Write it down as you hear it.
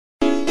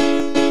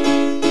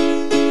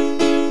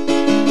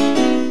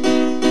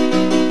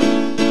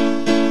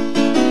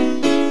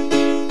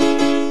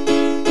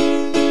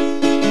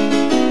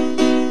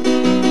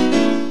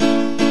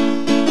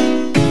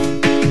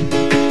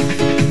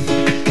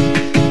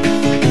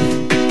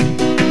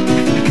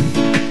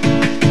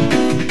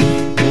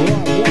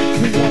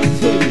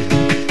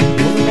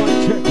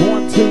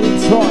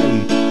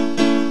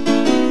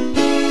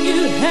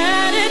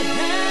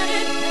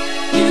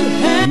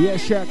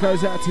shout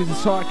goes out to the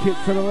sidekick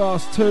for the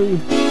last two.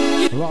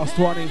 The last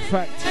one, in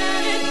fact.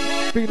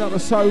 Being up the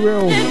So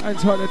Real,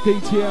 anti the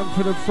DTM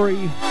for the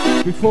three.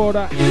 Before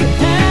that,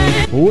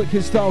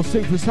 Wicked Style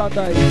Super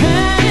Sunday.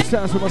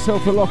 Sounds of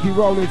myself and Lockey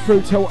rolling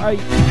through till 8.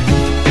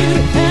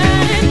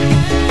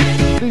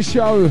 This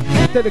show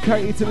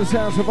dedicated to the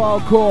sounds of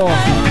hardcore.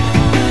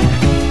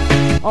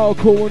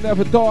 Hardcore will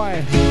never die.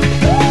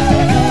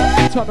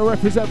 Time to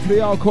represent for the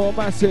hardcore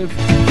massive.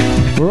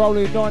 We're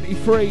rolling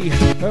 93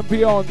 and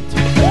beyond,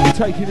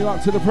 taking you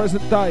up to the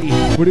present day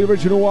with the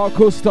original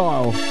hardcore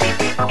style.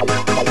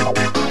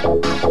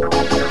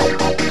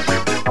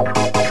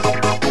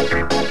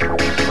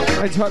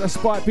 Ain't the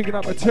Spike, picking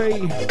up a T.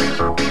 Ain't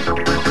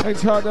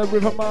the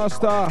River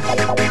Master,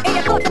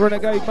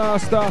 Renegade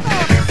Master.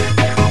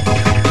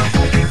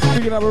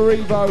 Picking up a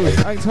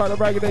Revo. Ain't the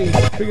Raggedy,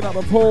 picking up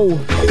a Paul.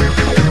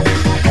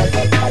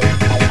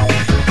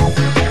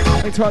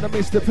 Ain't the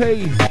Mr.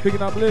 P,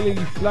 picking up Lily,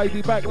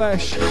 Lady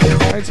Backlash.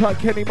 Ain't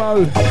Kenny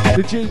Mo,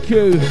 the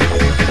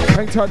GQ.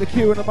 Ain't the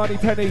Q and the Money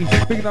Penny,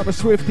 picking up a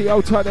Swifty.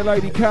 Old tight the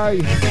Lady K.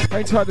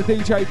 Ain't the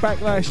DJ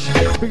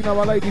Backlash, picking up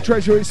a Lady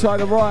Treasure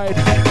inside the ride.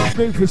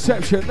 New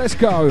Perception, let's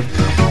go.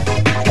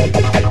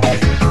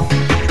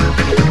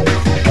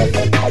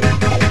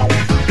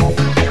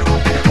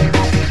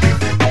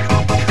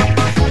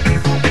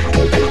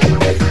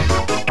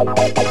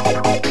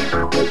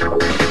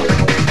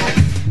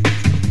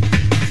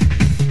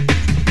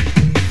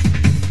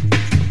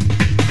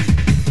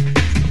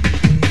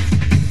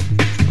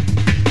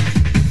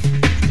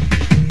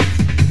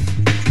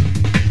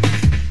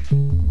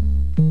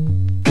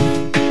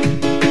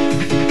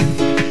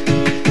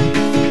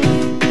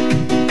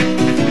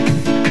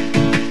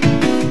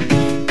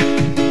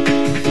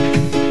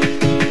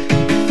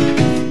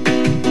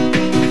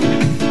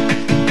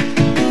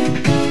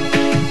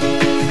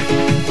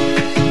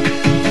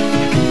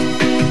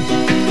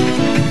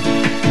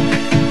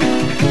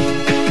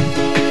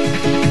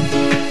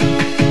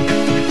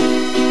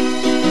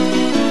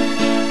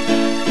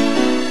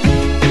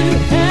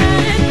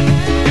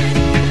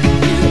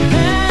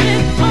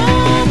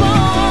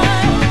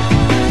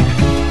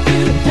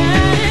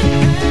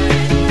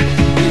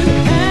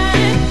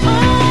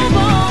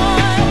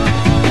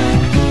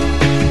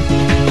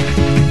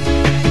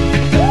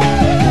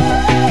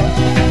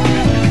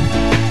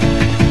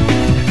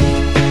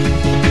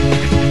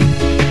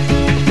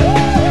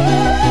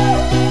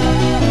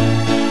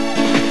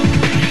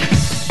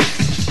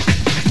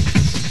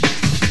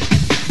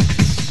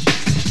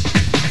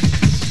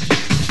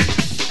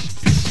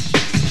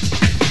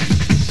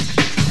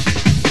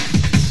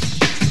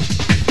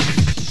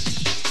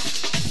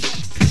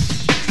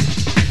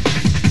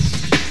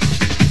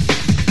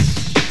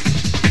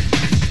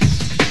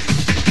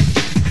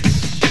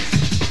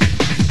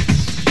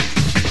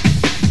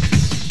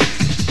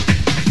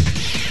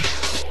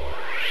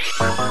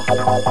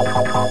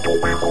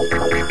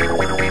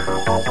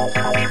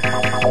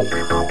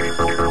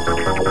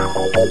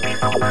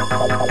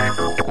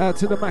 Out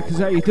to the Maccas,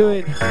 how you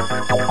doing?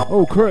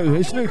 Oh crew,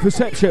 it's New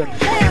Perception.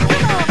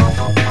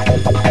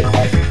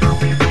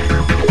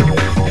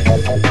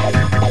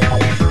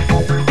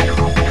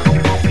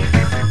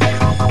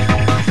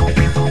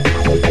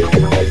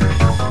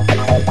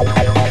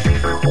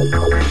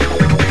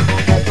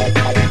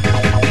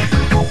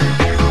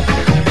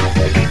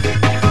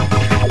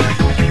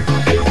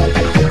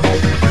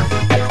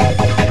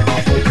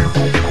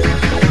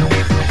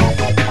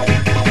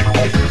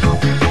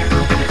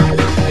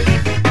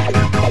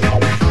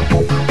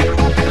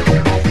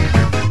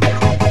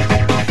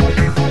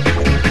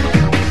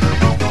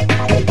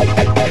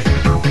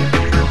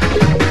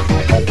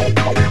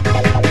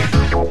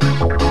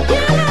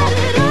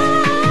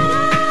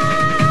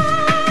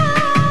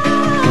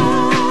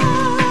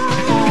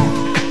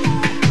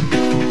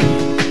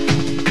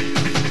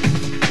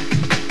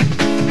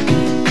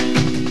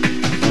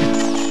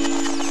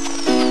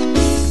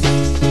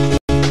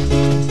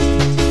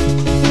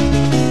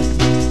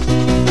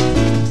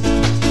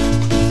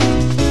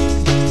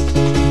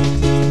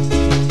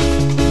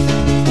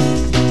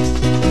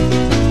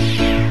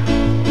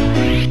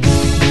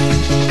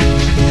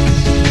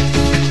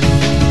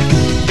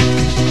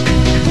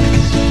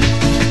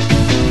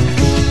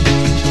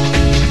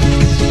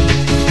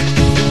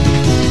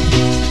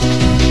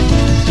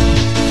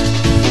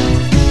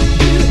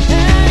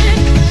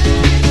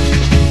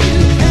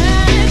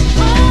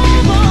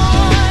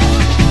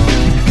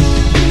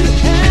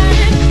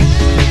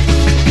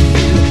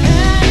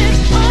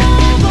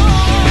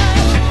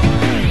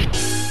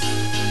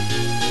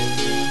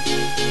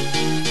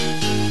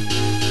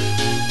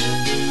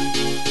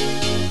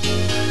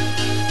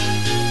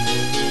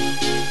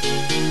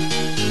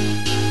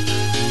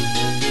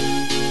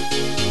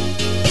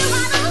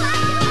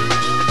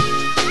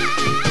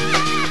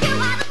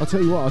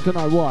 Tell you what, I don't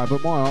know why,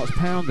 but my heart's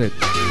pounding.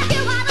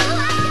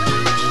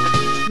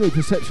 New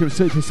Perception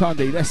Super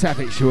Sunday, let's have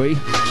it, shall we?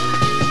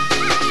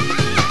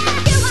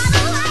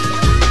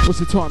 What's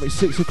the time? It's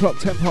 6 o'clock,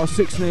 10 past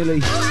 6 nearly.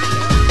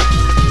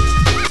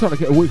 Trying to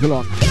get a wiggle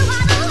on.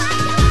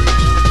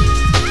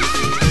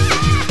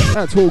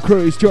 Out to all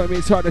crews, join me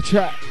inside the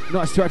chat.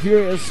 Nice to have your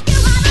ears.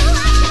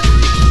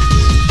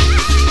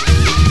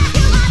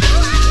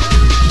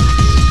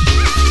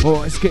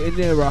 Oh, it's getting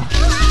nearer.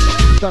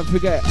 Don't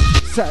forget,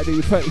 Saturday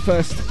the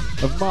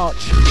 31st of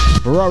March,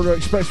 Roller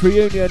Express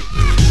reunion.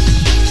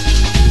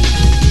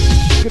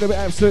 It's going to be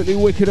absolutely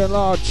wicked and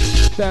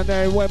large down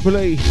there in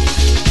Wembley.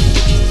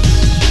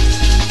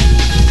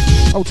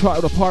 Old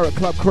title, The Pirate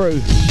Club Crew.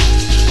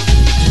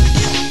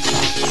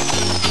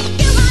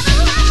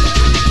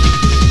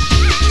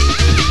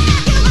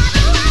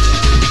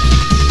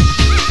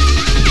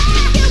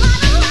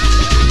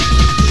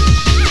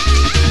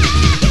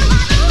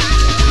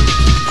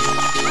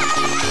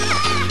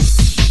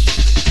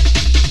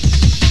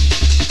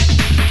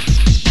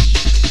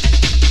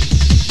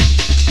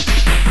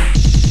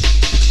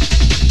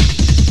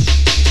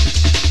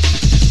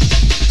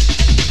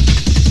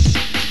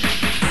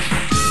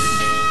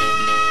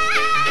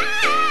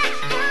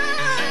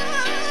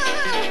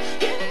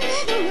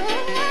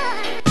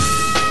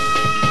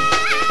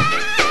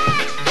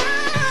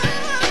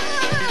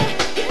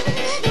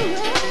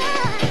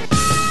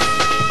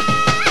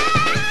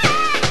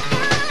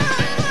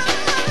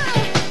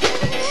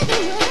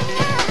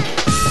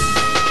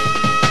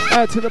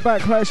 To the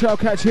Backlash, I'll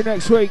catch you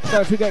next week.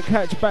 Don't forget,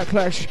 catch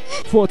Backlash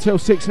 4 till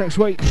 6 next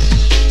week.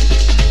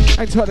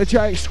 Hang tight, the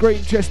JX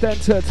Scream just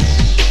entered.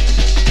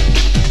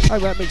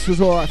 Hope that mix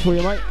was alright for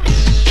you, mate.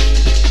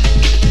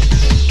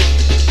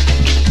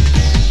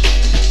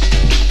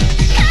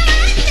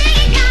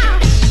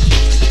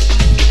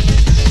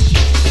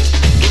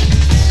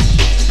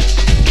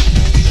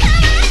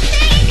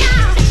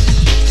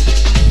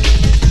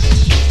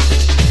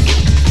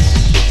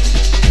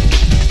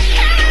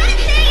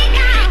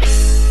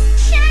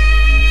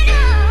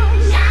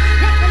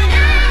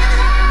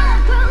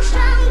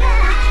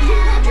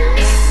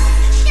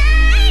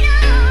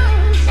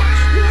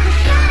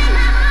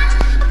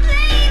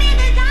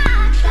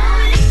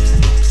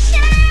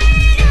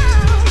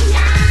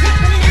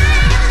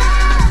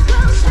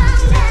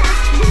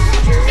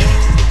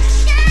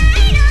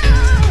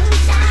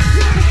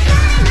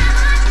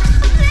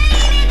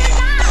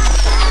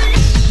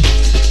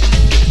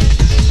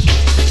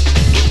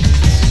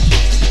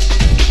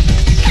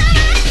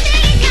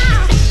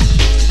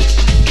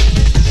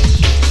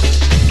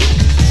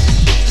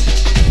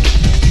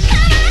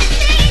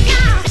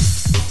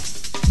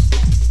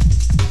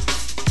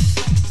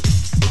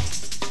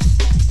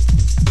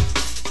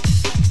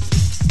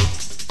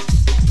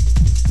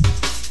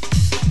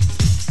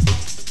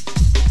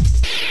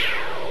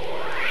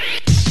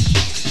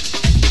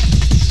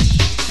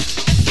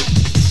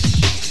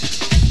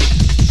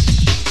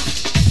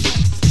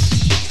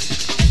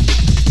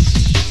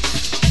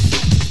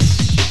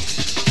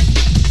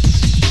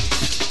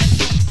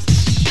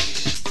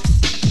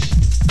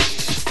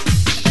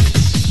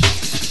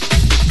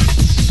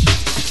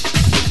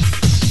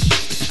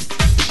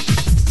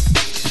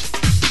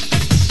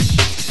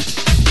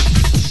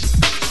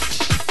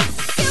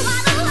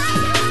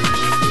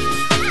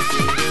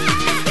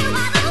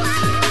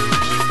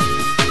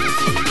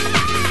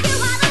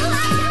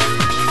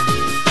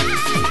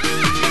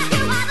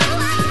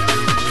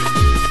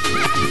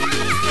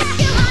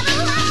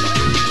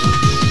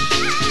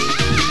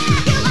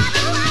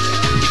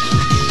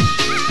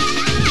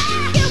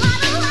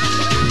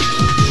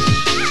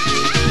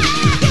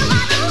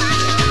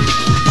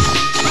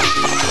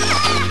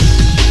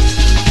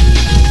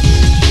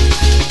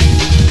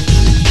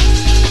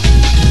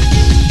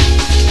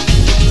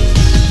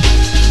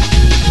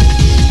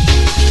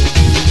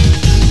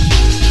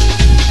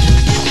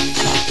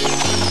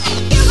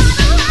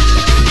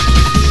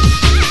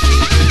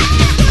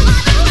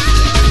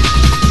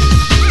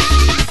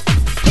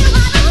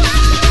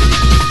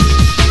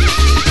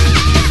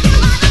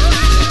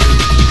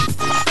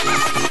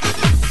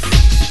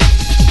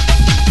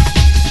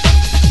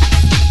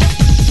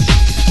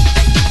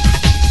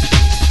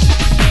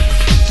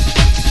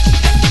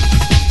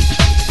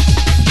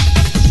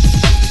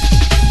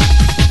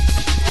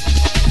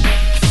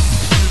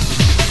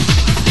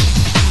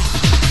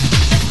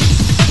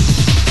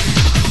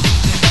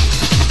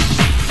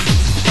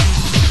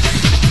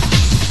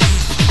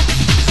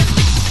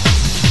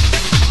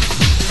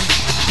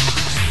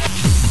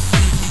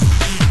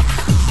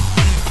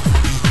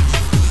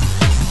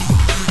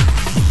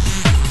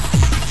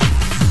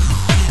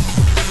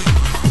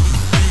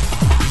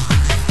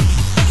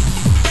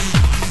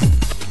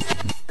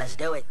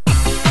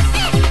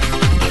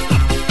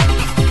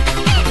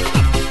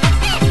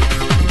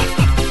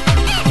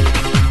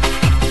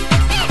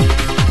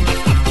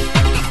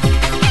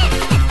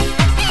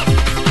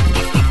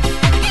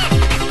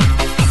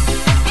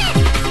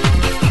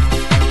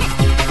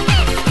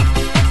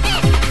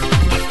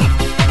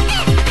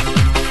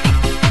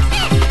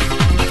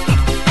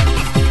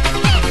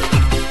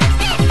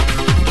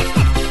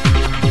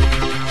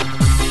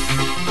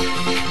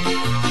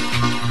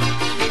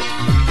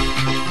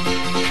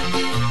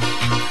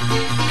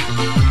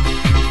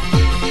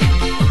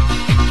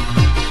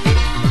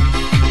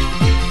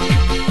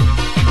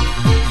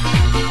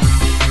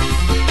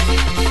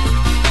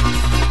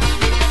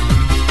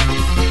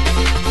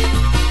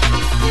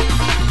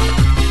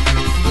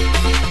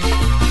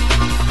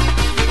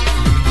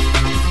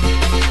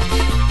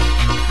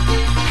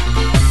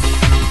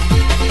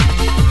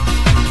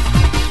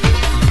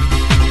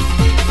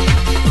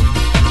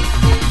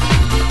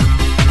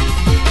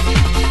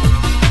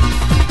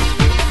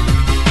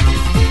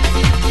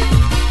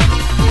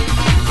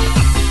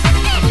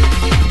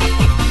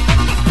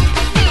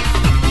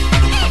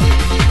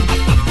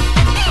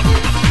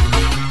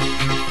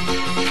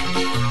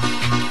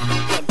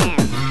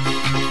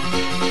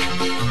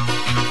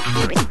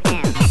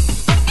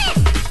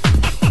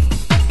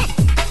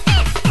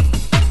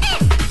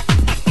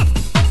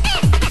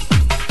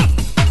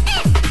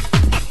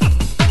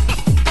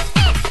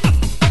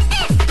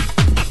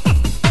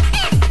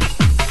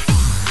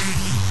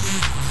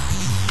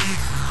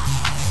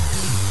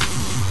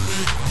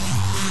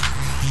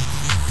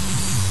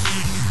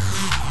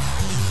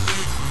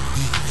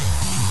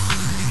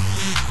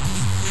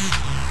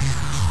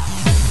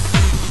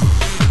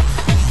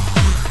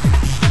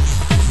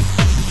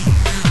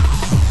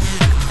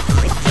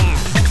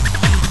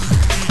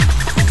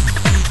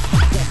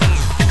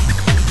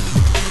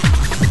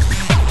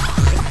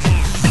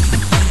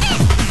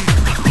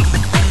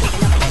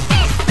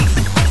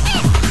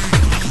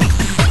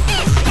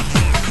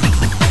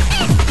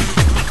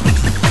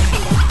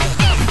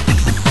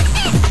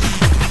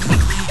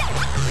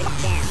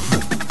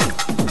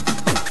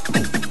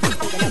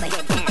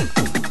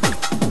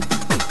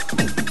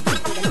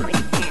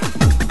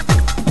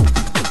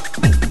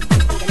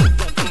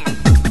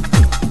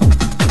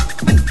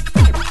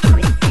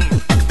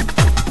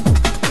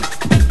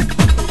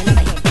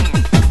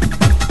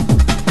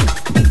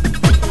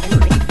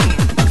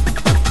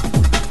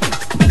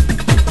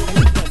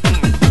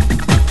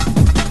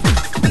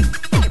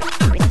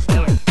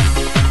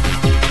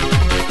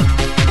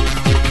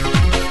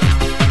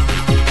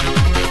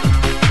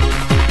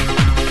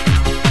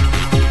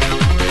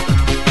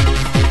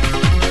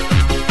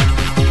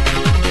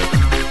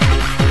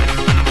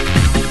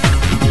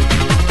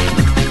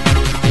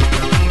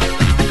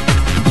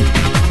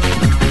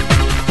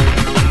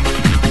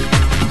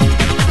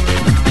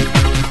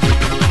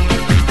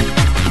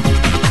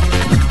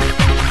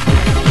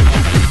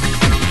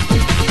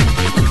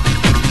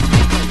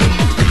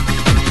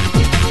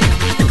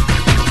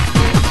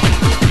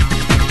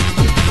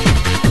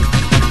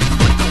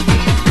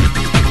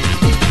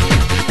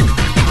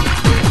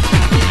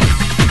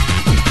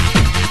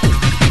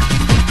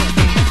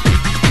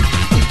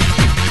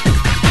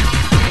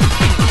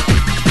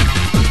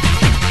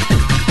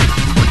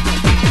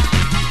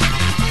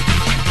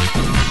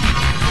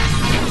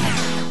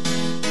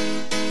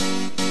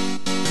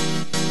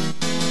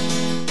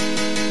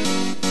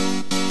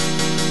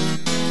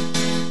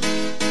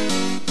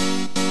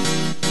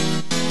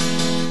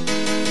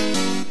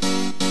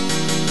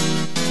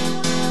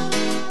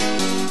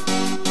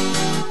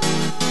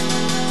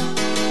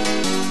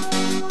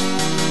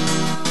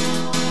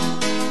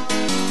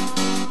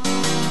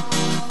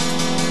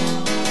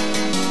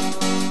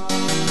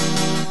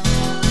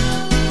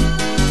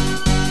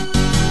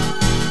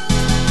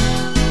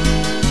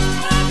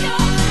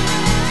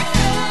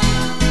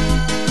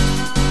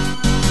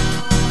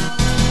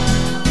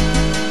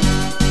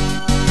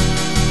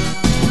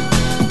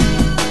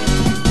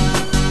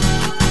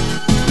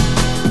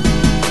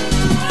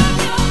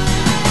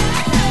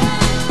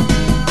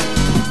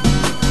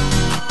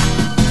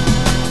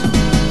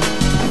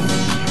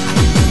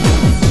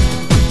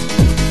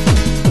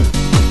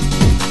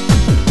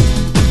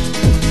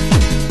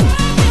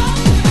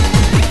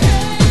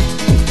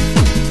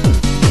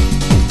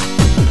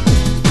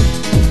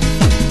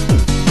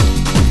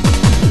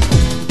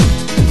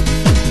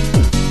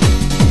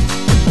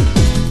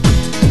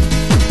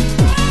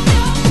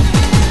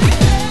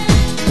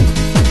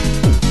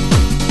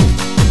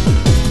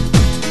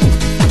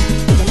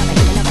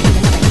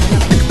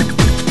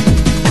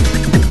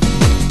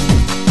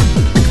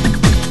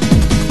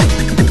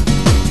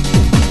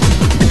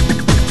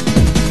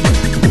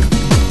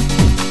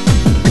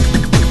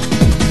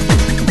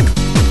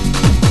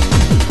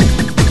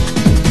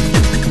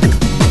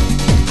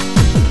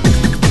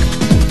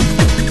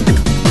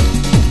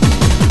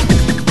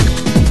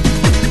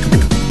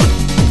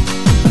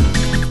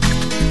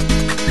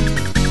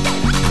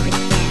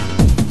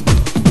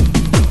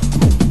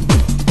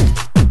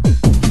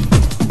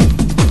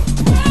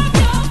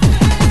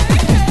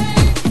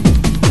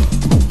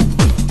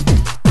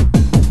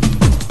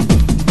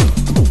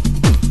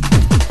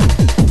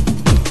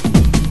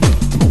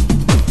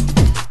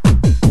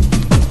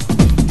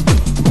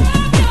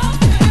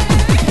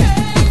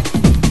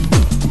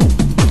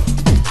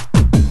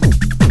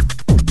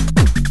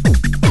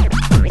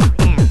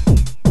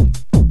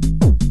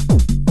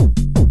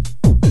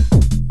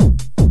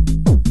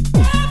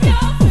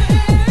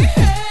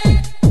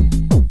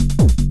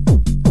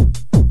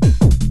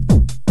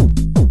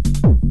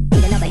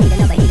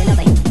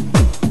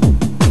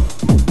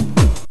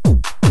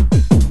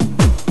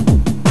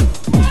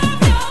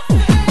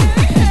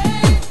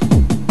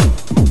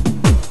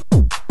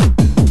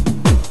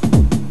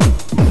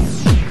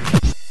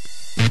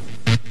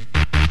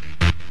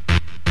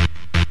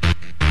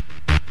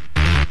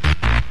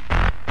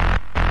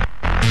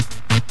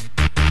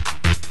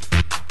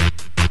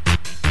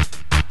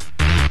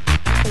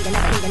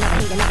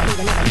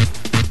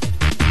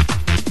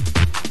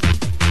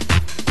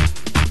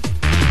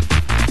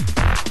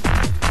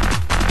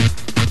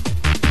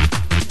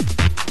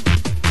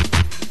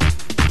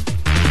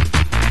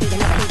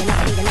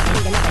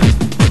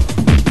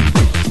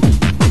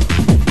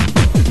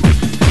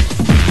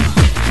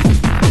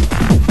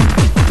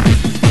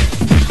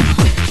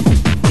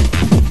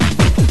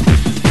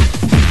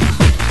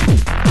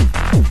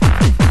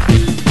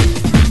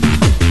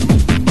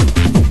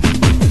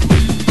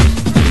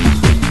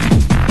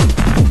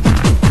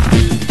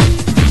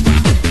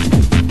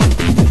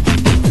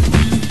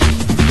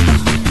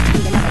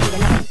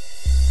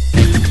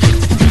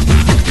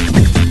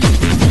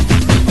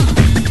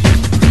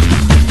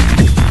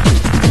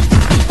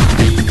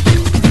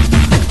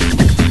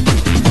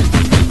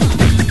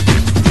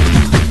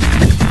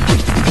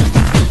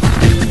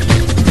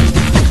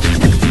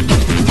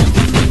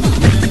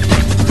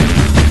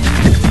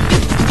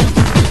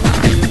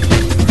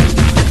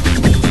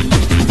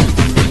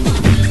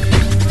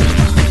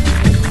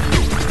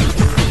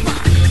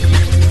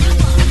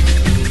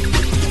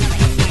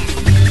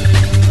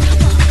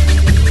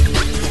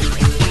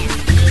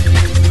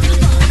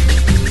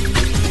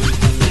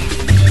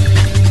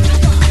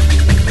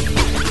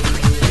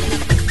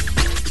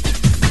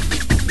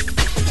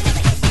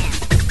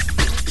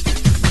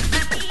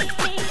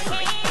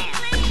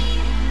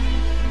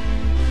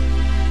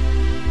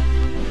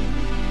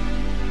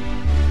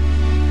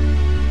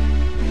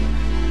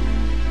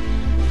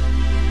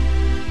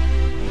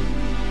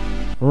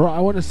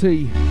 want to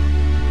see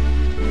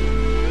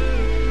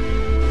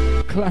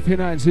clapping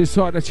hands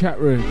inside the chat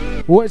room.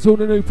 What's all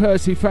the new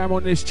Percy fam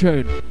on this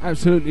tune?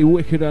 Absolutely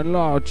wicked and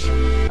large.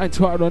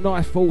 Entitled A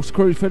Nice Full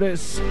Screw for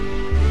this.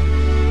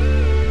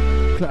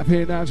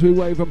 Clapping hands, we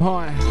wave them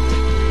high.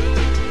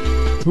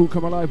 Who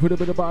come alive with a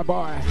bit of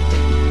bye-bye.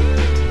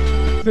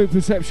 New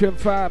Perception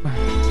fam.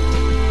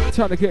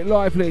 Time to get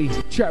lively.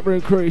 Chat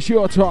room crew, it's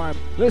your time.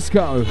 Let's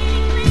go.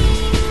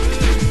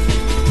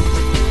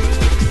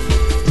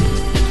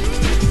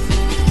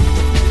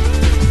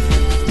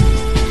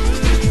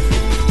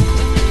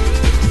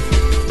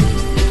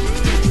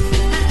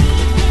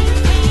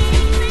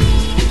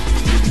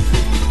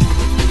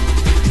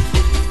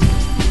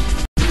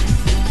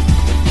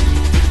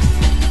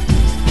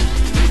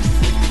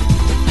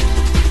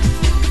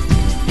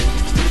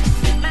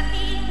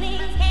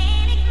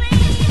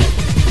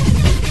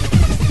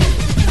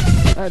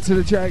 Add to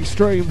the J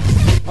Extreme.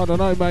 I don't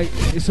know, mate.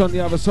 It's on the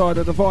other side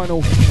of the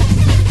vinyl.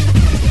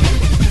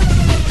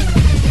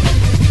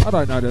 I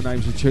don't know the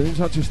names of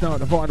tunes. I just know what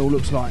the vinyl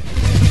looks like.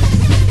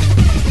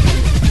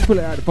 Pull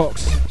it out of the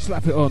box.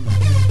 Slap it on.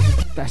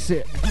 That's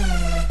it.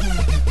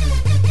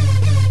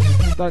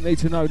 Don't need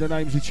to know the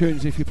names of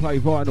tunes if you play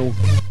vinyl.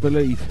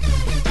 Believe.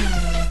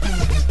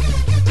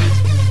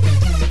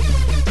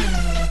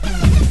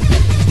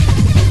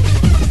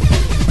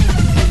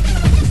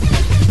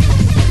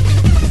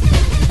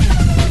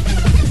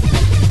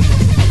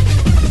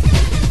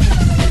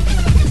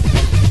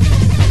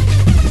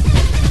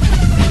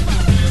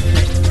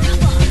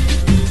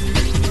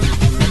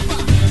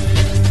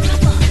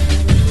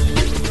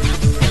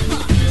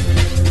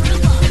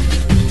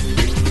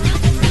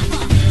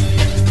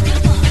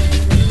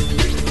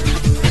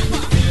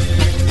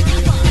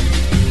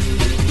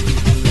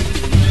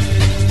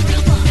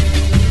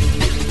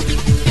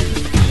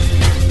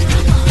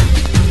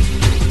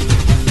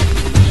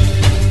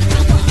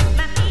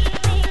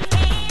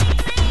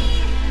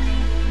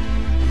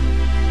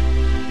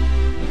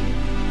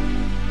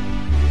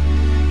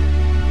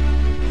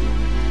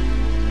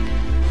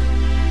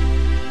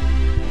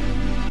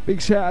 Big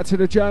shout out to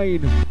the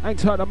Jane, hang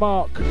tight to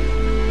Mark.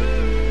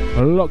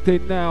 Locked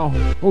in now,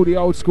 all the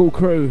old school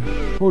crew,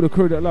 all the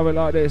crew that love it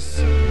like this.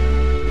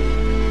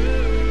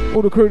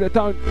 All the crew that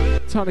don't,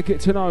 time to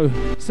get to know.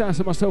 Sounds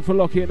of myself and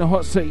Lockey in the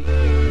hot seat.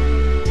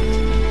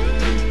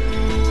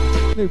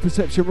 New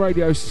Perception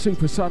Radio,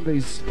 Super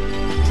Sundays.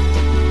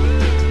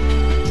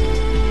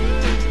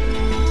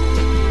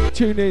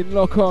 Tune in,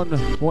 lock on,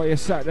 while you're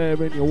sat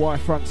there in your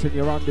white fronts and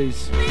your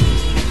undies.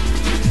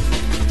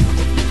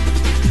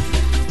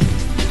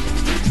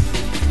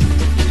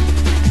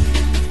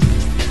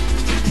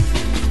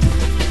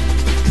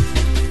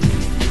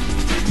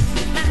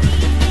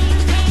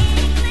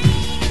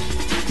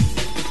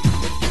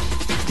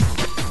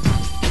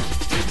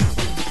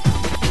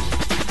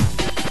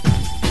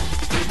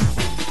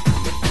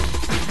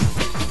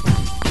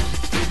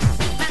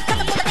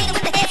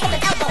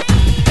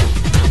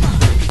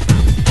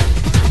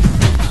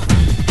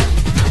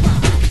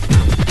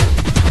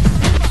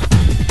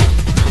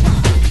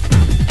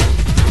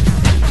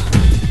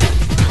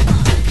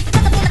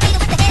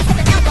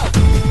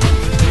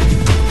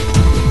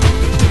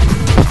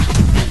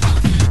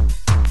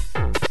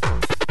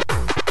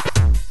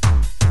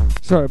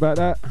 Sorry about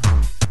that.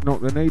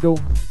 Knock the needle.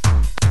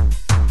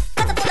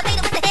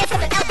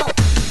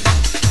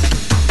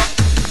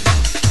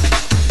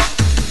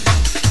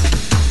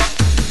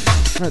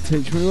 That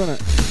teach me, won't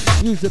it?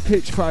 Use the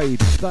pitch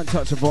fade. Don't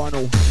touch the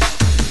vinyl.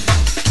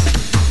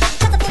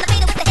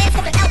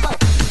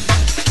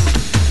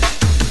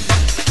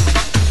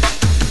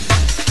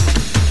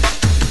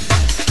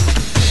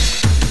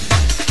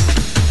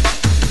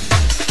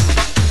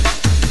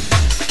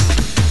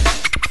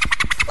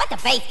 Let the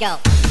bass go.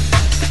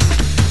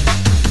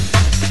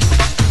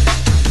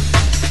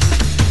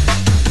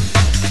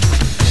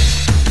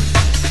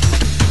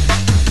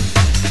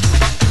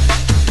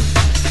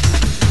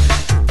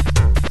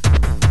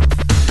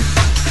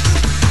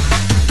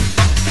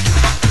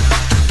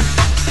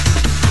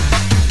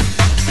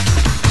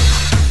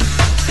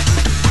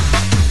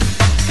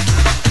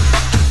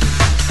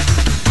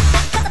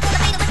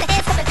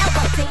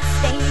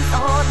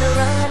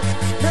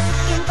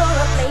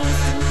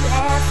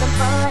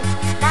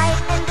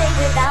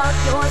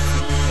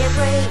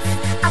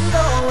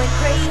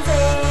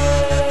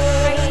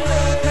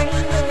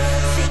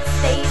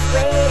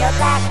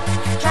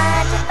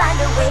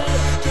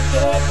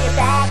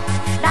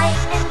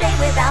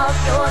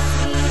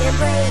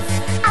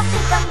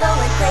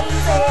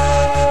 Place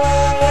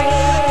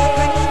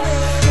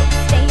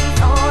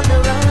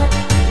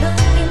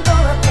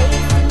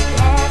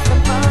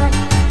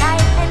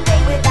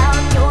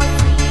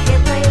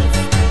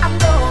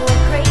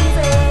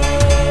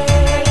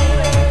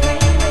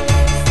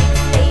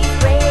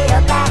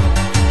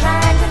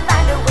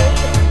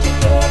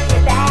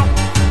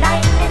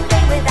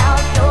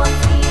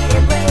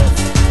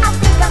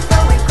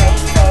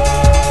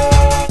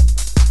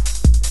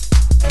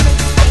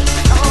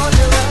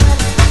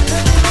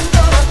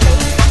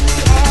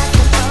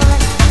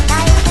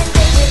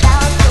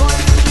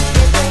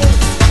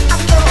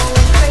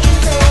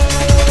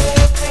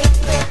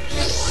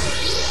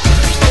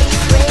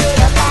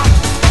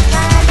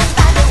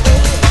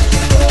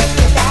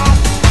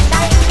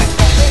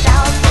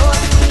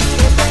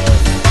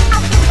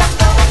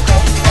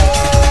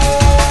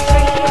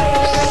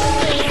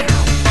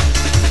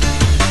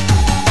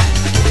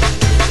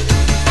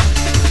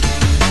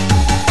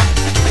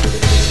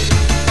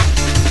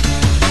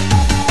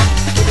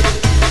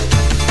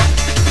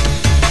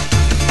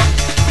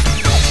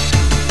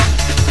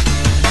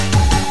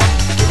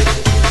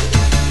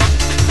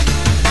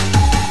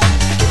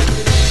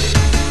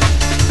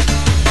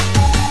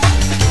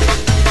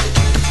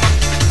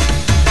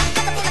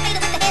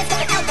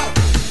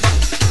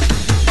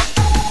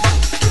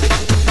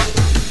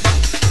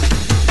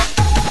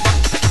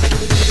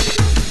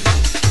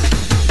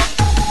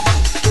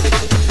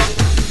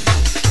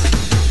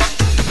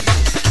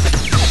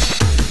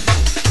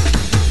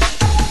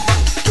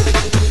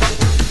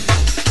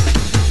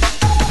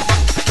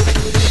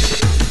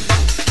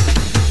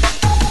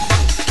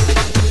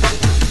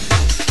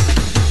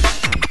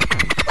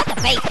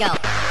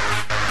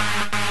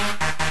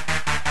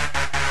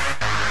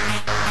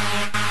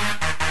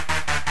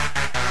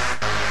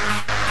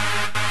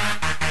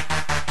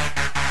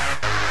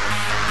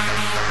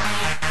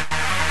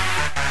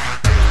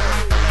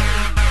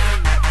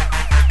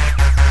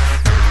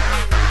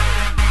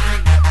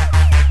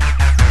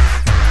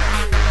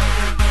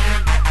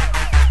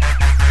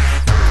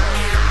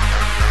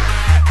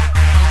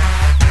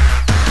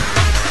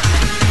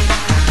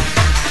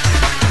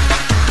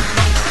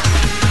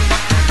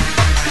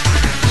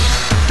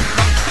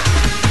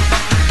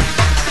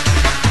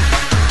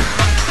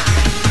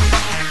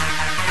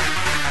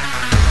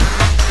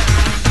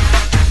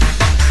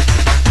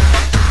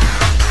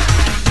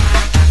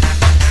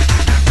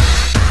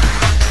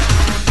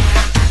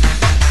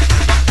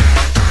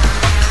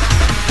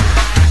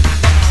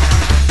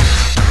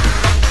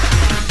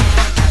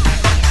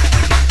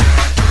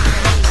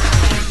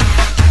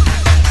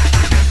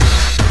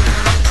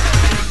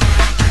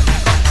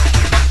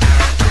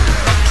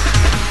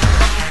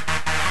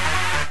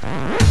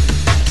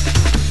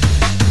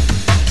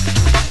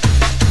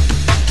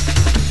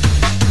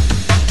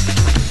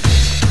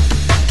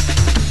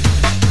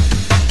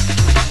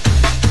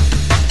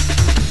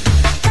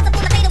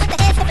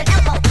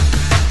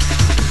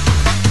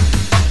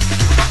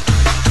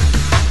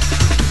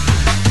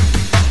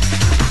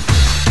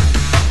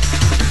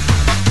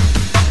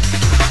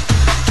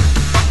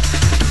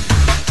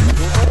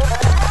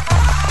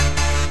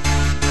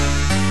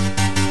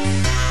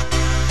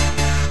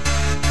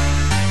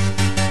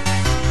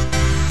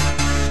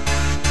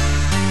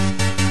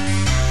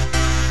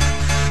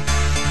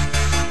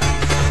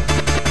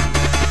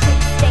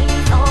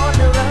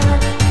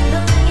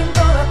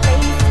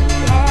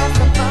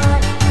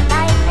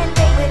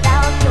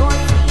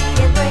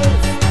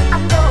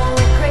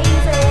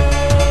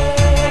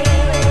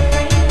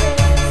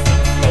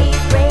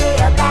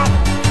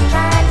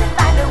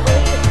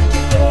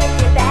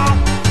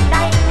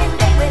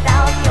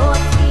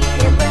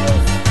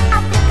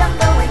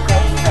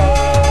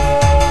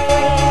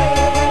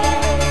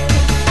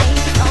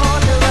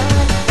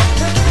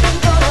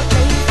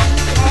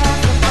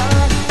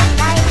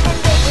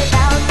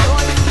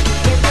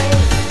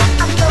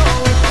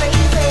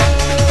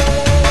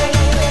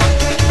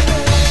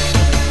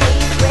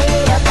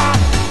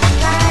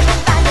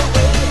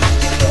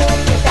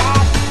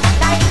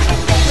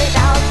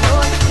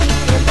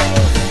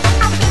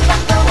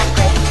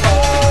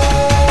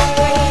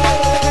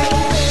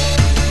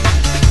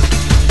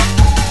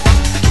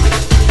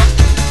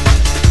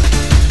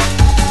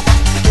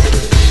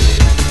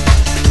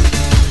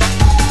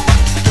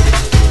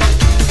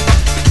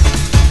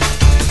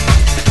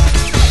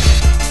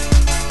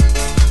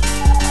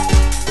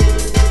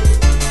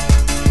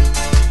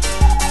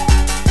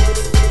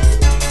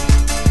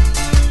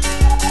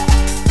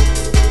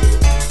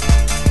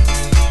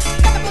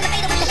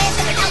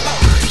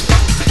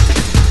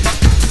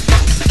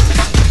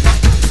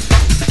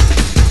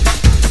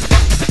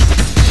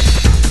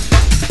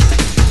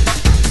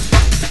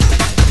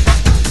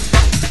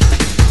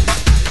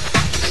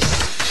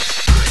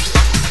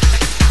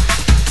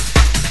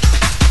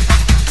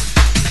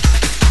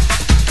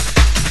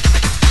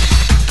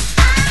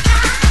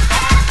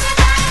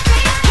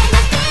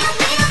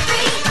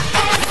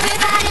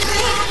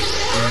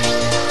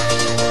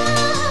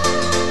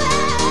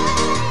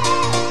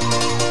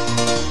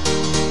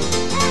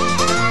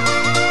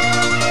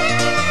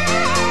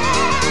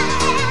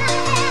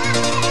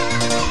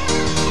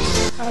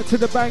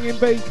the banging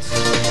beats.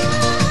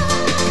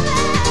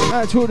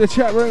 Out to all the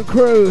chat room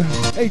crew,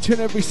 each and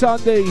every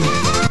Sunday.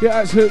 You're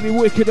absolutely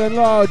wicked and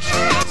large,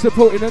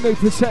 supporting a new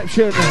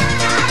perception.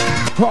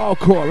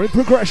 Hardcore in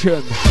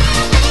progression.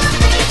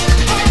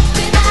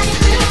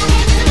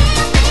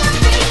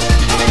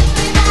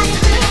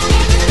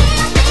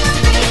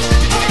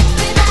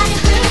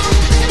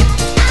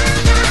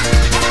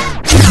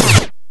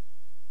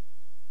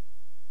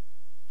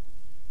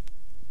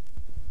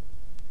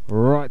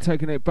 Right,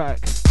 taking it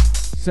back.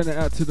 Send it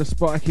out to the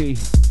Spiky.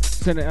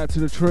 Send it out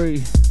to the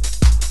tree.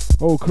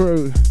 All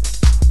crew.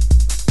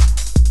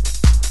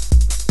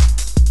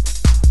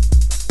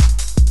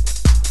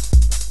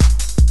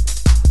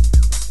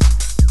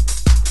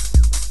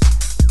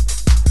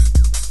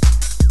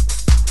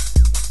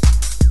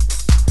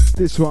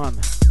 This one.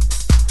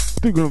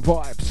 Dougal and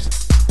Vibes.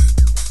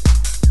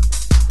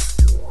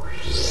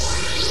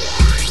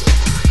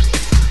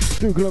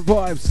 Dougal and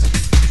Vibes.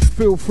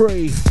 Feel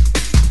free.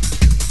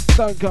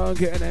 Don't go and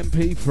get an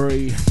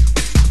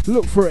MP3.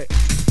 Look for it.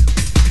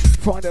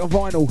 Find it on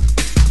vinyl.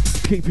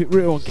 Keep it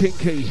real and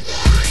kinky.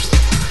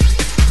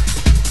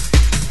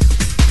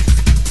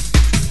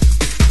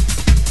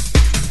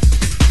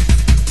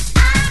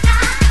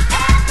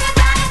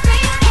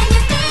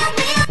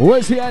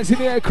 Where's the hands in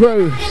the air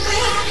crew?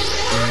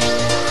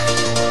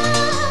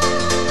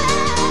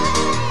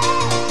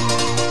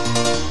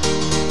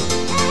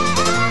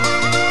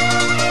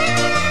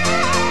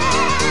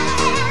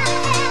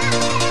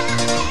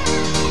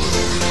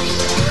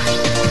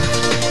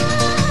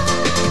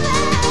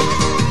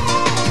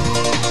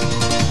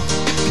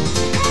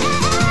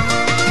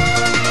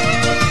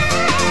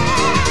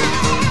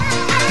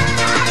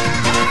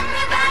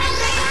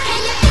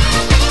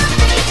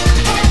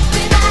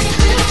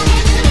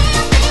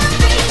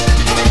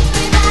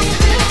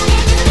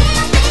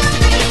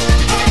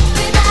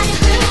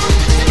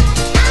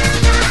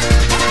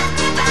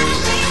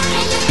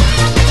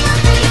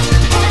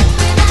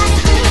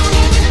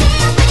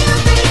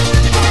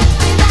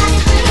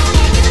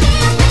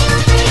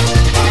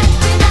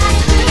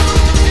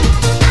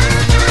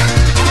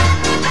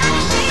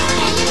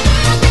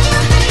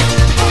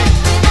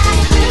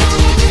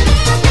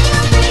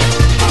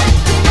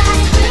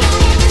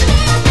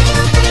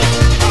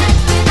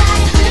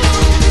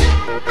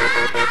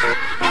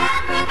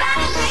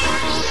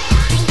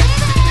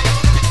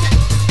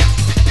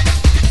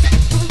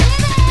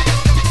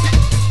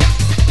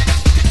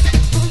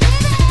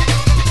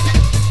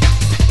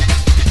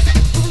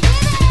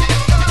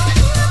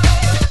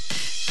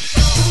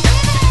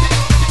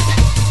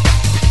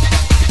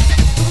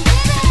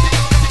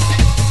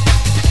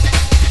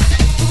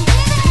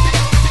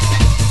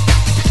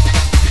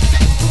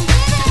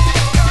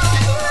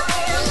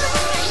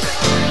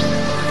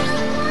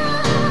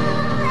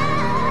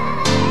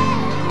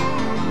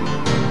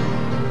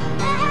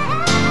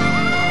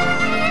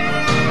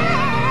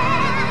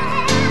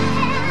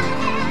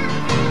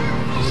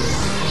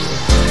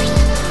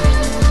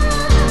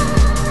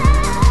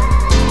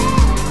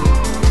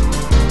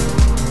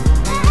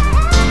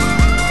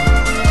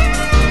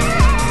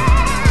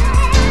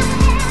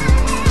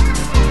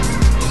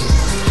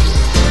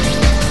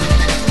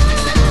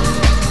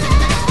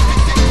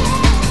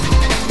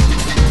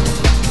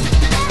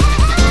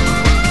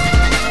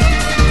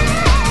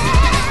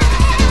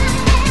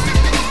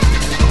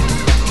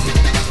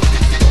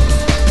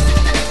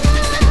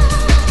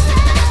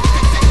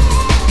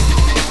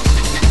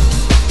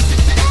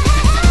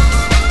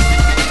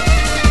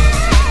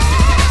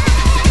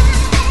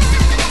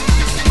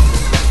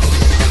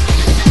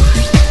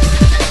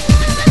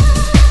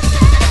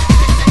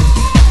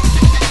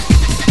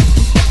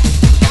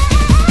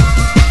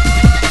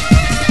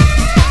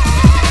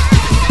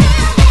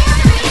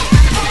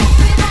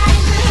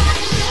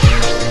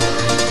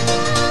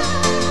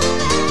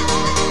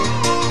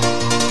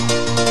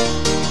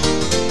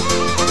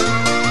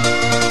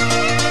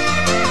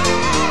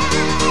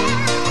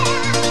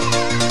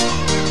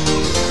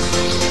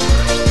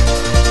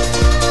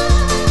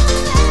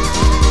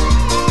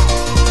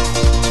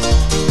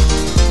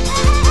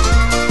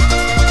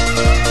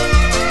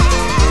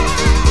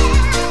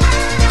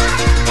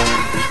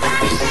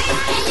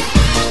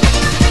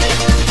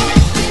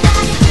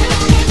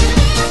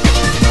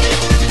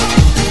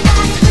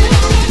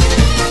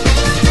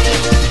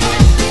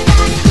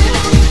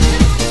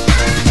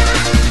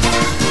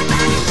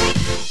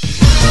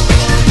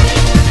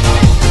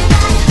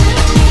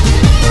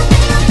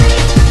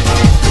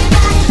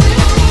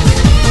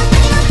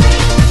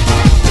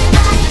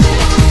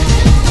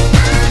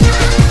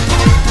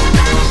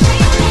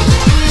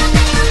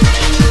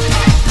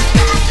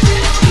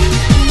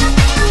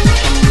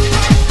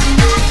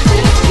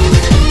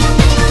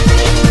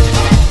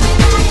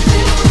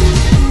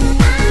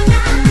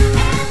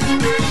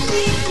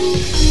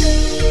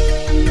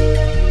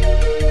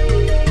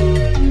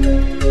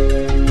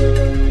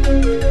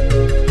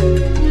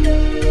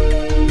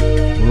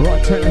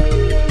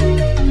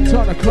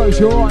 Close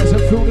your eyes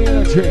and feel the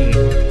energy.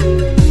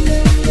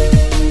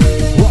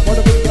 Rock on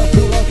the beat, I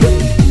feel like it.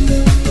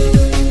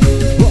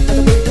 Rock on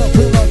the beat, I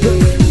feel like it.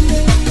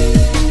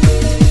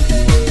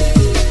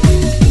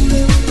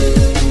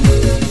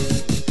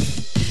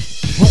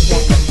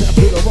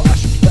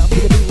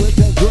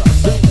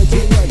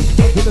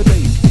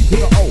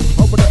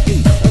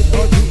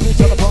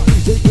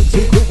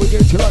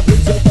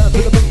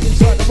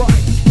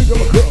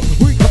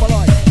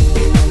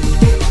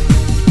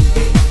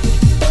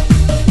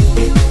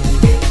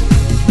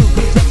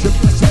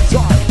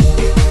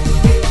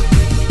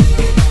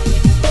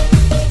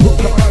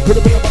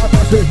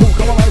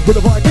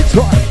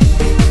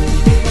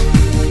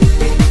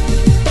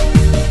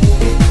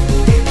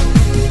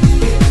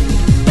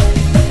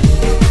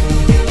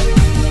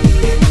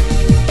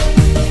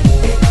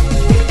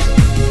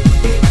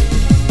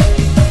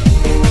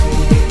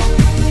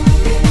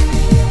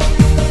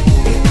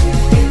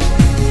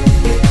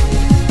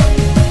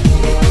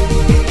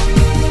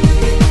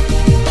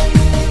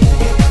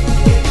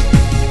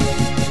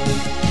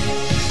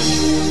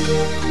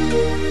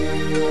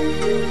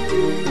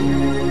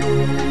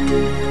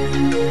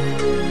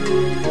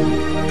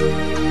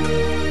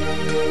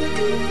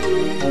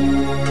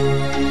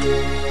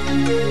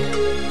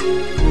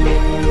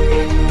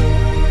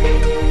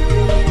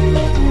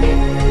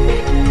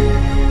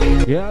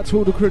 Yeah, that's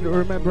all the crew that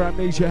remember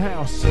Amnesia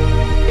House.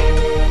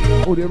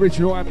 All the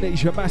original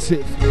Amnesia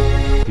Massive.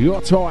 Your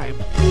time.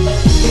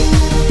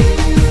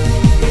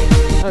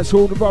 That's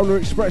all the Roller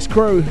Express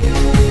crew.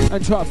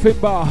 And type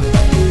Finbar.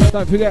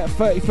 Don't forget,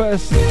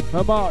 31st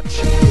of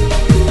March.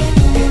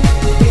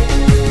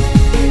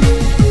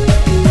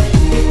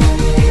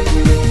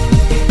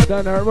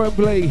 Down there at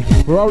Wembley,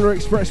 Roller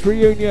Express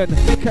reunion.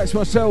 Catch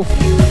myself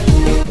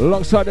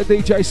alongside the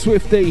DJ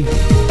Swifty.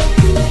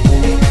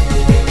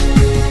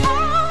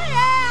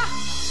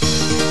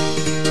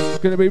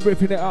 Gonna be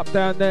ripping it up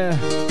down there.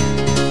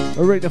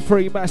 Arena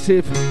 3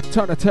 massive.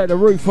 Time to tear the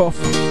roof off.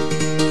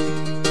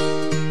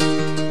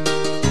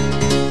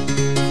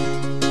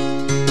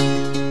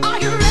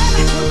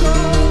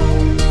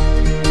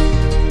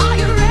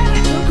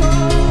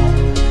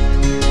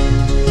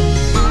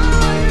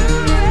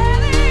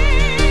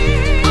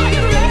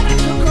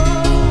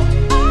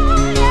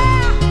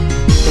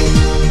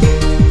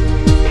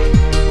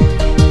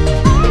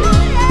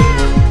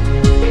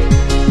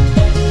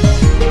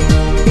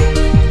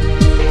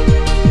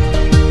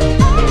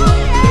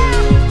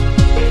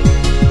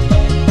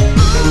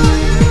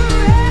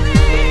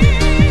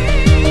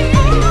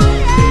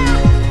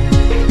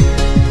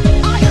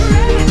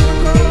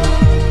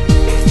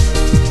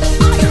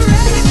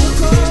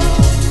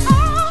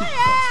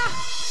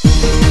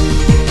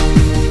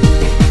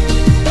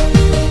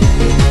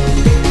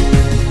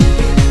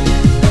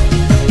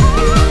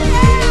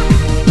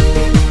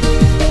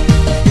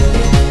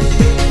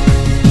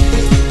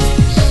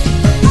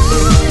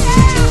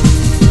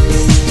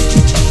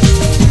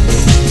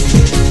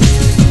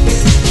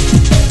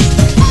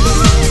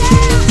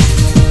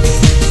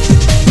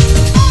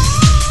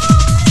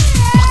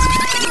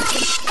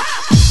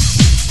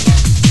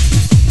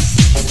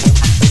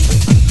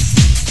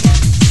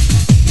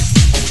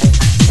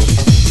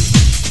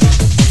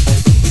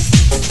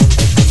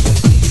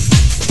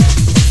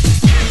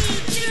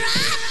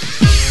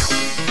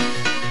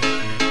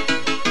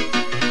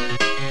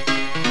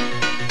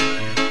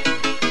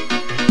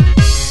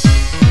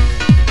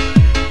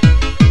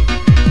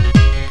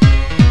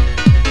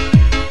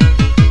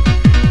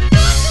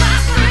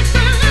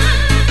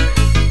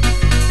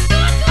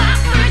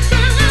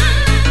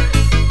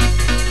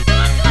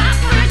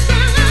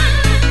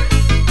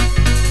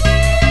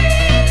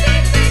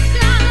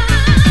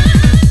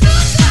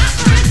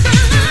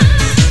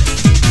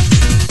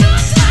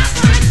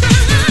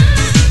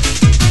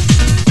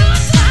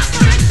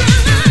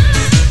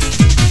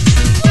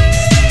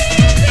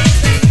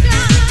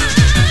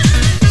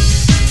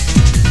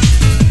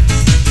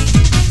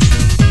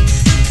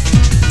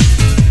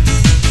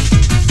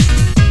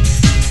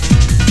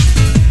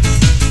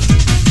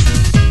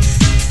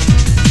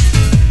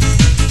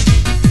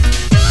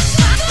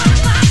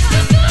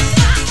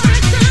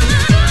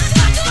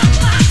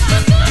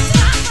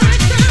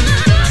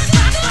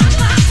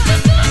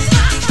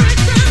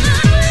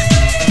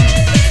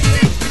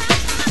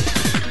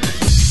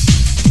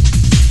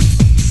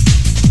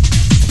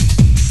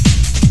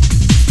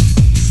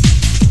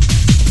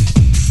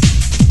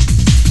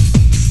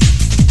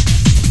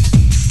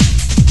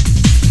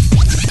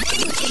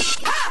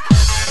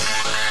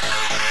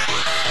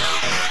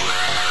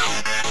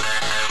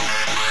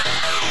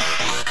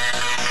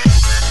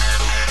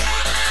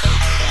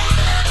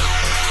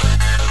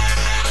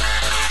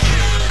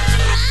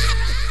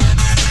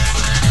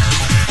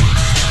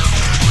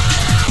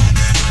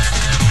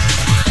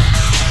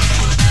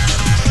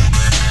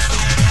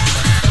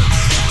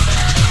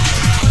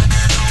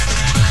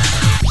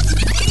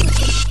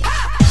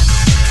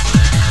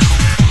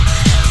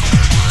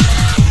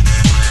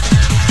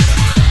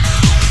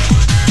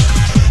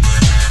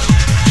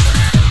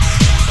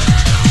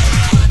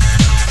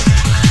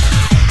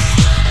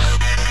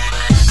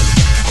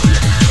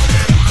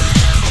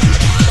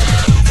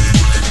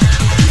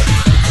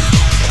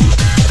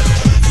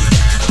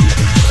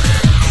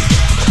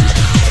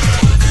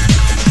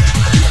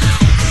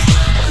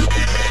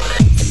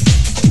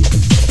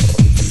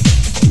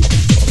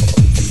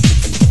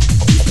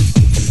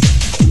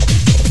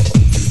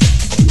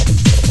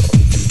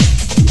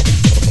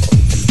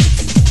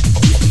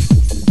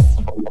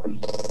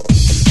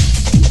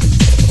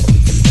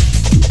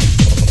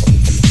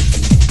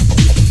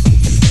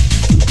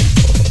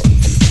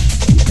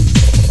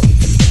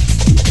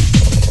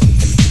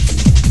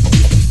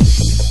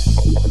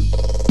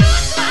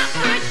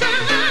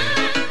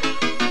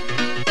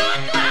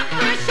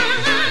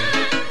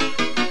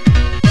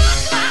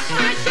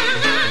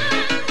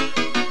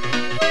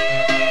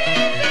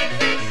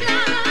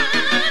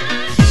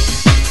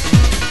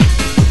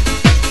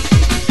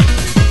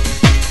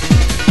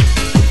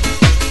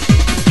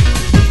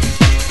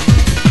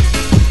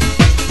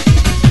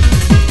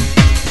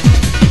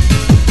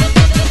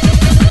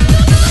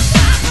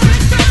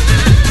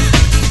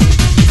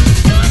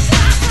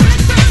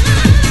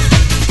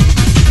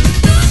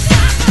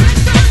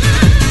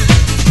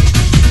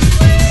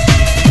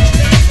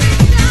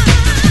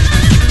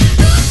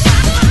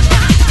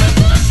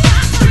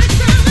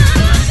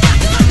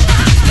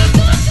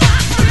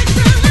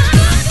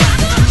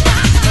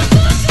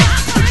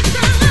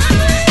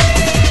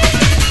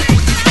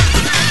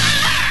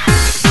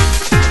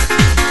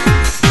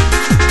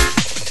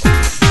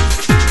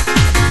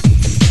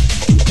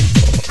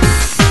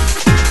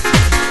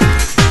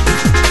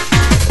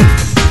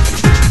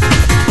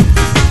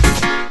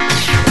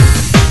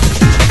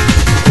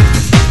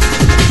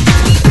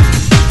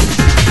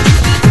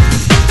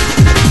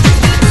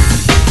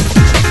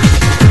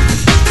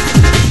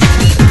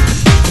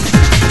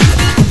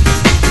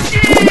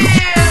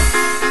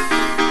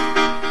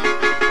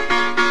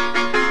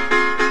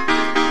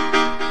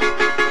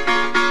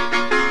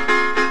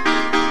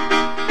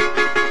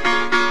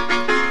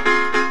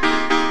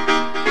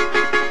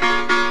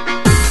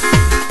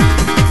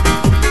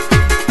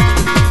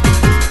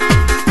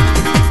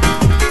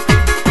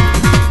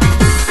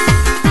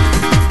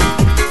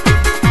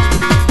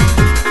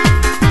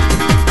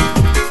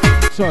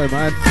 Sorry,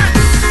 man.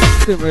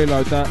 Didn't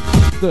reload that.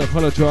 Do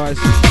apologise.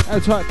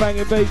 Old tight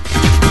banging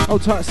beats.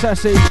 Old tight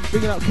sassy.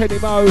 Bigging up Kenny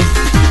Mo.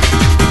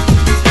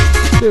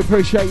 Do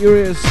appreciate your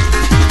ears.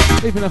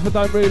 Even if I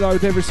don't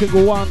reload every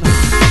single one.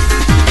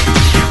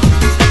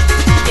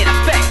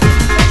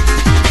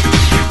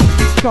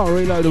 Can't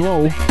reload them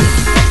all.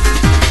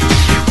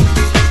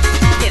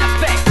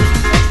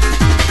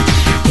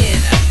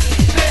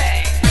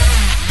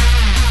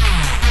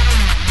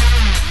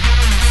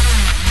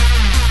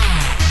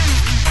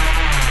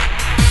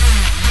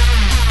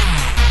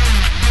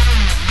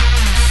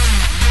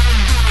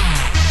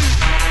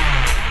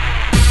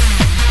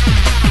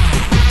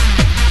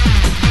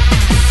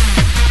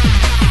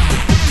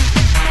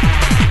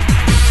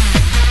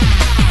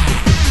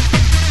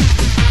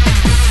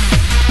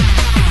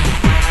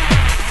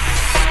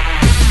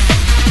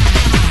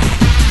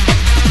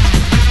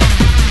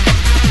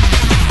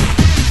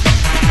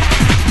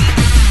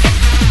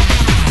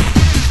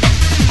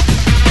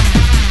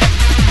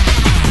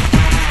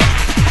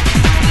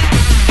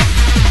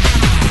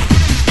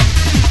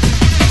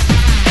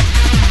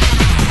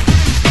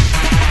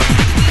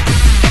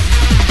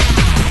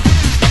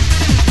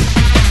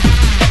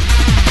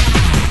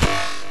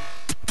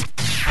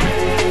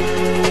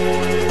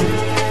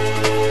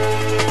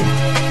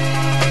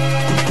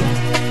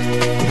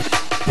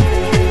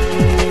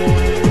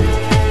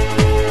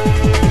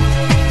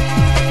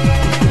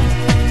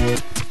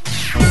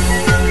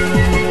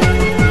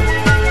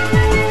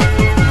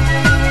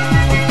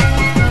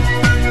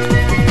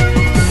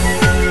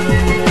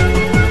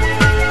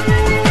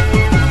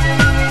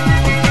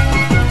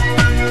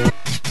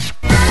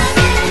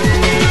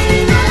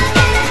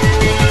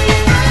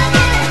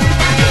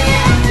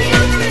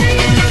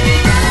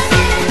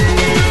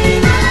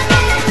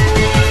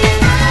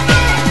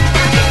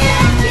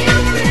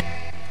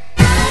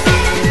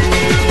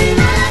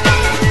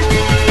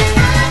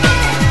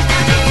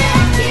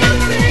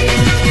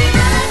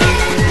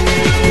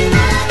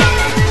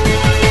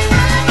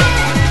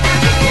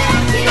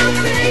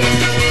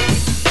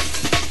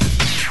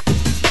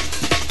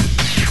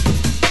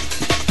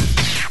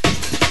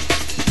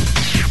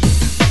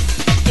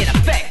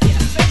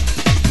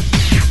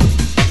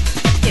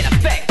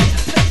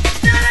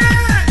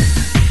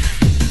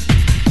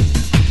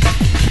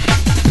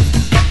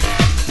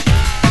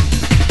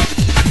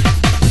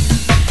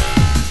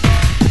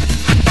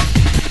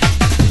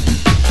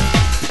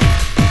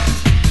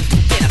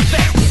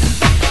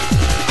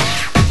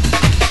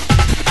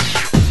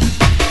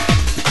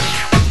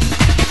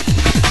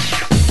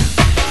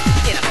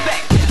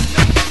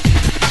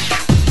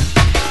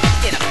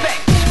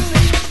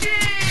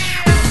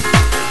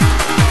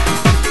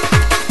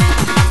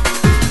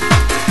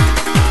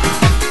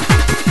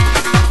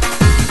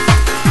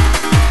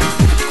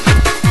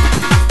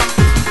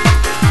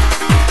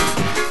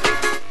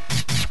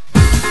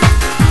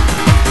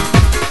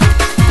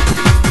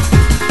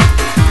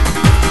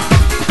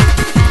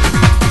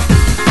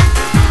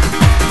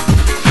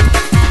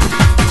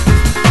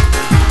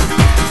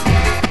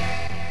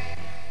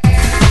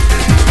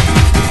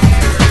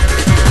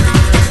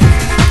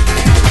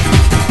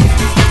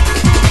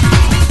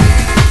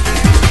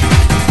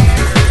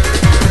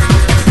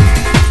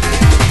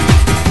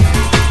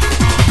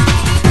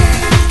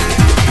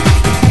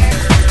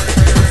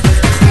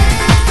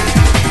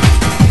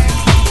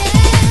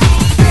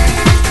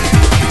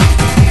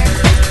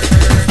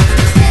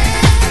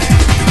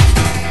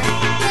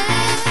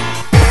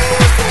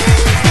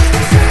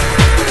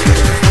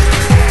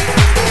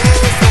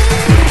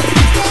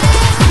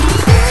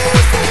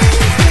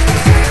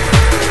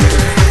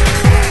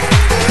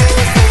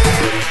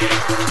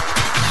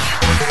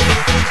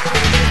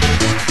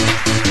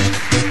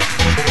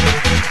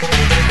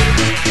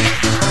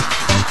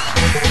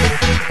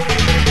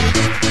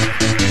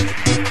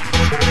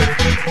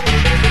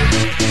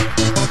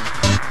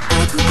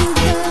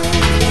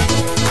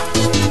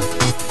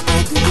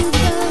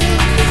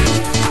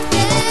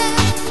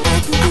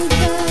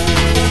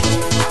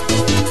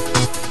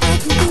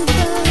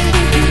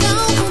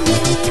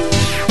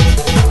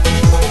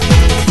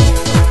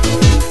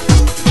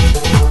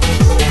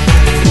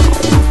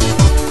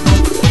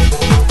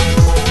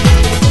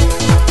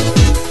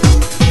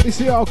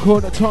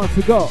 Hardcore that time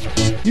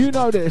forgot. You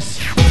know this.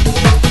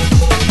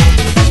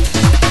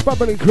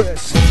 Bubbly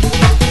Chris.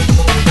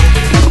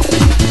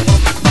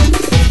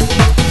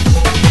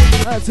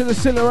 Out to the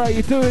Silla, how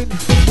you doing?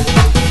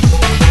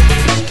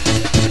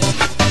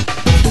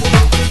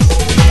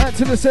 Out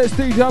to the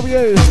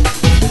SDW.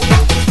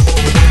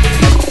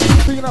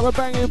 Picking up a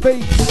banging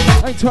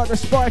beats. Ain't tight to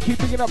Spiky,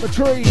 picking up a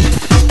tree.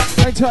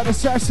 Ain't tight to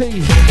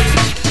Sassy.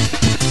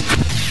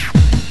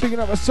 Picking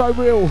up a So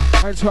Real,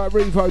 ain't tight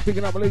Revo,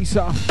 picking up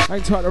Lisa,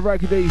 ain't tight to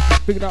Raggedy,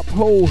 picking up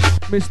Paul,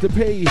 Mr.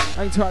 P,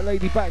 ain't tight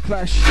Lady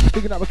Backlash,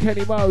 picking up a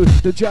Kenny Mo,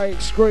 the J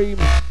Extreme,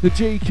 the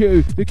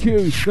GQ, the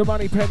Q, the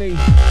Money Penny,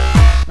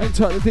 ain't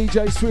tight to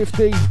DJ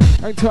Swifty,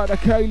 ain't tight to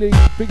Kaylee,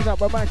 picking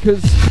up a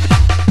Maccas,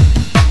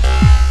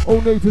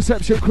 all new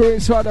Perception crew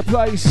inside the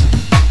place,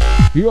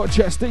 your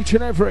chest each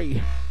and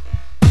every.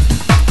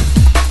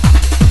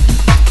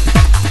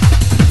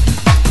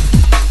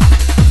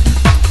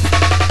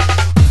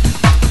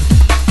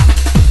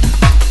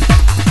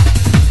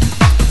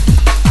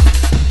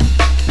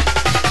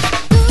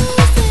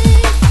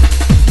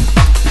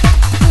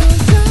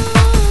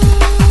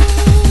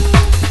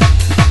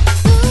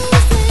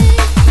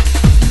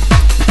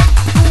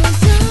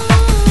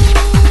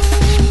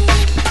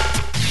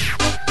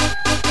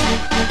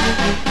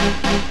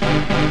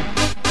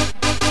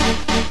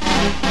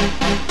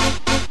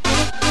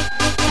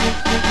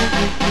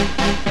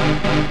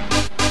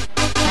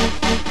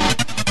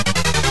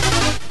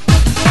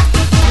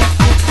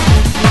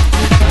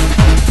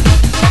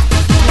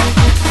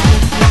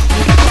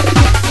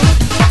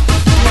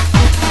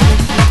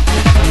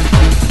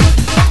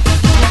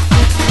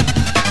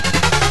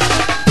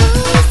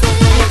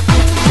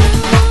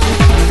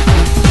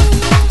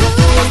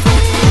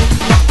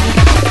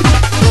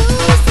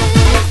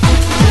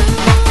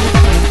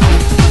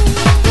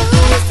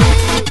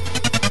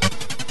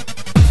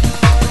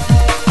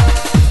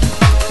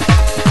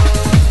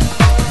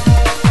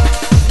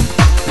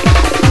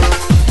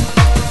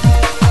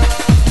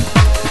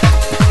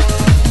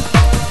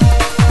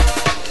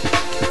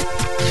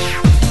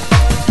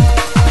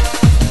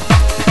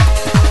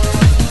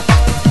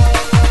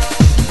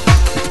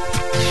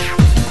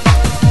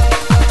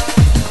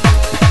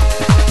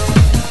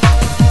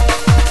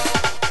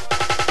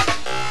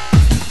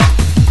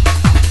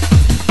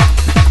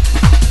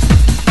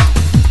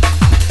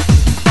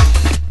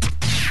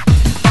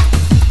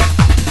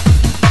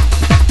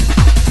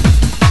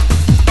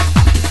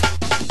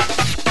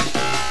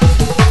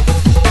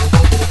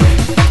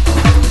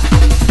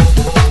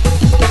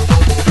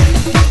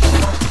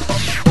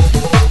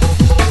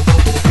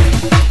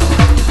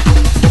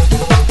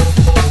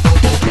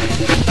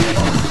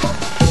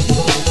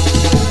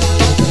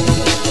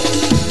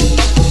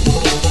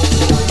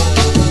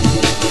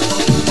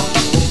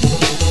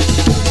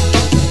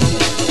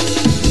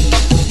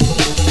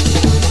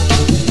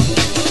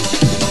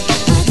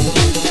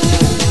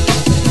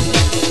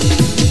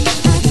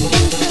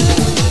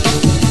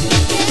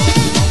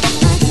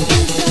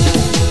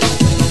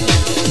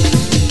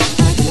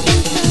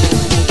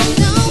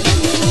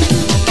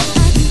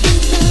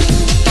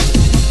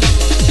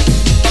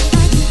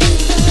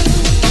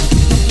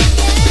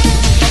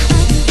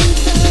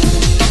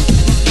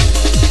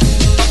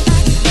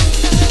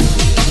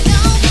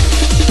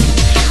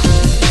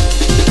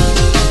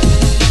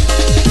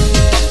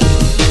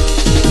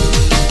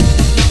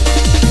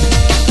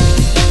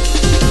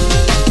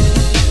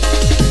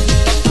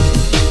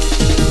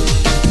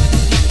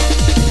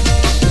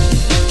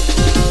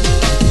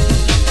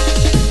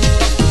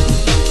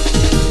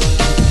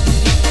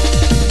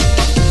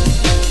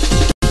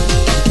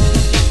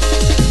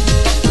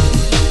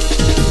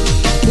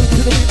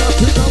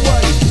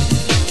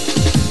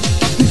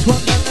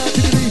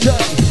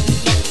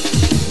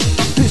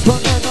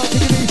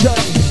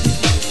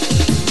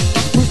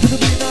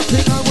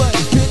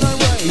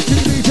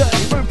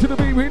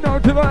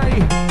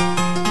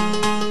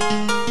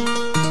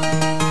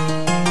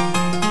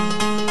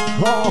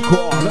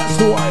 Hardcore, that's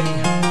the way.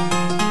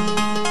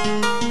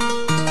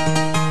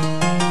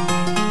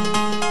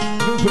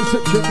 New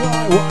Perception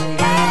Highway.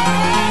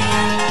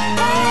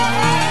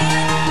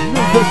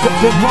 New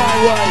Perception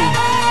Highway.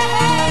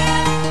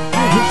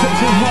 New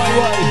Perception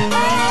Highway.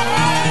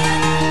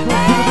 Not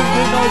to the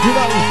big no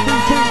today.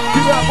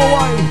 Get out my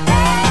way.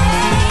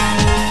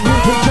 New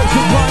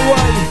Perception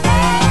Highway.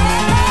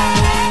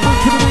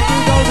 Not to the big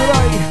no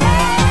today.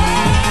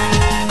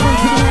 Not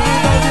to the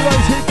big no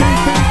today. Say beep,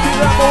 get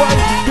out my way.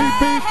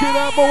 Beep, get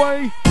out my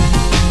way.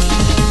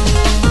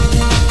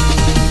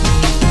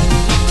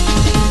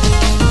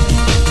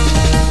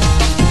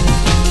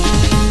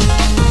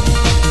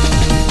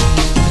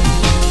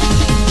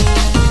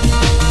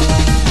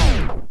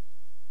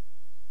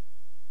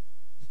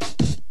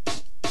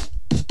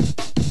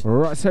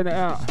 Alright, send it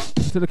out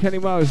to the Kenny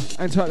Mo,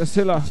 hang tight the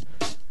Silla,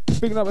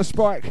 bigging up the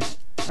Spike,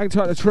 hang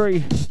tight the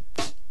Tree.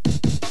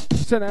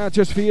 Send it out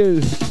just for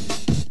you.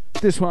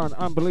 This one,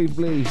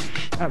 unbelievably,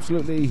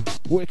 absolutely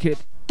wicked.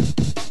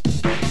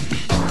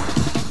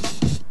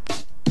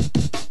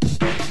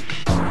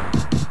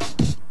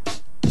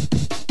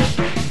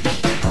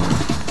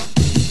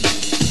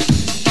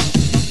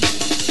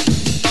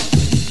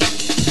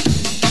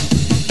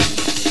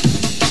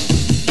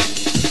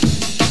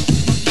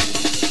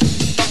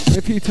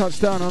 A few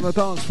touchdowns on the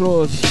dance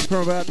floors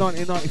from about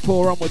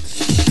 1994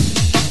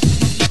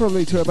 onwards,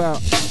 probably to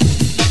about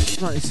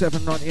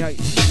 97, 98.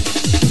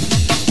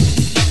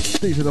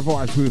 These are the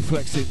vibes we were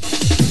flexing.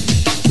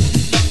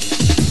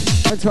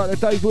 Hang tight to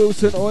Dave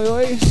Wilson, oi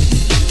oi.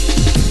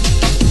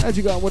 How'd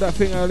you go on with that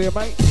thing earlier,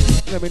 mate?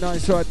 Let me know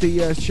inside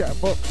the chat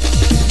box.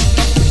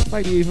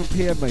 Maybe even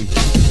PM me,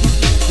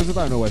 because I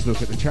don't always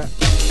look at the chat.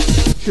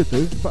 Should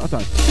do, but I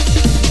don't.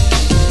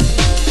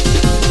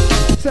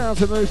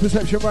 Sounds of New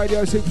Perception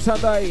Radio Super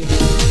Sunday.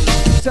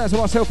 Sounds of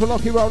myself and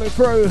Lockey rolling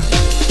through.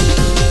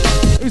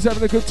 Who's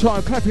having a good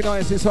time? Clap your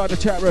hands inside the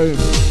chat room.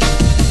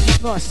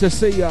 Nice to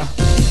see ya.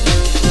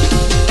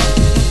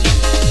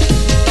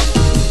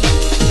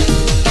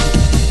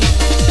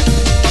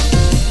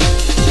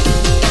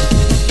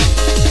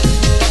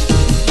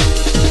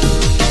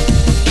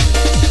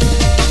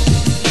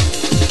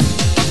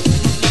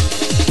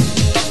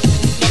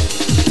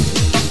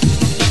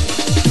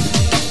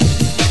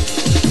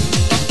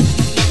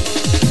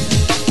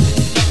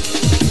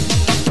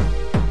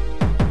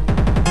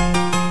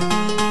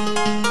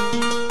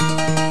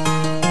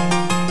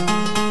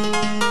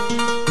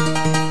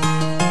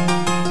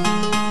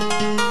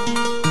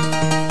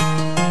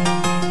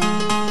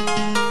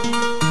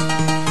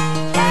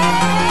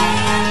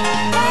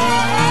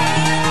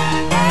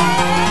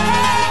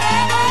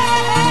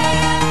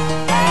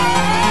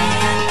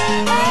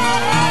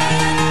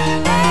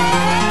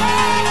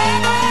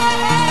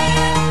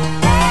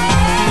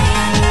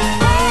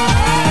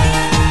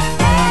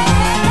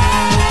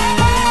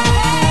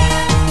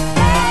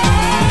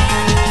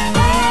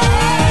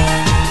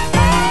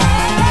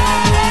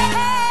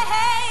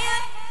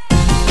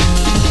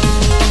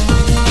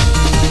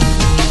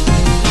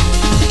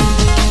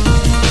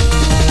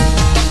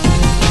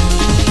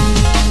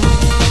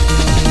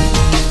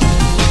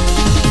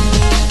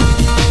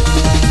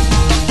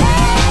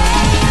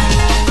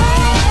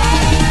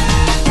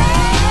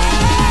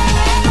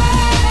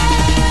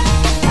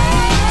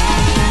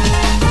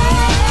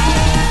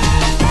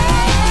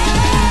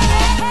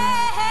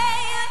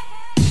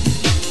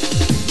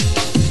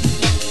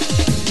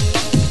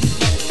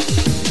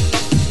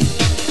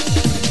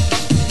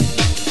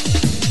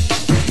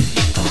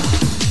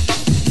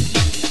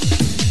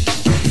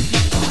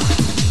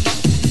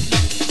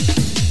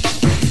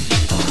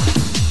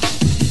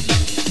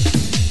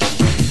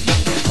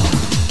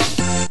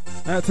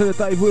 To the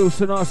Dave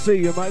Wilson, I see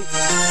you, mate.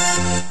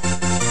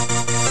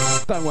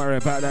 Don't worry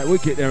about that, we'll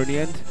get there in the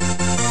end.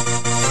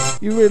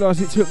 You realise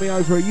it took me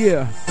over a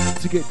year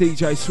to get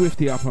DJ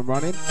Swifty up and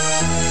running.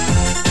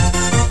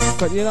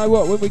 But you know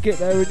what, when we get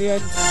there in the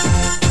end,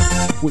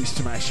 we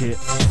smash it.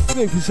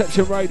 New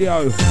Perception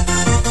Radio.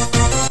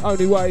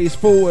 Only way is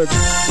forward,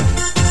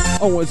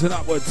 onwards and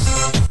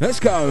upwards. Let's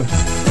go.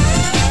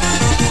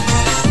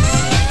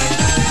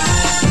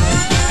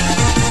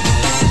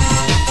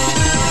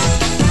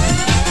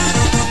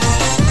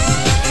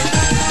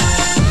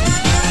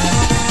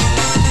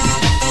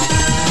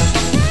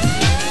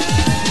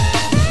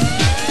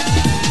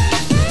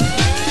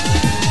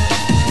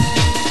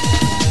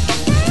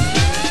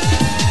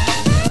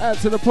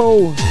 To the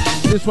pool.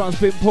 This one's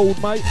been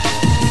pulled, mate.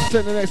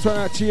 Send the next one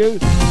out to you.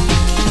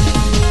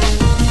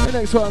 The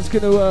next one's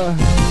going to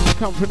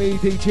come from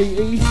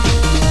EDGE.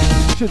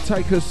 Should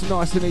take us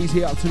nice and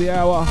easy up to the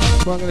hour,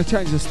 but I'm going to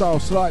change the style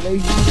slightly.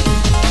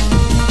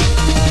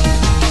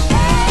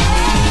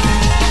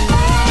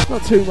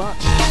 Not too much.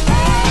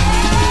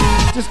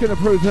 Just going to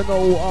prove that not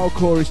all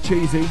hardcore is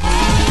cheesy.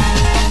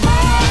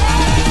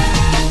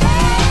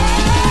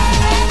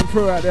 And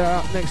throughout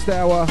the next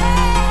hour,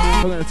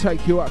 I'm going to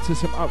take you up to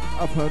some up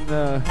and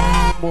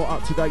more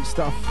up-to-date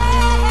stuff.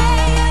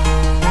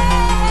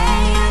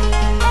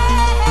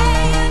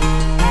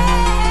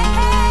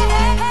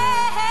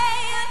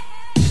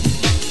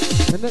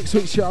 next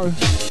week's show,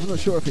 I'm not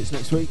sure if it's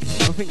next week.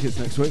 I think it's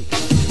next week.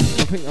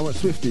 I think I'm at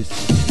Swifties.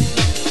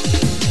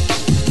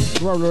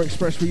 Roller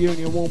Express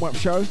reunion warm-up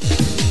show.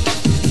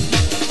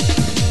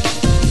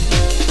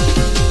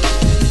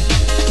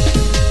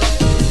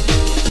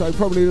 So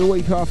probably the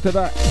week after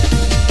that,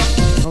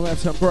 I'm going to have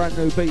some brand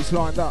new beats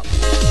lined up.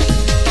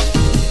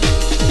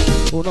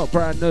 Well, not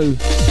brand new,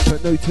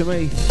 but new to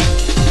me.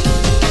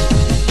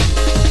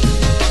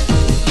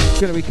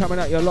 Going to be coming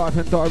at you live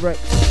and direct.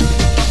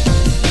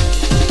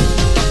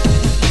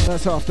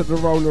 That's after the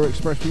Roller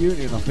Express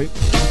reunion, I think.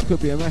 Could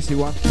be a messy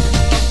one.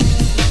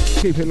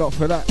 Keep it locked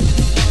for that.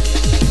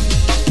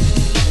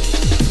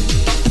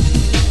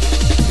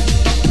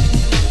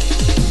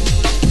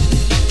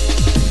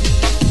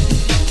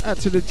 Add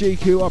to the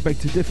GQ, I beg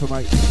to differ,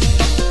 mate.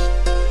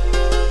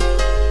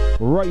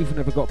 Rave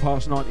never got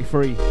past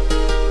 93.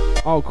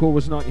 Hardcore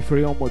was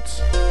 93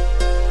 onwards.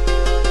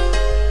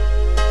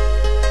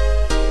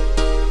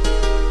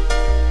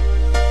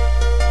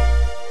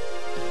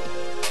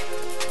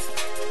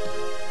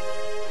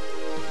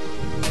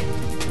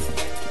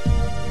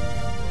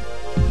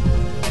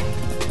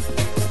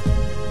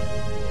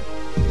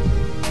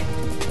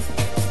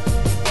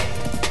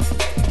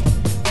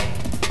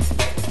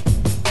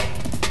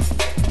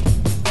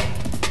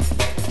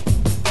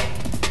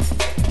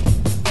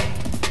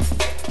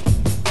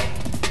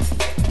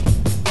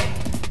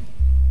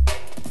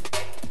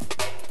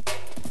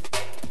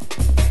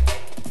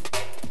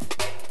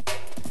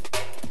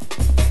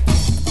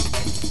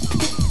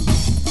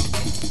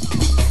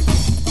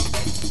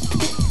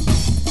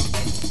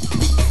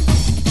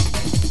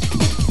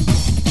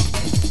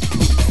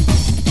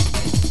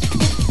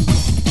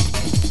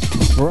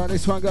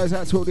 This one goes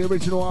out to all the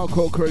original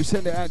hardcore crew.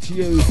 Send it out to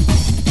you.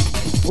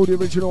 All the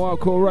original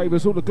hardcore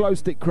ravers, all the glow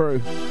stick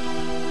crew.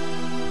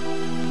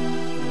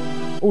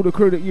 All the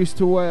crew that used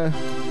to wear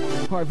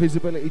high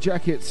visibility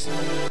jackets.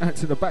 Out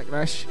to the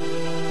Backlash.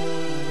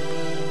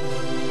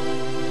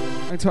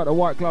 And to the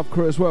White Glove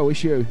crew as well,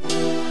 it's you.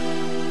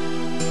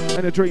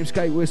 And the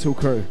Dreamscape Whistle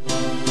crew.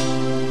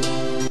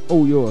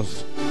 All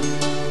yours.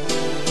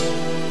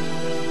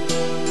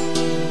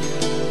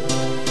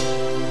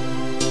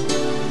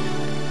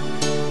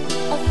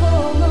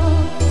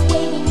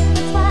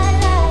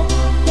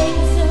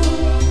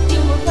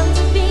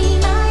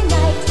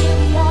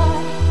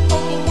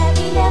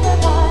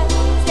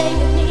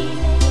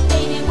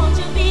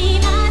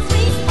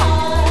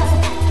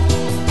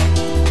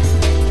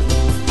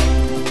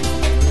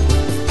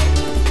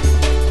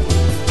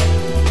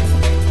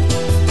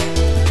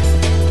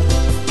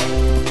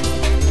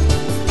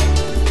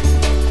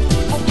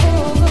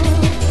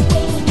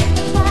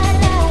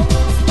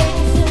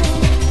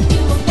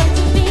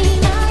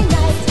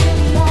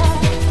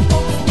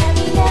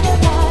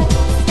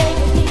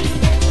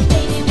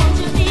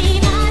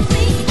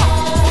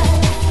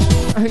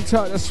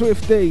 Tight to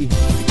Swifty.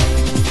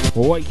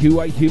 Wake you,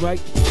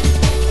 mate.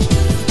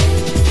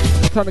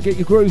 Time to get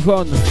your groove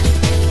on.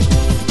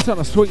 Time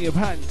to swing your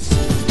pants.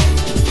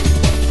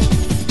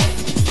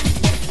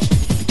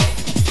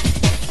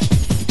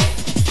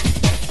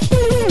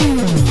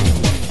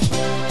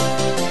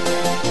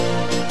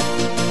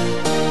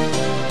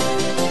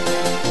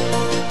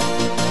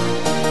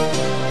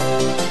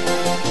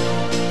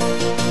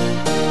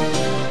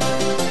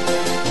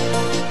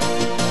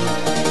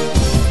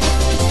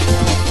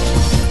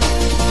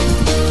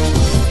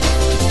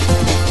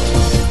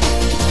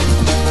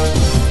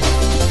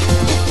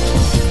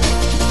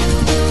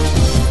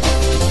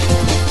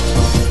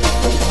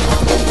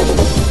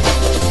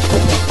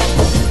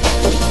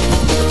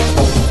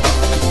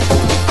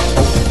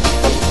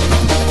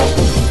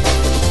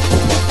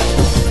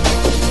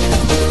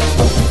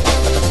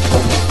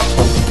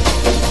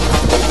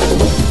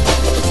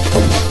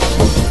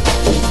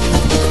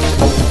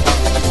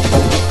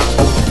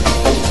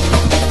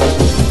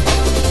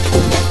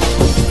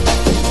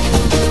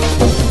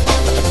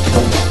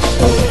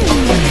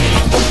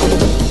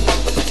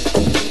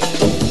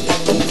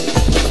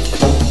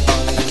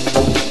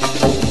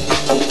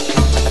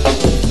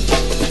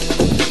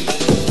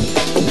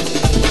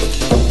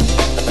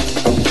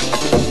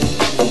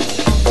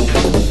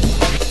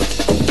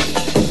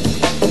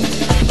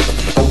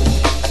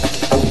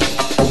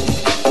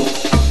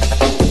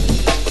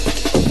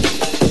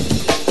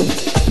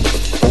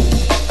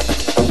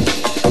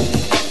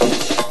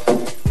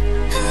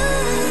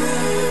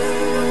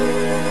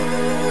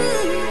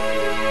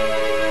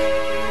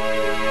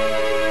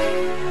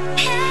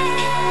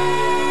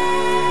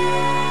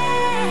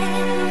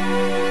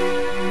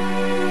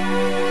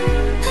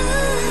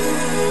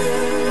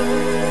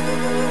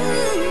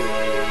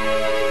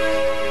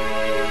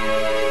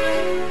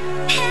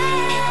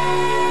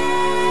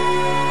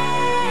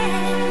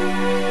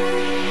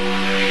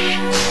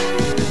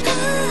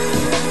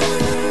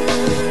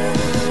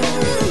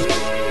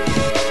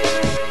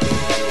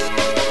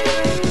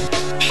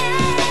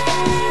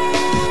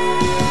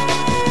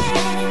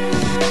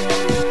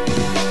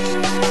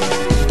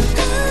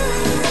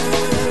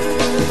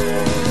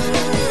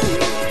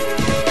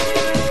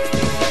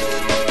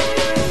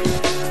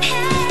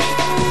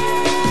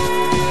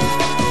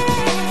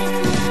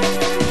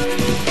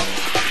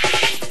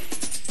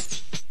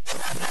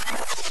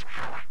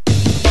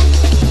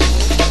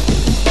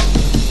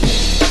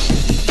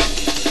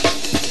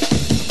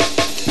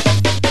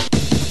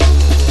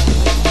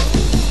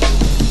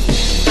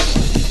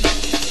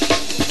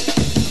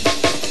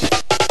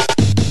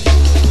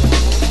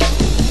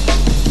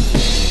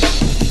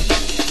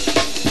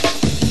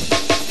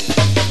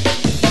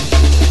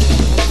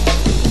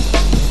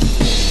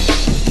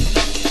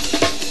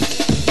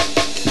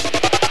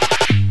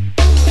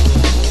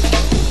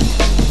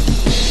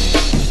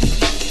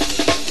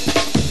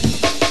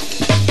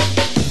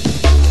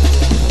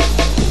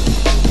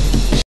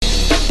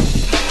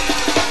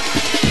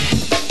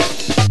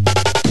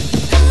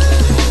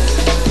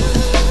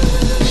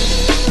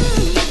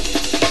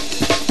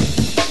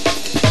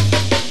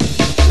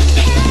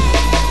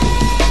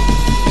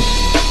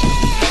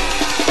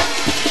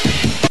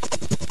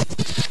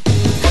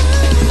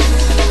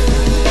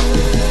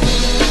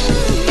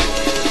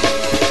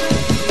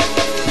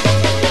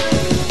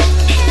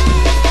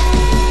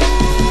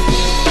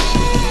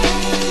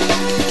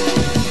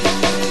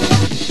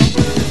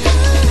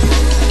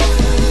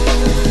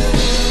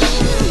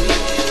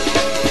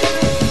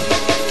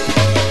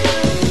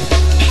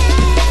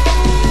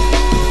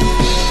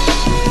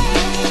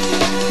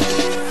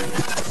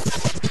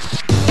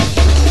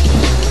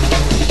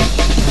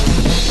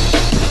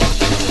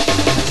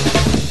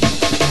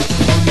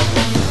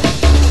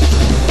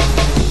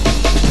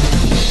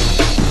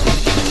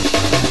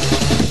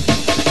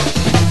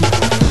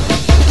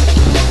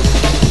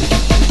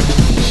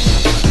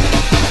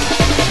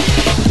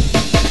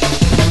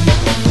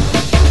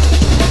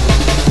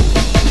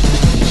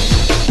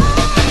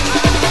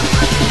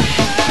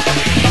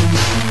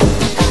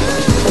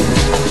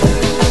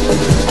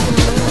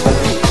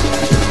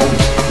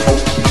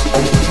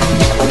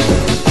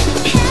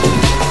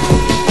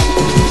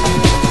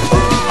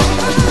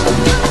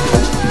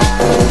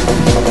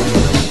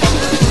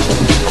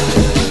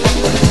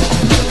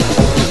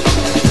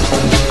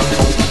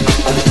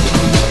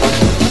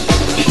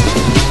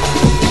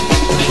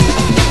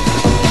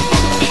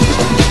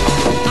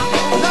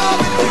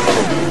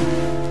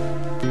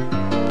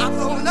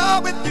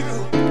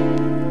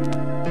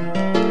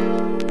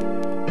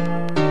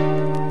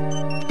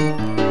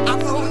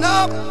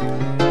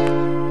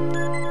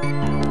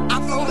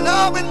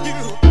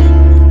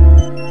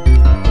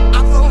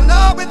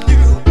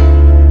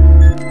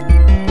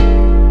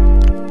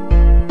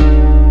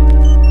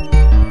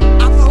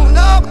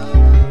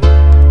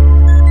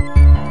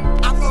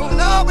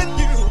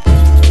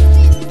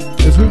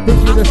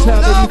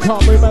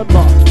 can't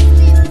remember.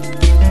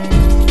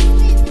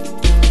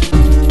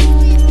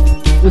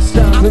 The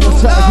sounds of the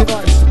Saturday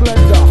night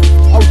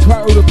splendour. Old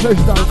title, the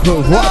Pleasure Dome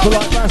crew. Right for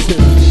like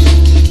massive.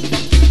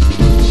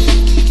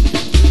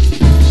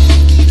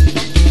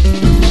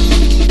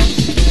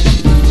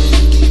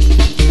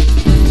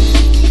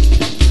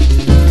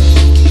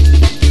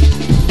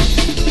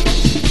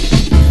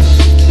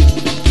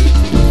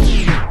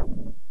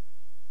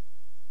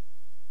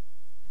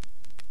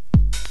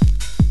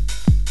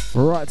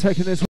 Right,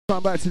 taking this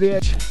one back to the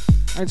edge.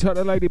 Hang tight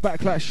the Lady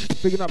Backlash,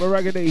 bigging up a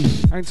Raggedy.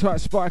 Hang tight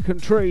Spike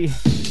and Tree.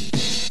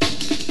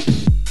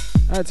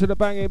 Add to the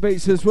banging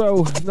beats as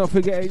well, not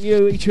forgetting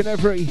you, each and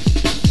every.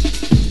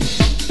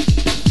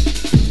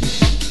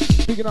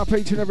 Bigging up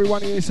each and every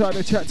one of you inside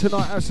the chat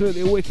tonight,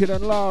 absolutely wicked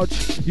and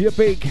large. You're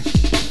big.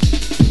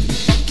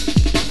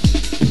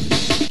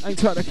 Hang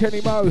tight to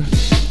Kenny Mo.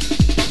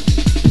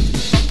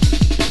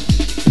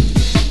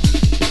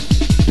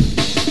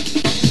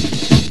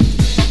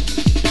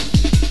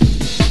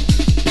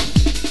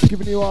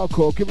 Giving you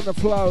hardcore, giving the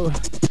flow.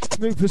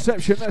 New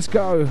perception, let's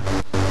go.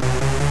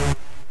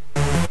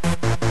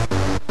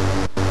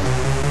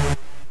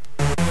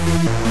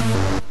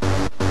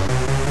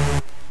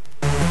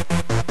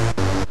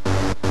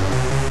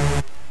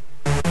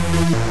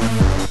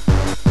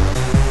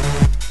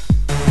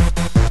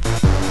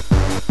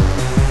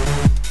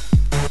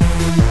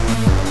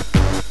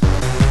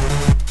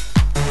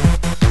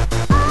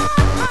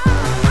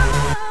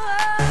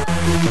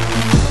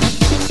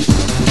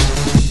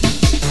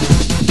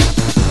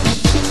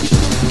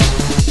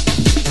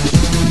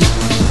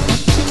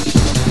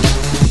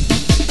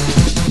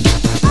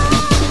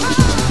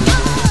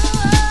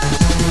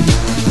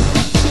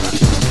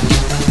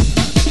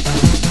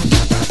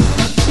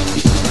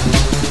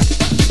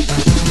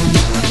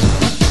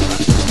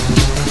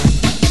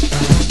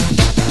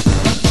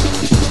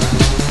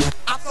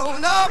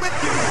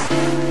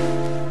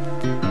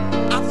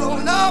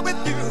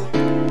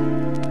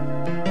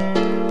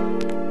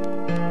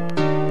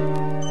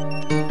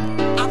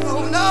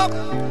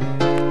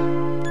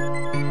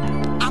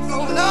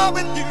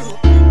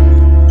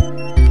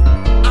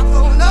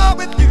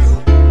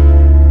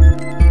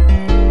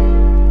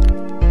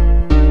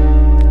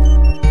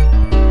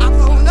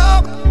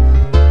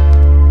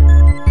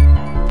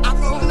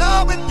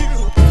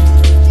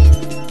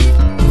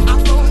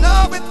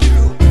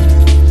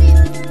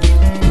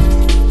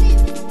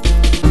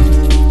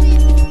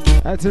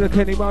 To the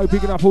Kenny Mo,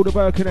 picking up all the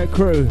Birkenhead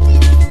crew.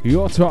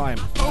 Your time.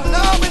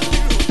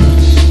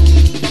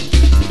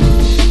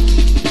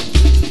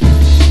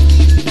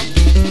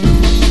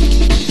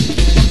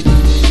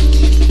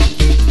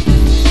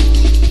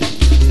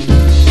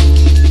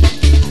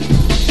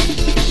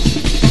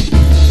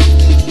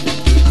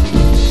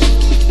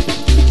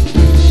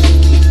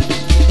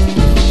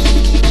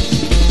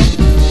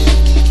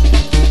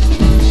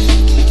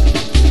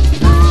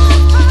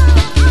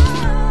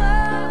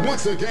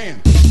 Once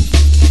again.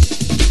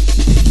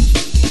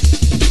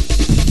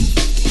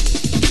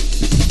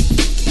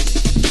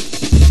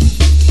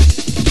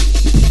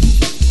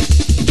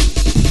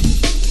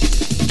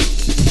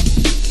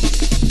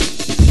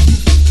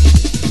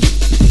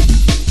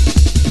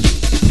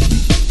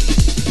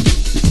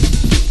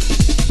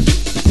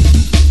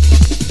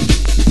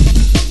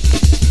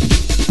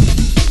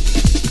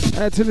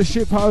 Add to the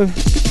ship-ho.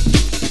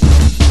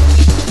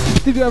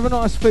 Did you have a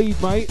nice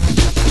feed, mate?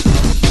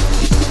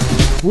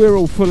 We're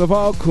all full of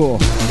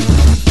hardcore.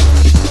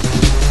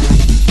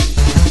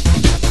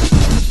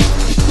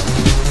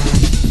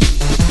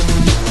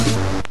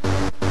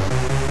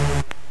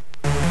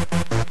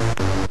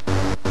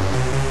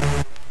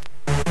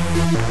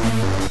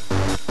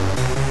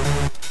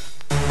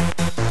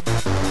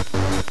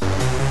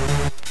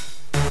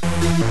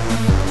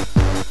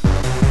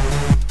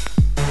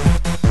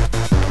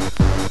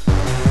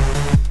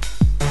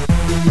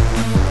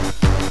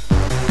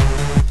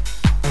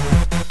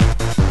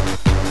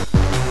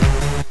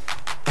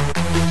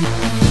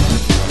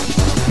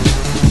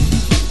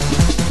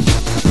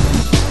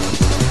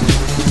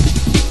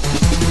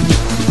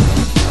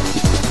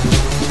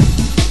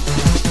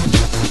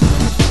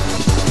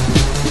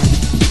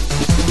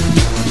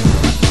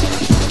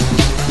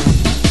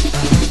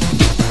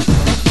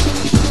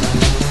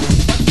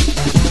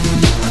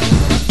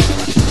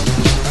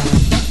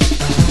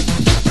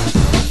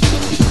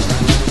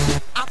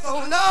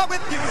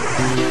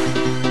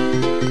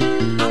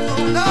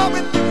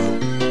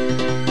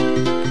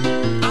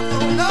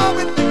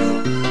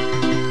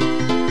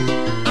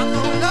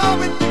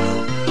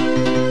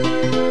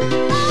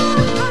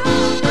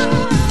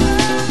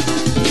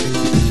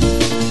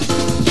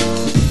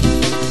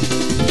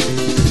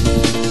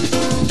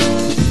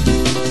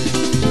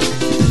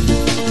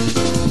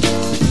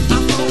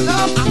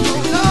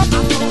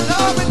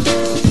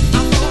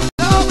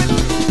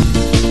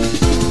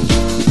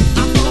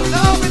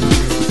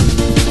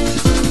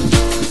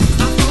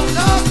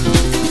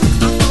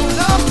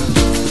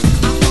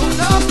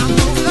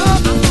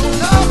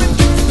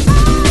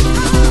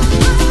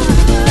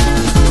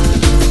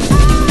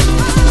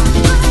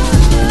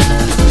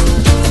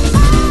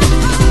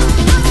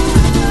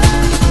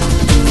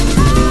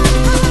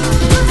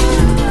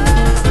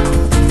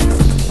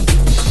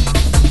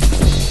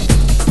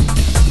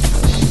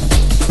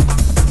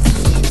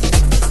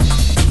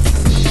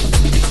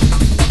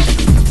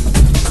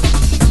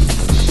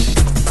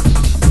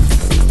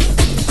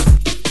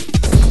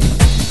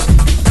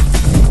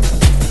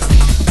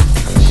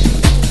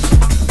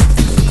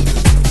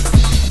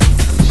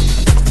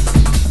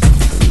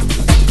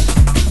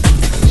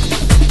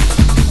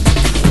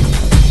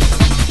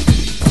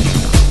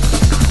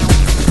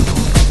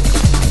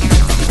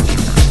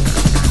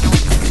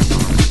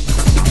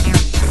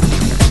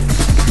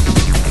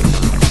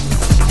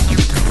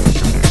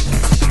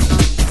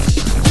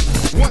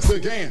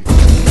 again.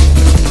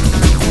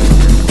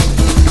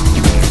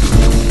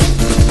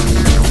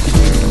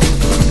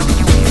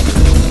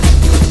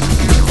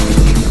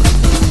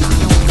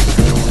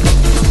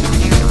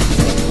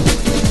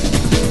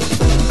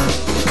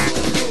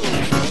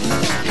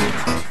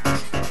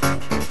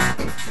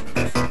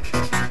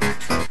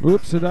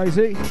 Whoops, a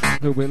daisy. A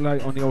little bit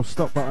late on the old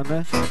stop button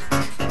there.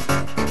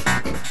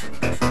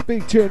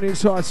 Big tune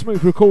inside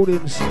Smooth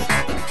Recordings.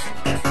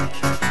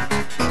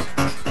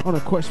 On a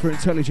quest for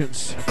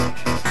intelligence.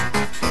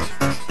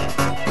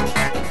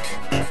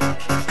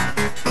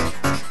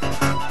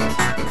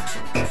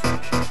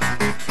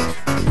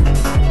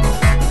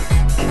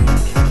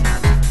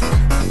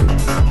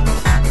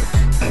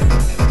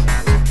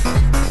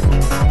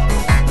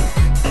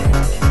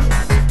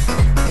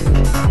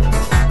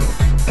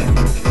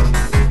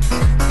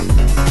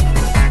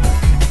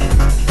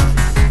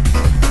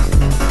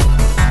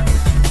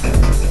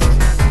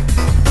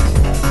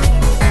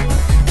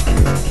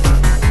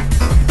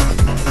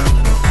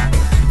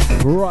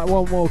 Right,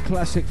 one more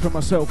classic for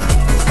myself.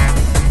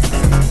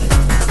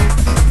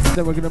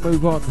 Then we're going to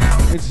move on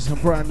into some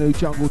brand new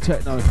jungle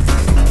techno.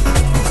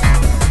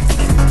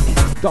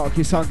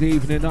 Darkest Sunday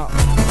evening up.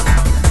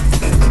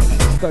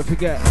 Don't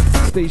forget,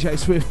 DJ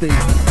Swifty,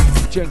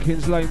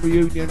 Jenkins Lane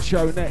reunion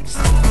show next.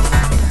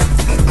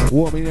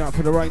 Warming up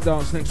for the rain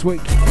dance next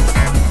week.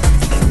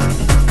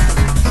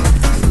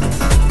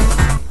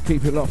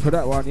 Keep it locked for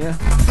that one, yeah?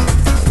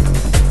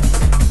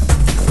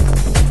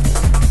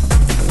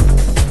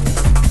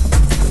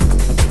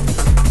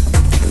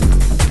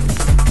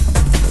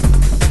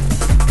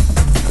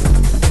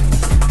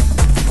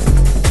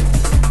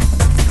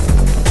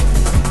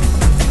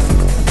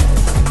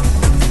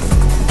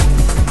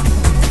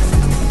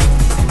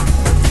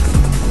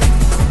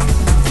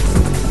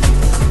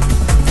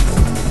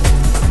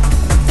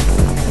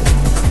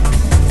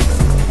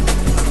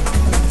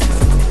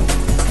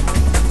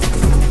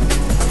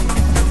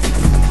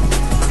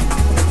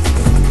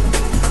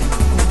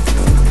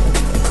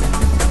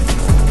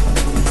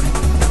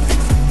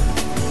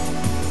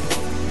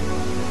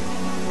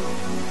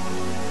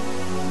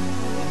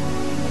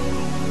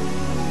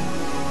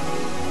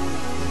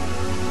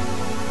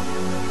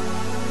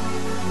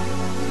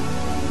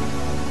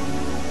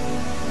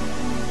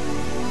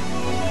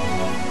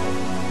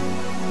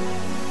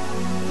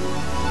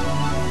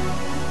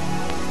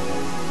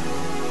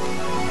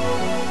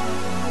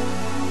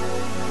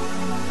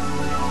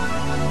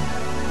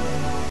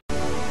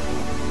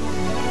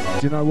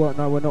 Do you know what?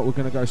 No, we're not. We're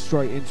going to go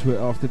straight into it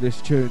after this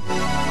tune.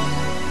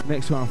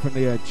 Next one from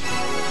the Edge.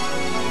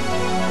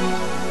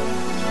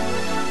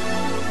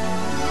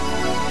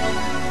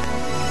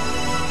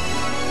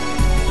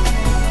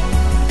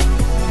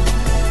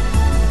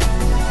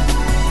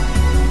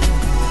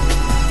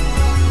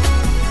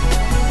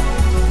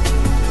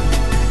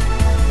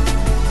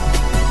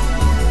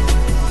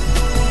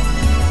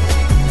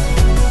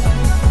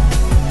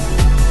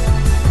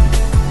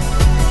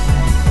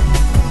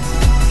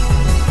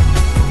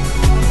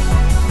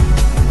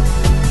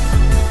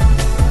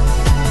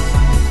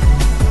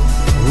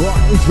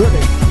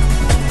 Ready.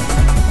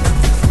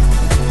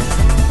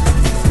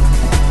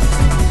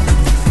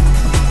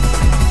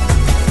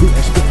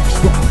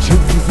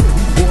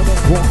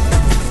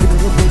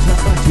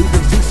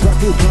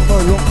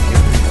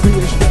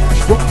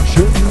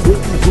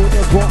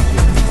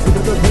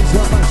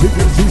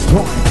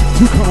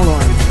 To come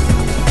alive.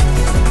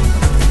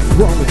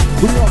 Rolling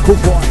with the Uncle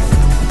Boy.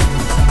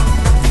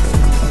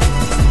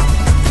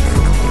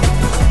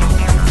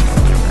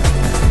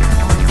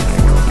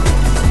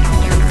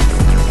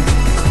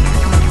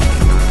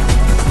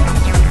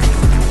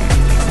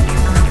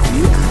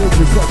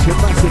 Such a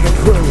massive and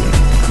crew.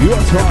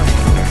 Your time.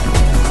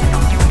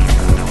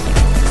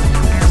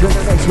 Send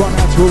the next one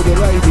out to all the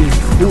ladies,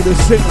 all the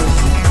singers.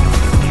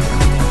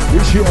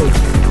 It's yours.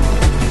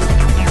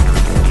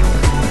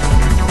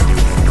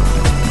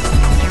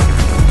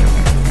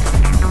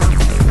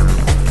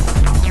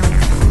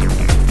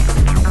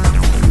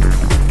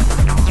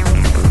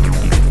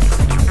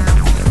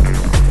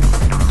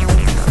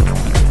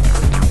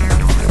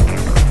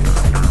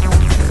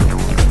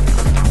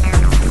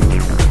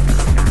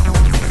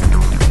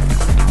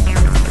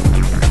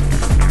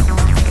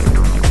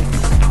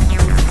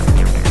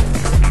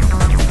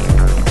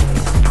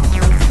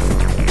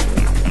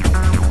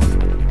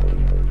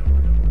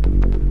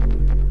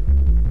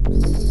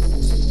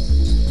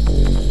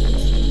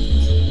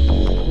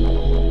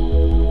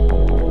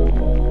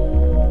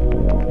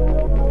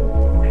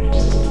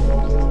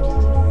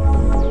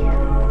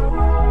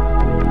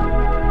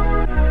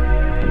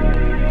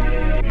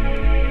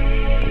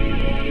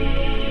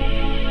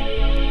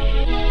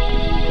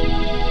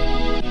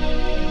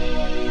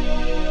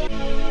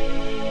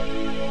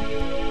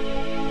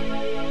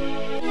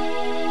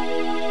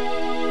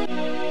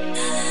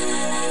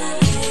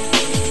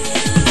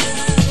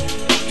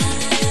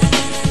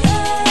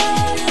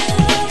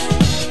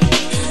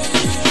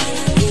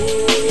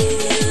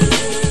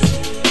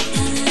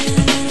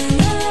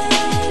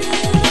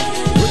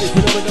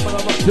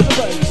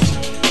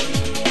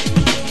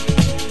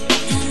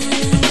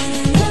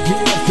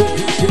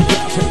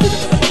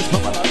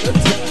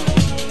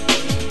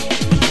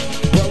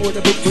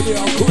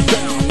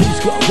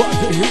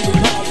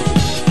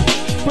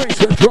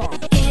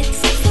 Drop.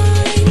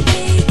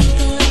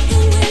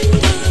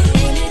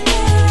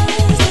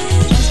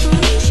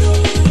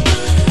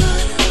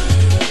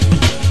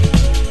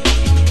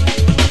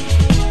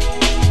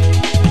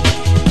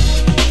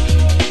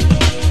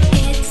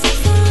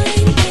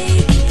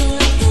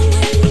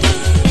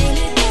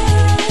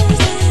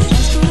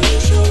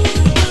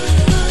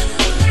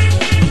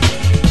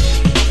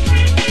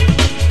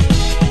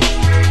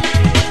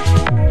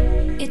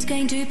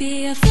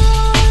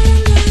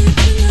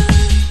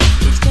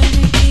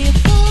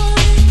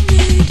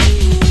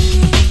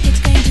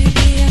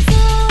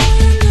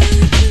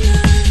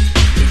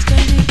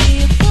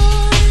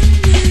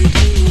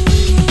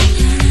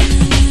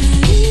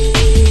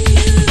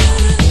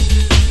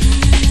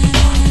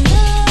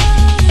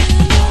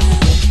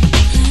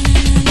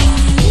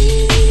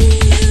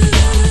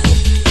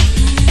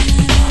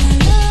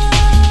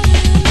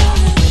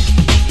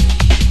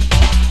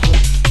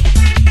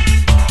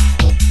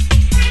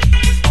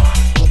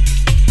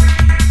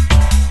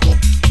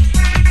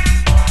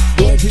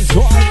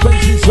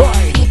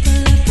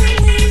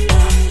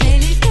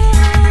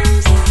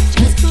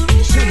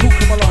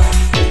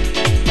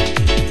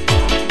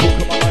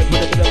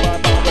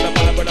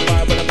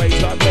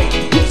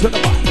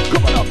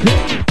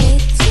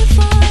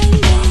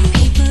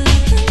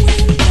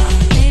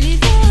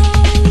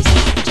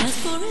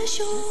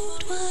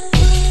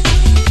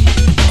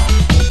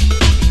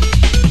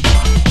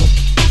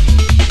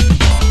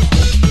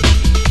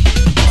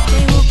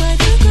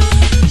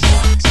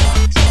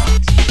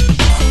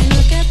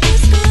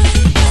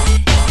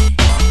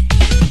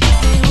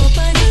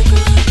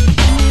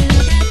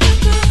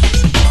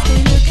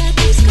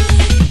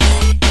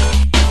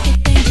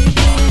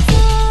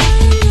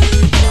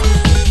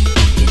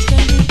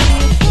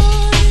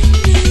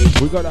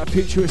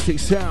 Futuristic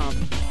sound,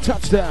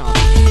 touchdown.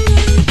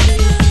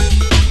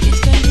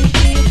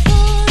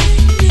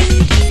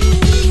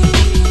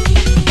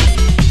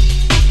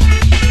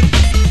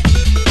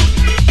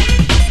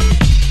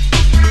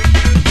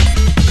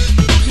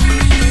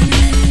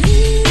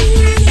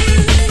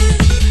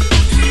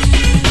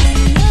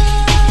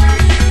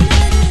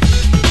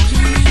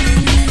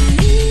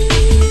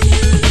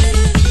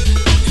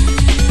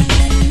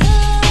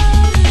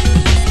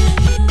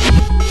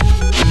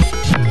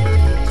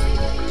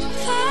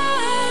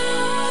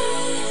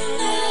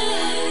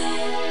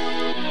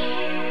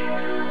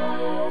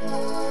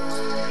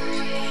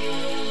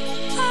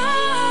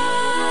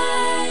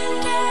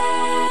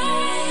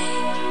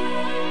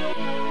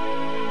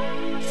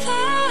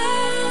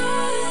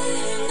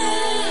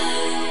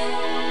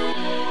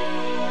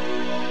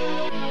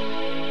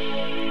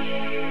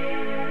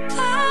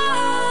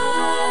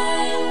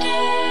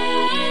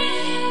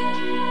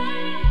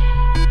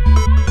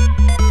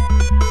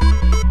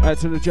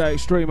 To the J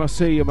Extreme, I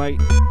see you,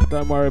 mate.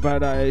 Don't worry about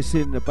that, it's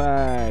in the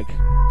bag.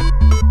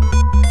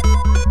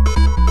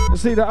 And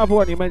see that other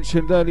one you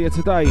mentioned earlier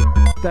today,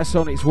 that's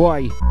on its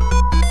way.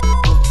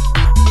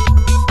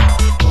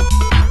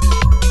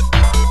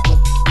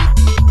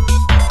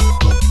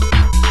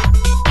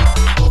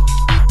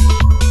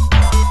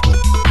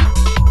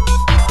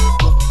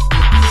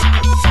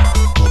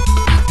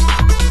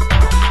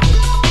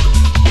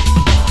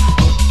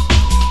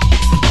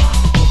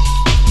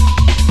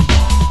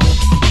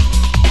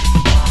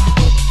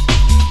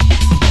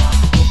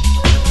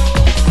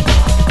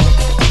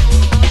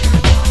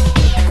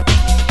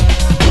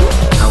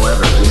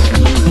 However, this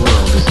new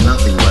world is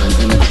nothing but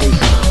an imitation.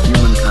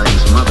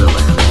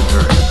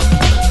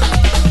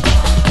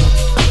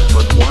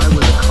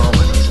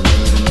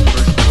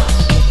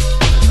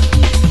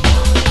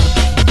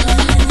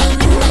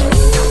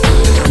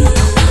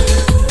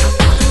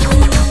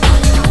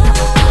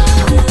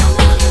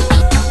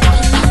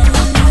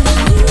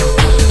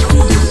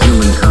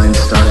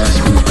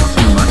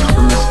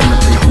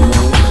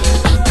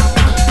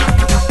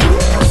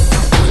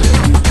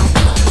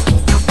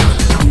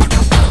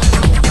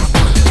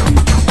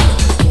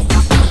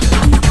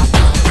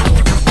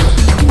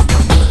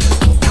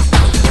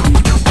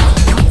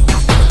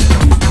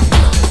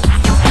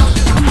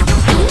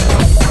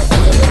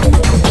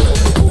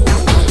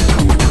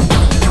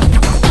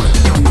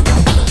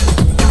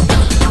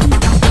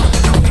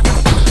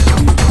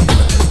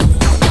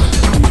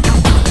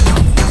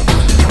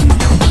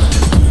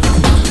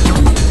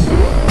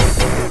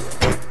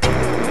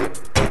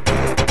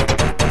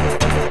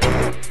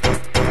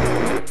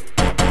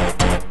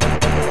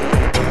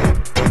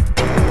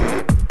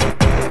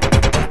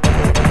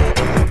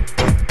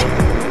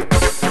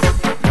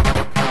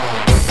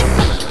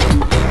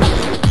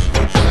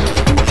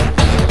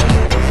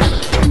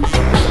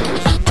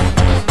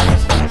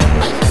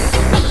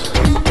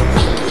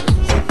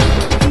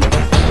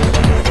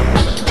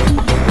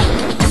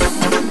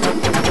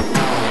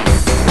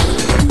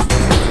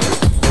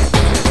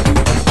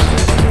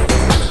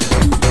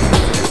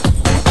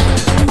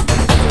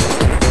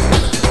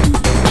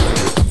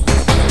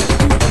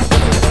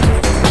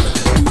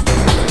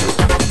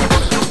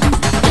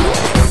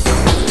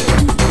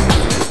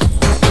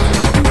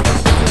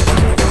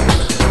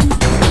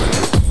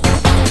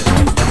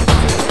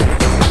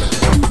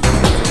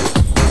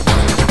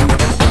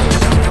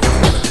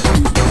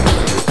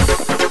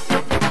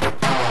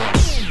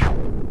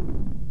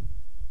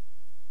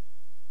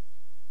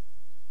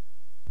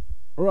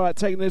 back,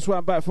 taking this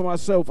one back for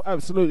myself.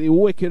 Absolutely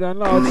wicked and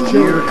large. In the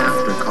year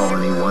after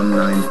Colony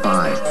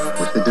 195,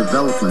 with the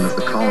development of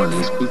the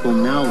colonies, people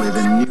now live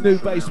in new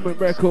basement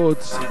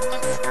records.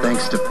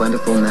 Thanks to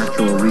plentiful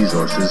natural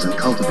resources and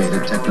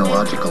cultivated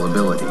technological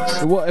abilities.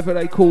 So whatever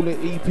they call it,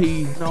 EP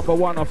number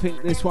 1, I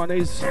think this one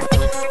is.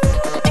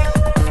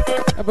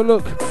 Have a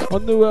look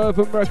on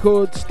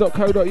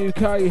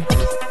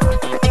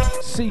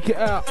newerbanrecords.co.uk. Seek it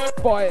out,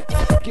 buy it,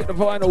 get the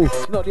vinyl,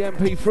 not the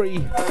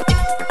MP3.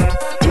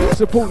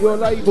 Support your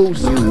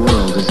labels. The new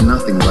world is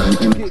nothing but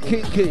an get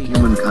kinky.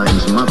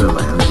 Humankind's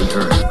motherland, the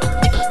Earth.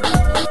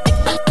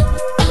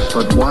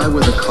 But why were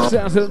the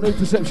sounds at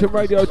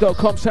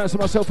newperceptionradio.com. Sounds to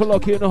myself and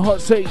Lockey in the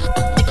hot seat.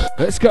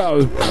 Let's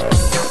go.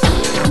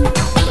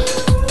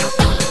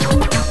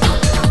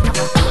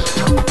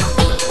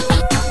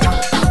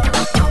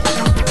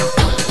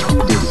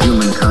 Did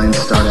humankind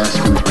start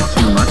asking for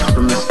too much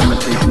from this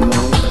imitation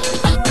world?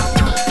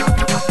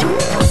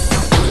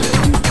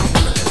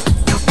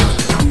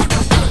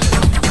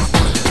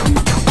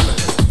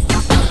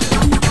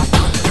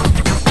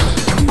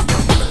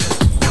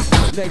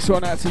 Next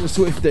one out to the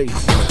Swiftie.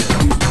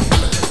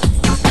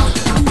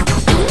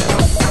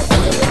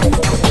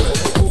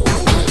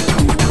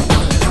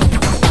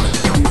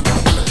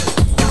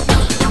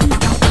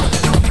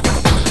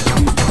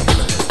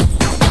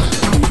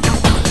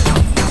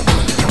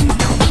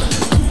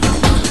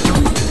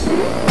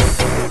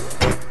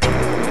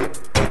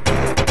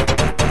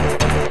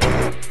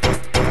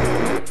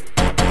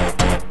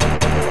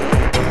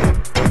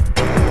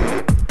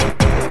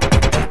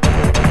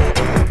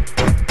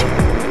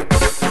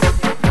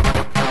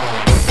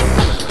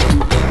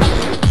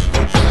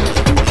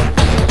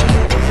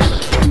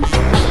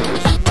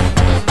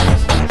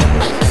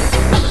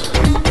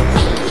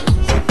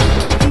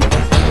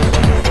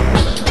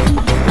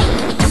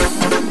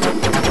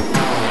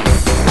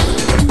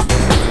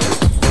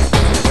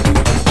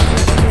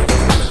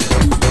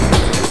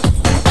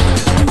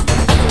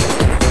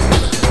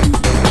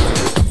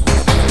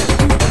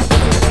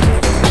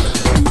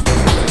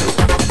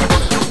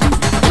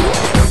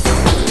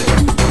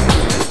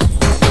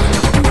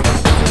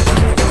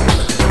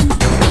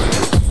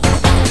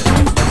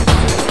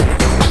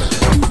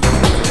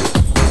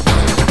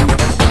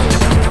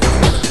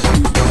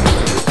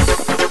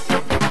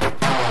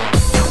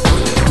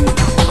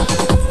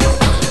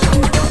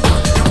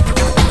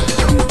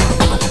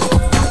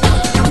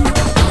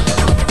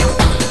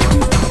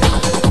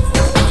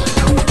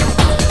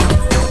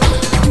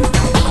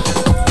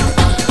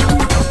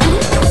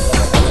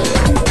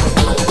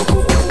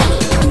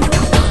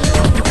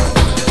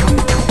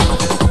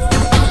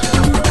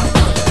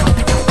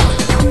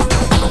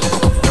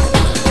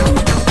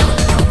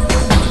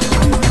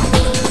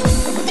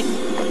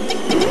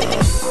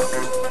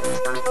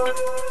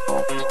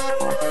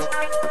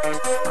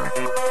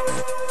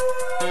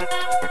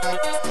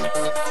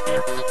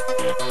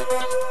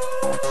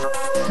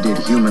 Did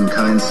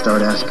humankind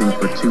start asking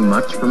for too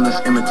much from this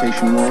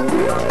imitation world?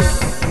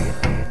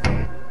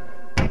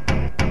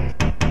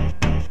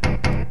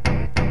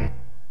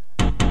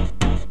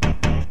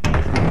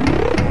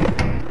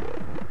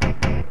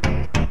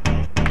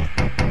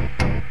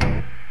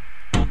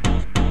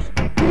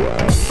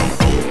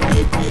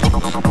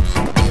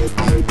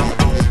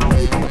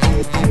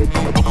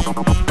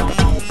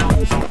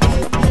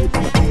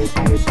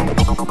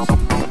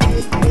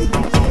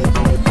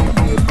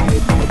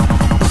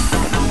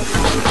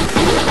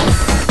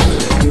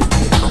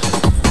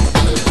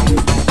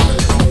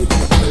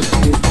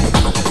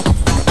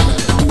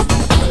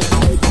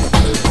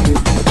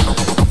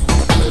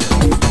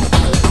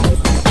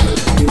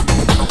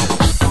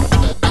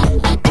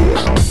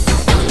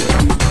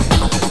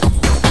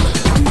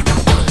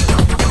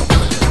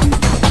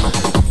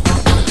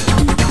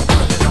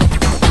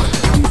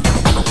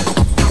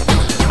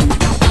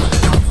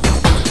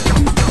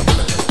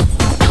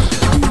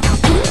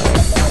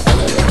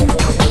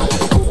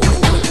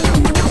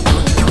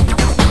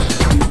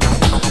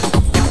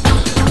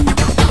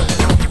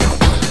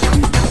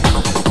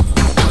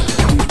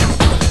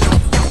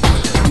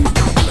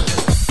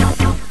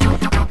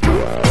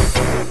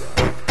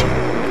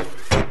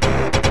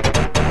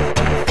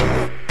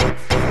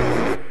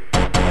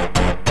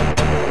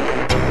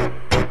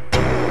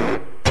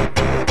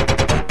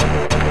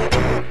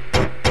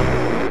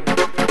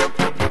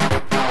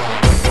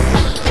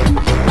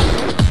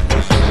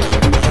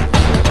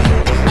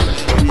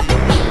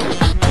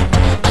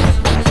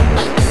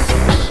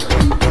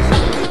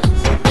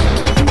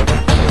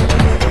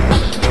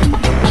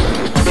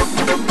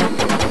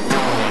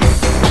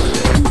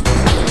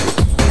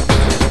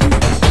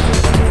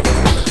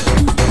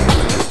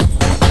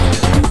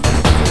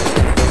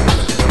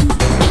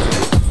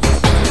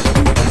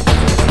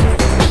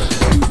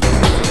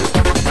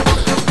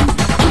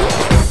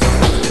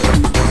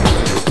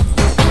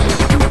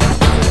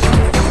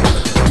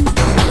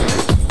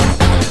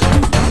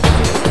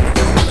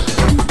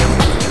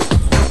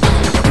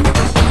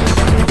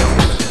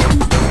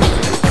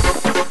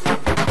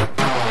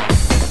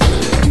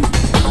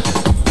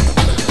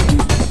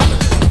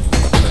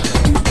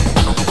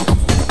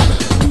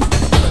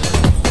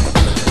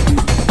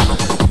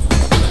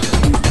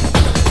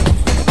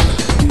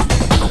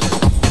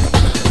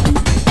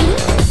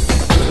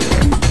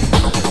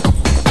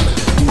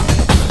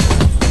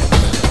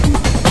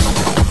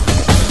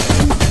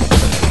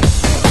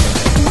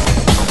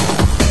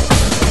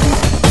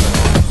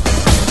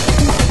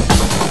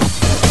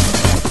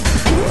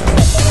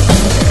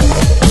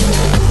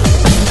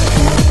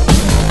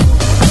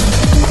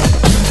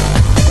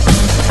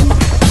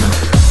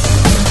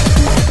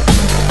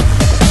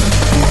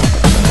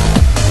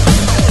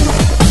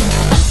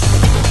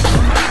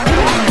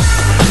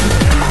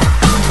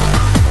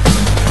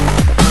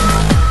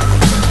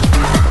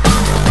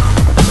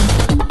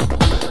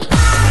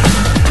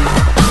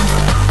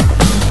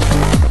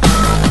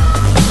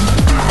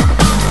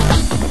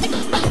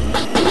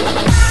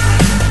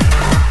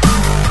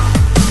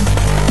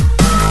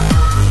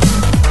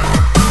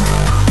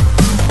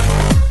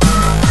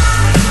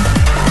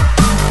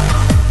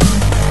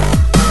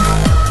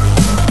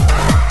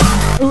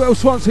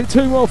 else wants it?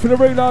 2 more for the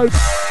reload.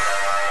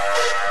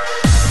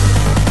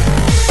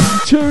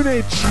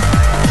 Tunage.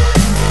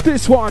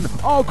 This one,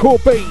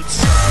 hardcore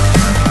beats.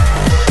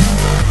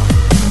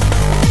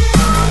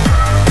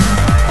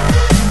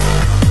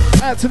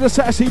 Out to the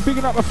Sassy,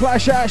 bigging up the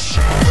Flash Ash.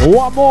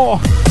 One more.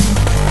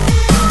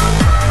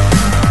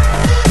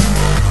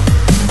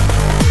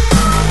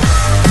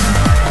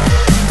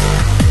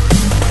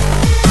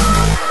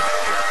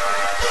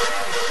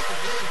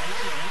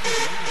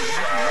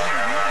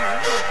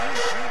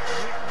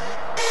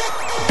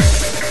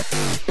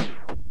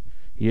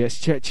 Yes,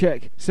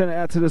 check. Send it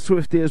out to the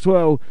Swifty as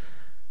well.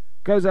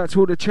 Goes out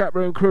to all the chat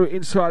room crew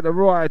inside the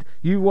ride.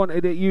 You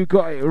wanted it, you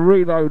got it.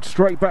 Reload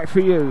straight back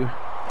for you.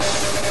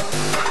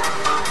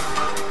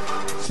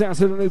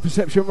 Sounds of the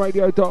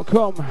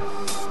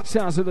newperceptionradio.com.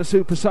 Sounds of the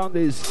Super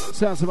Sundays.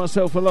 Sounds of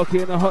myself and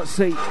Lockey in the hot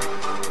seat.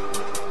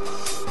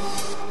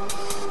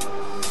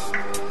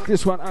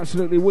 This one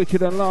absolutely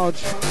wicked and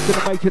large.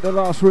 Gonna make it the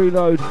last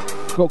reload.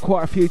 Got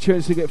quite a few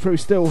tunes to get through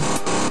still.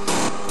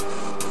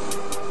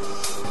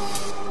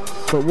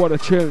 But what a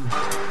tune.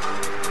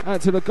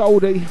 Out to the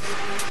Goldie.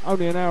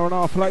 Only an hour and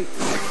a half late.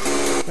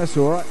 That's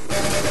alright.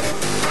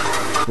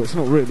 But it's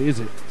not really,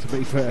 is it? To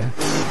be fair.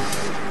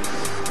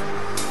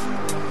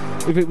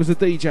 If it was a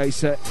DJ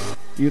set,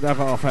 you'd have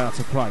half hour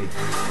to play.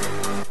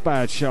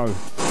 Bad show.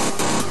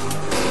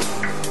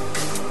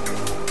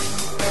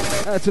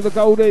 Out to the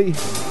Goldie.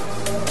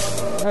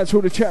 Out to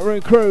all the chat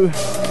room crew.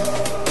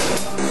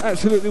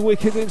 Absolutely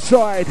wicked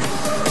inside.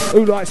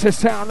 Who likes the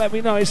sound? Let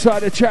me know inside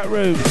the chat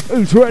room.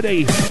 Who's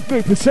ready?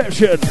 New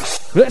Perception.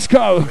 Let's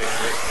go.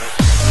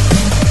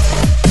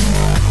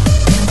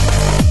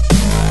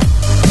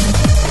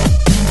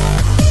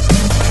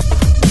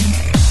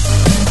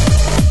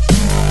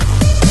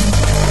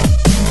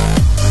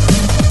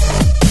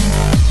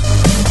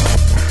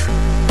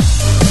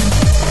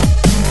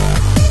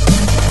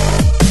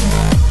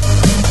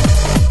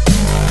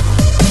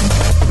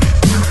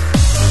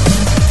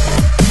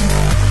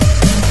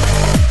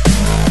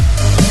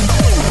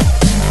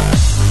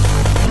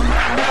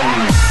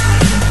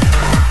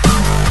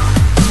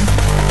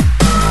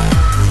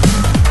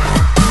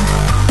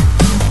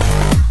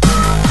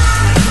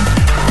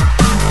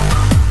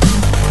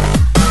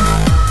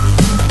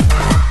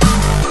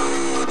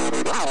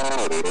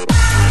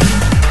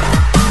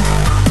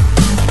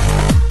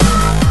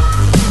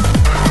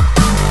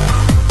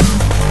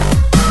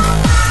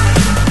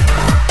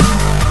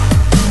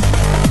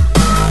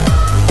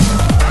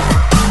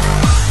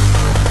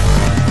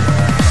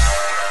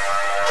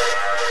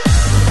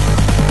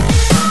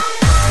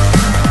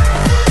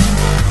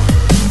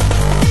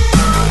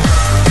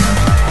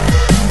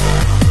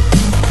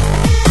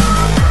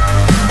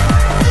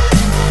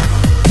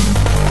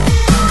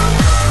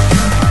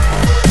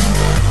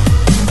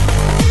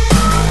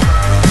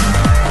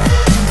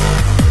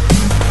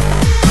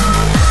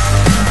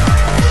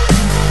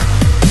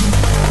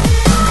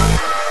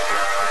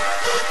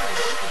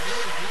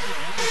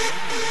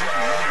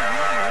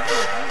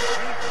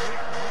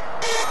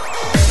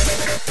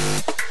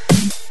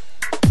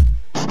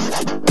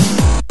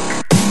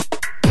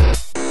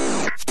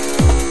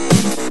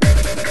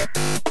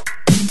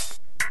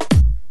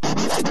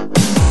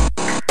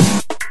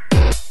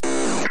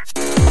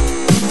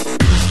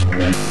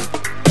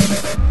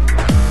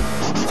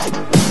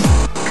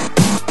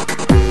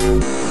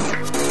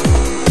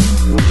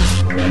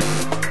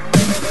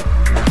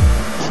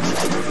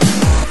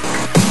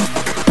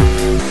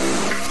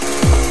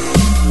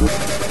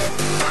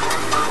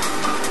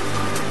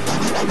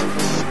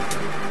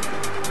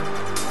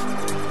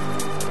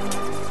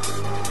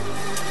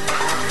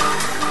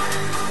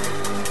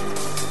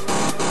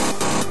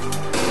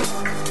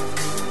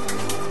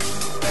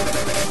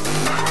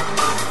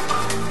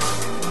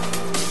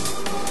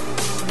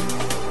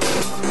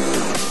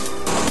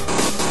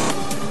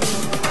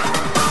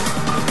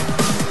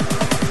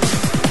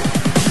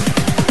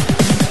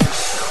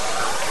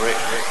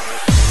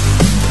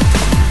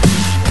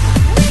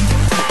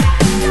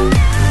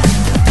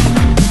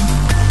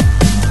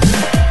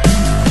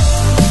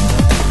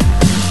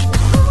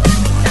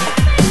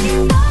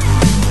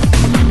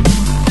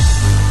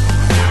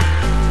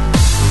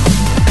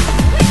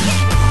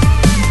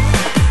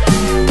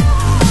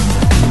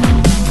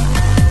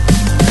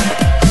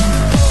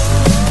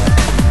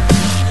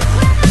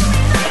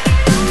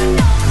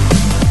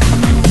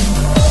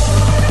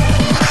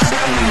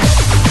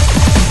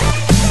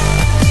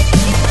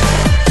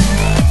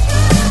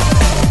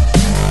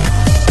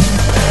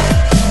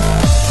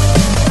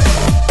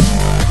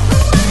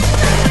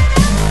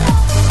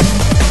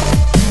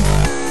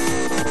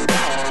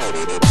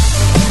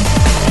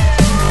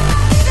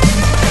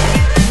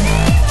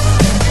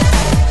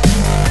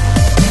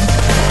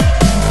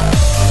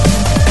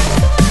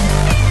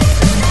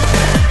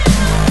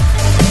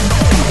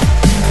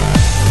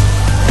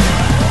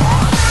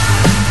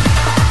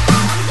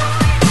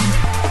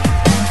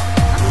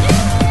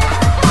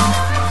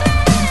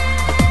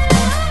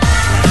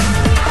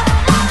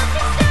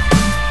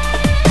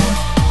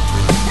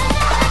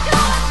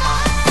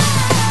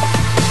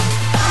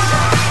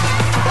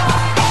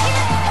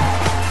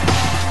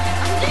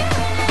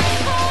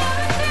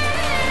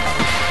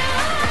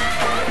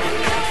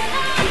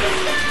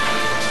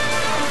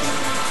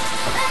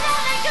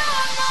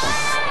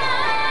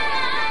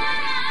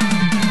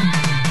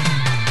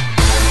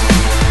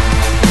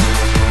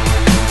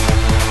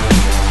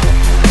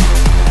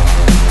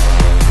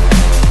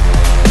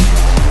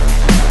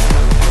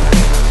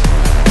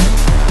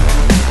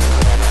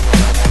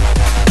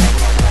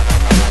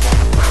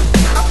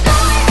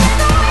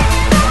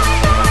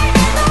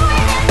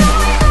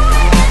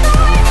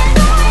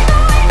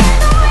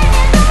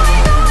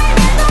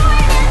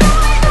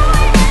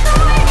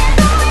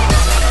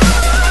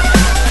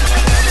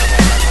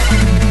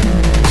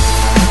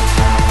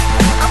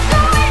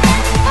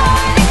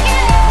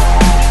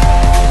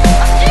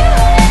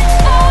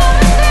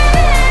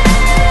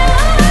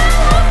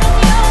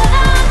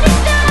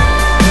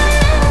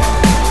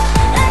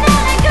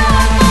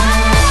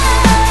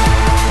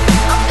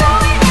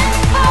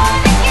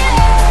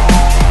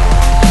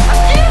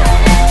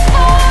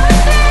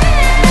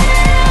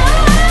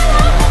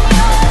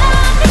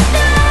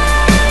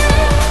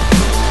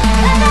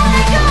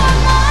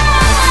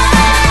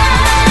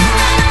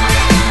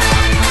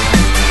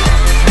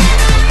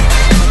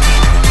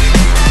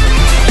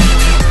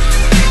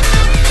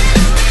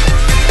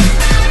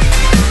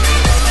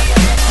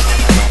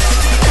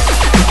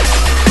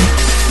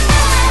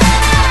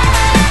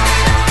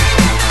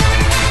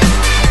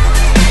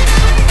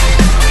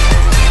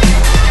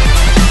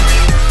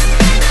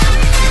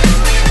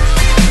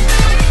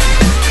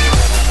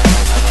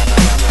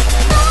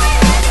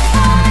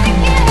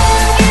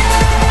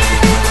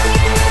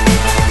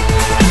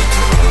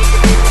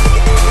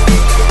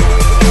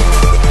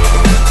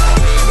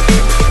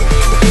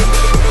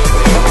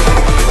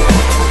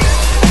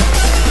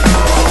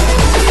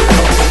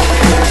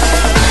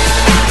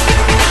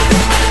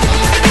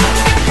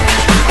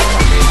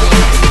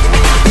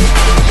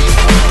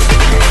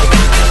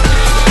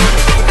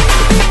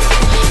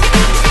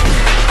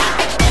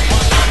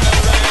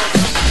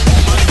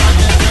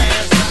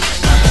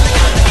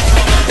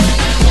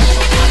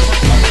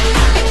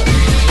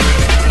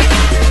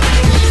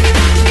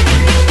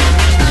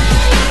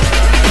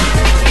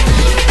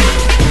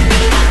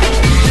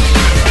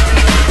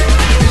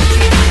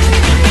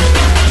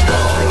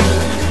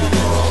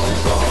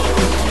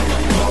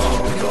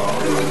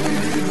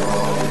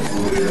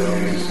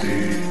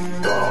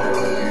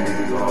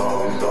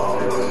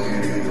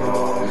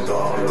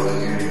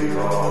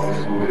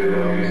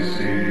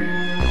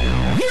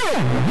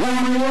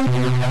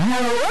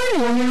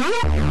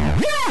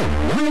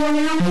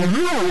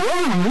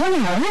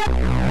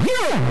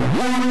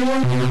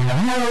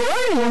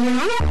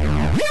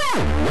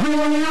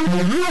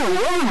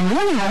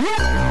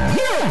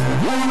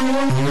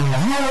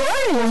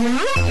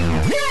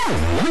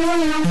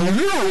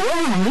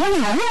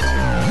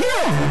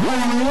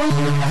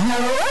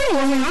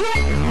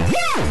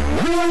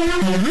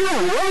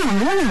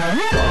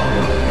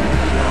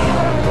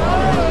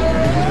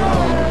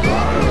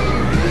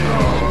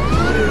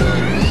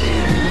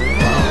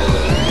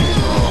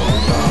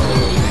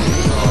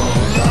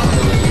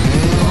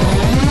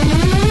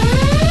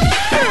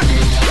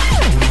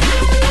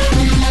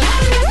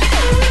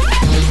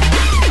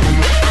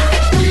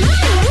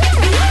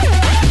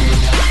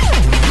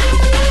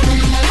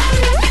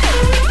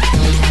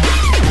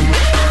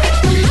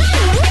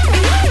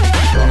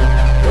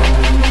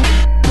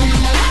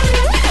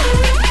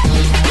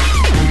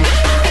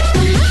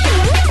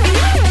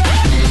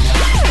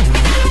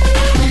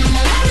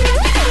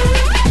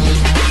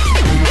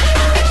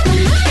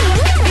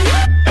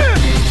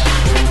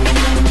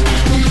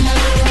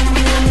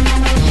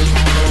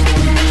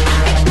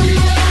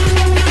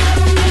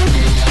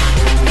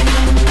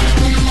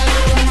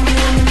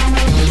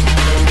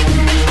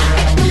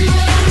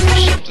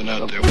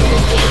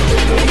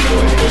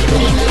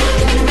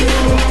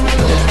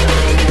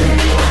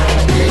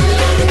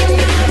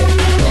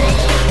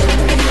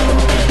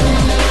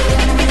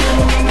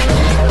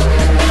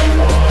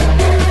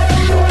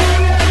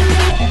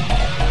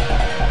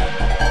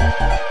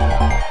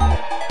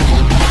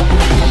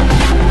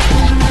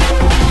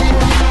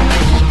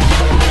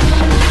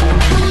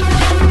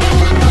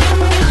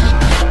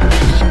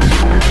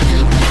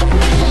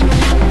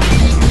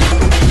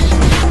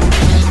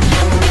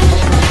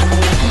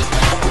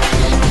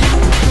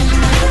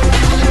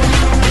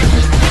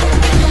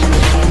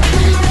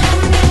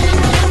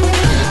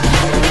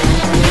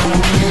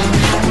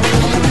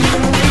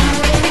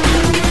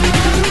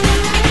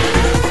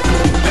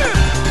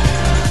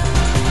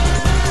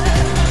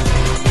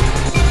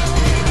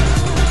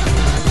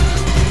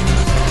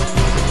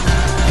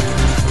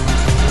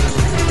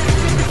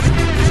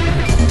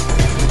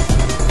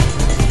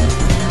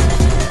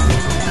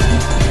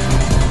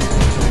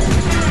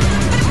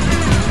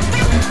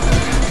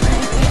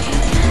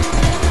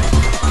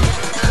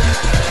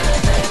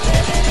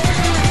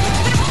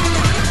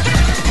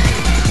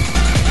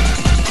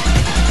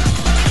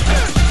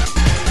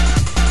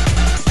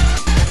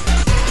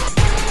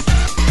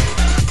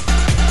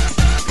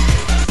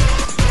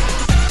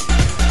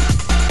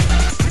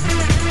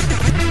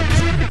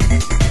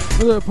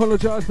 I do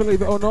apologise,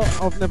 believe it or not,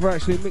 I've never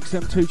actually mixed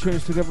them two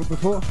tunes together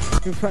before.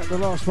 In fact, the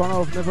last one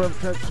I've never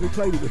actually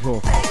played it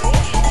before.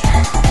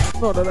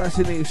 Not that that's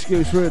any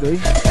excuse really.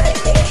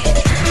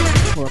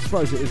 Well, I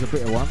suppose it is a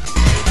bit of one.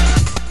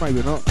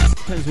 Maybe not.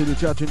 Depends who the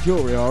judge and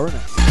jury are,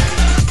 innit?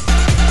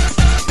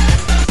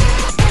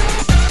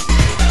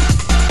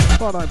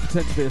 But I don't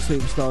pretend to be a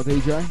superstar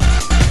DJ.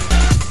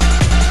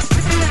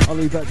 I'll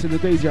leave that to the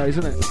DJs,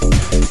 innit?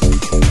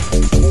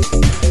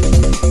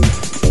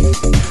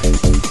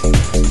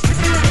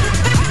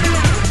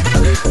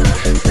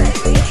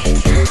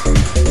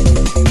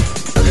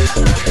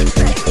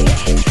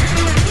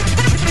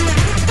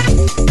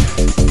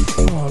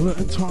 Oh, look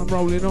at time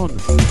rolling on.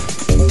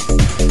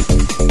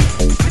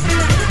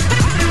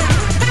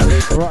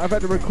 Right, I've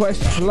had a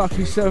request for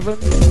Lucky 7.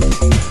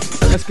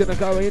 That's going to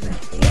go in.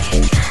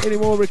 Any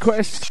more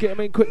requests, get them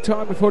in quick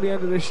time before the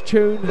end of this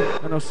tune,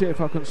 and I'll see if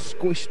I can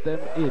squish them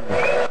in.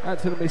 Out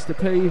to the Mr.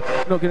 P.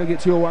 Not going to get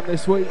to your one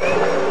this week.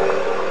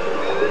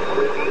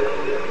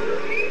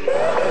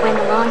 When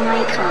the long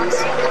night comes,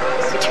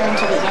 return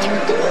to the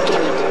end of the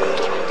beginning.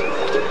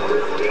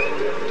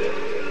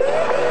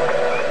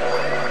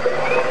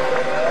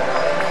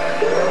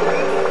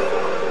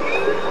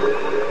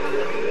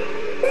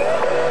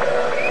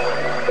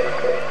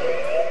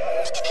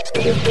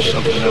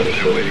 Something out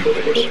there waiting for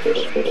us.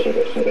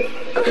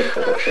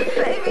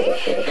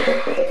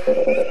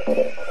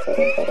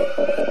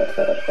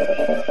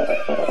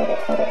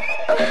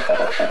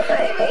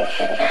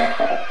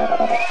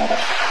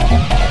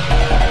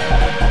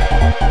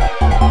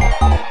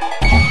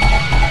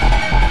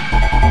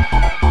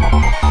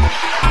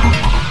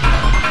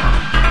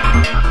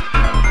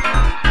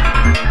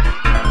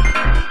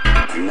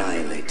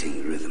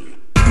 Annihilating rhythm.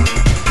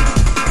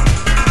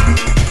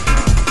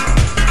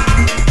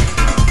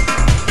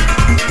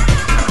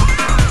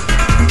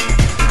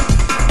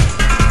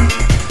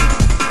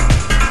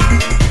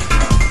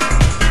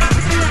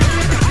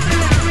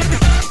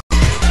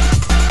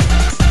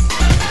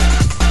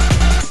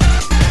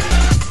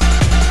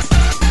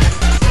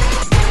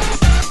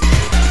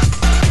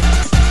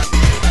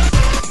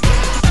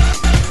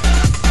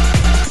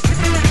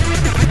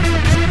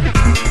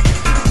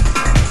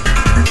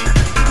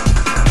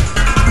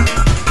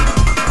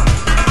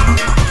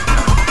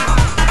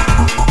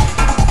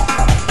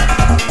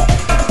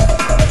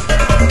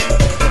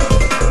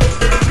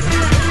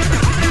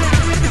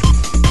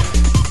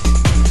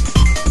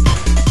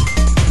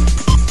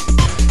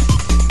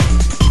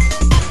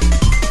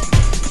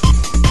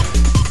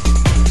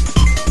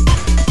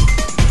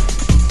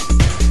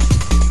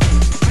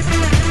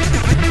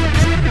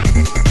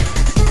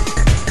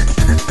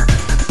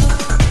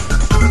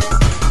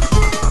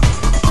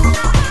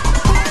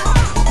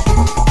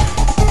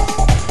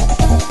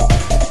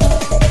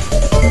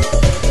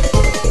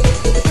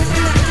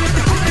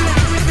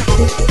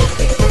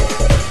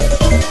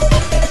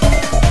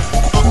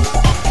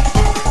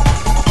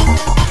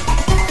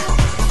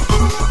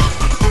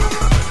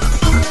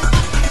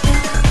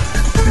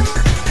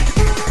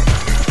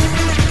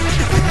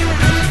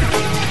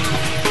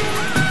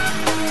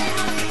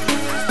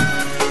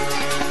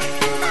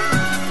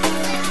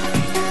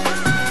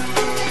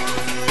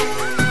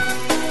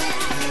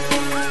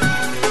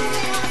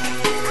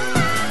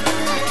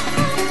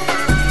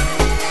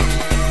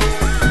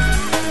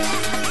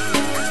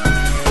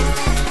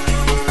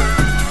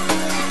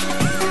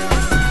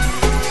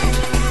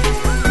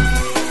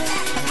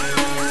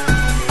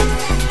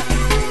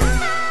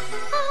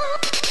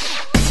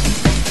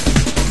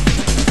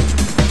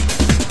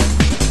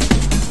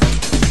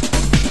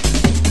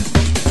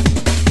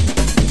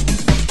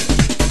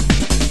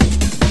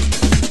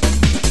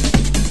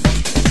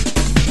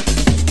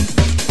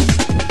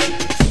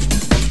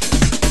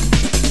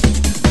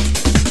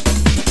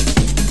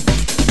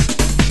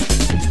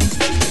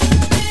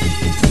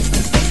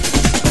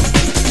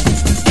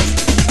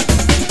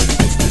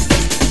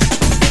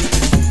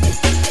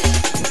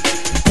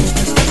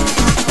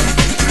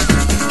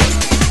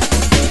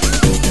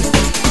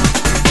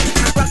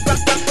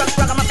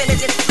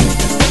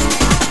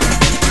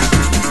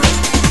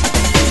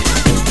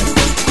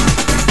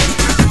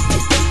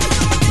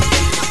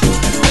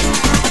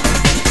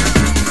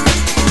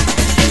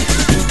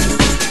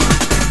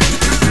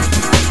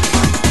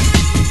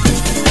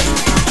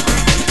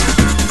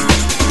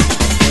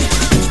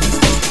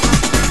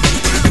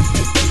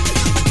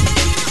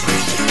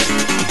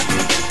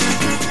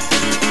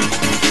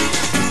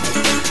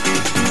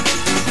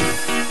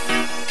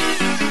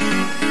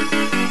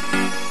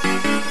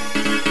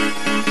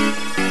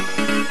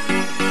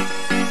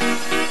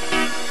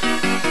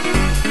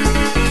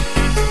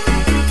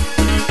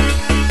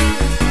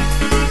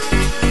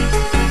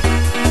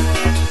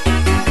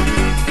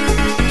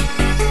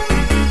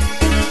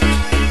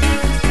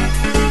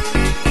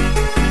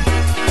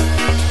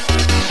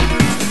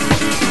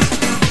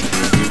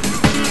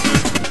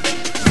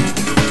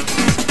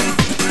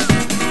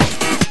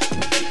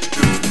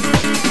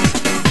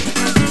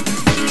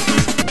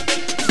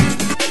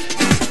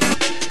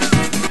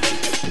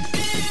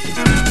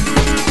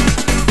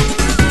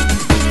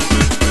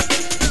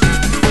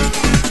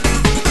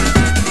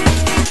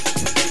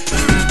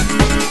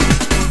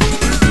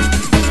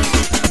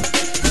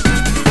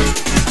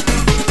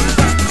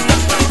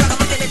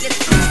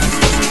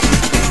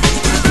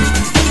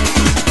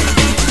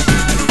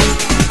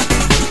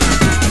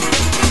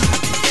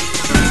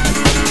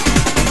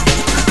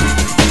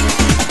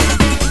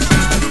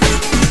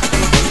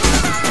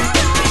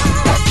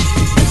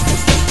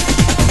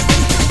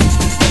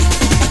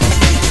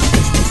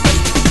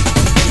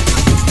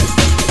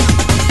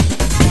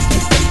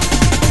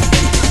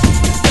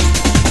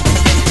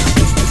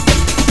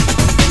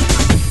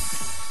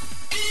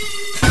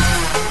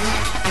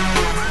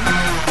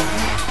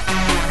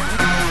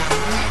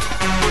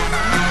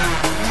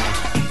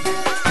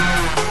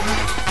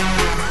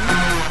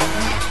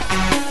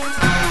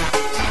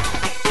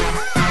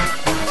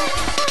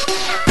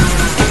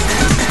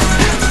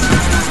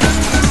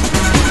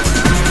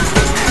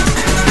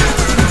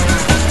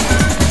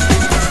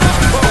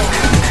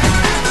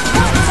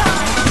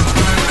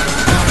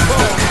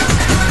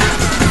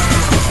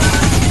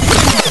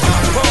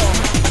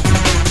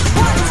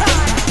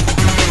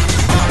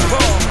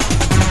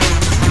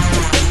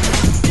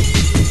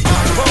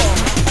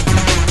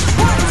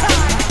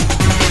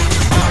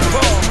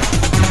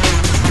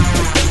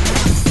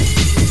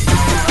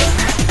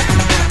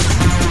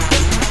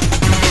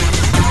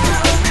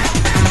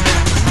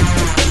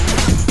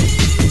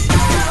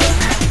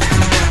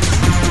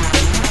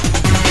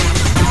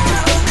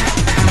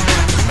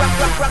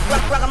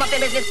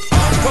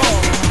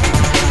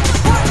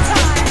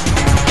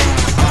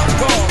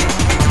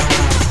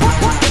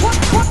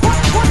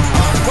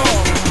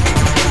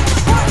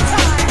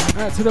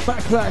 to the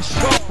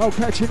Backlash. I'll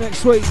catch you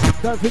next week.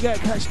 Don't forget,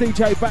 catch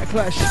DJ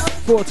Backlash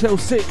 4 till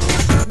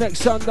 6 next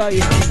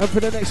Sunday, and for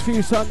the next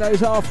few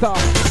Sundays after.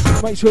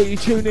 Make sure you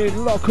tune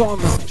in, lock on,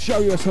 show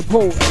your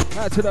support.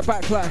 Out to the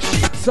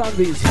Backlash,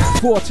 Sundays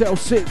 4 till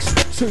 6,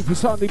 Super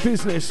Sunday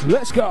business.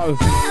 Let's go.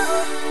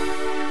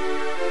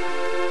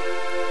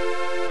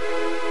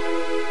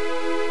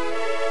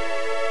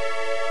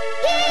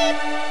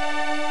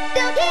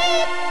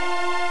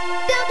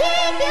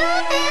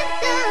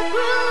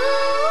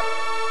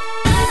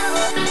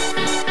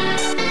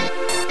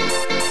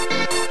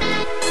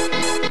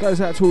 Goes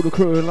out to all the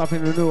crew and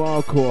loving the new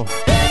hardcore.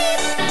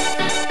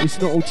 It's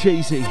not all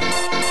cheesy.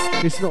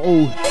 It's not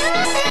all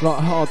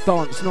like hard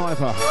dance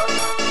neither.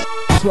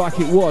 It's like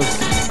it was.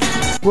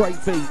 Break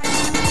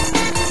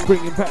beats,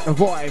 bringing back the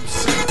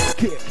vibes.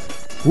 Kick,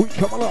 we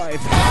come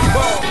alive.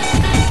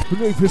 The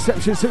new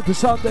Perception Super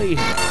Sunday.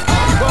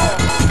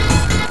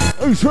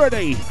 Who's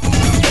ready?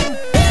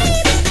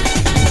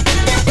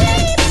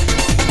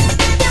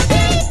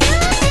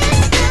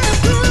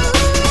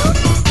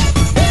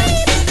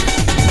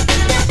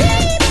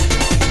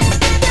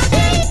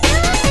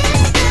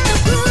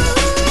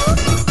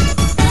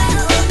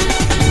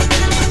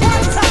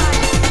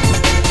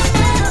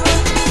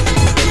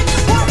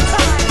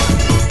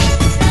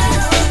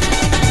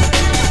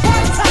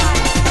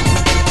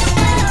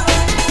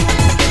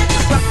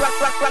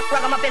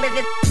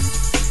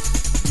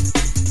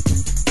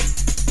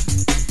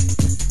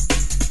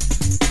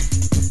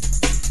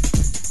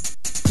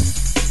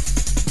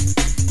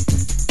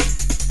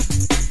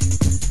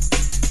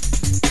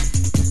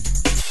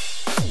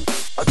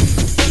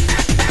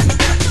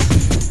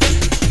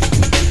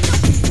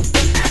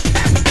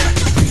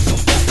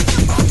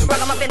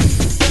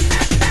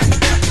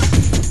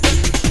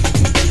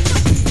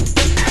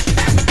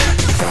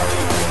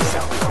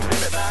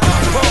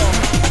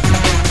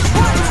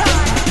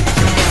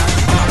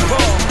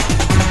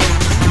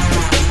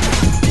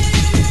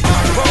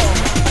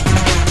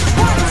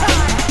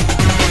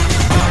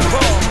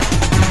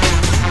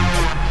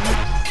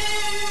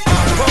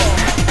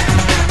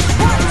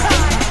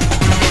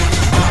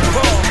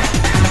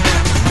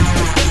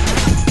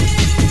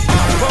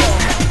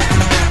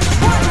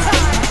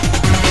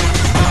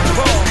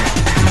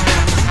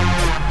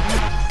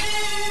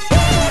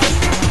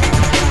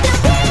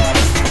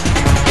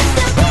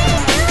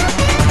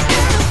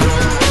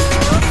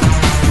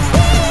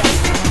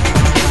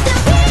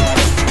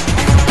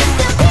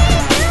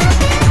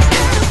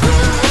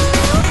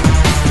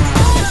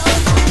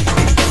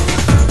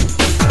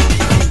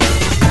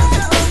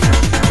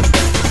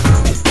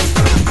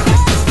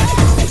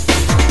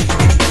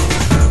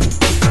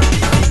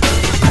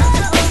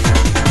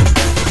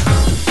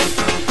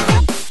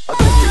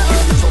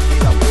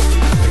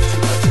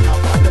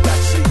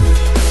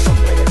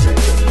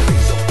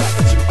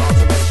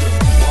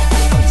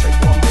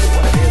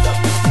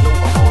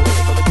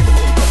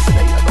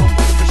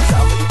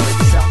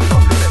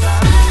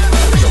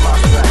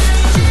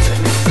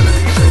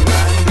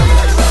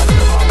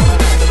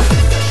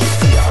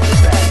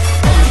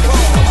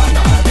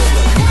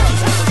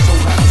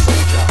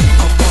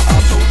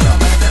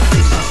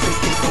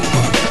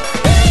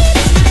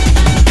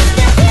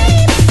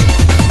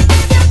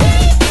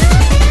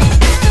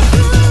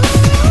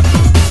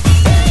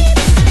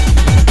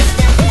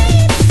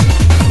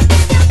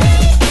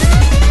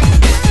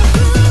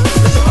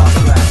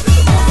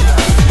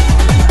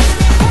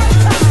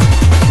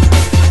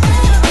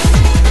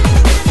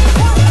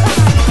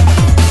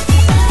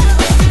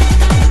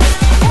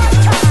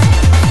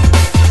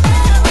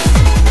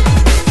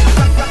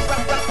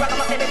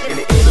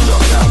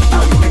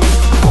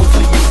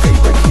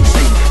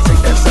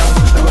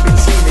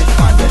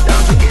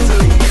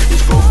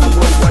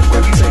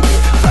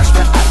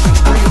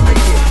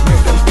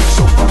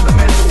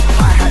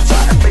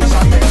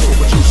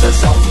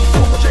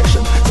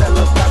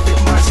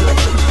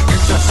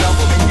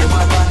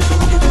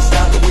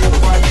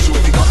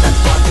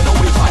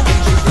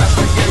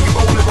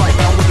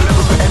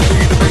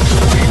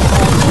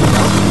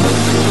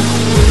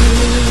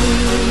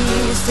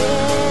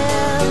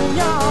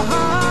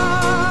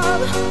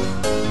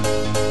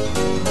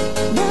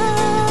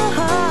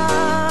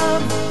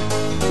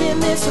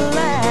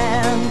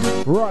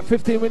 Right,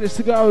 15 minutes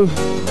to go.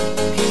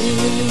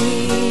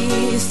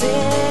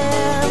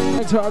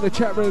 Enter the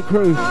chat room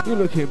crew. You're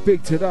looking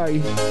big today.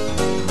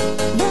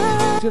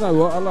 Do you know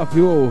what? I love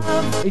you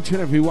all. Each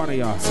and every one of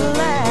you.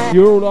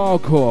 You're all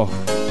hardcore.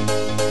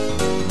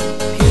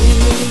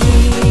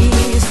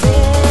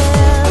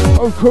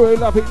 Old crew who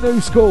love it, new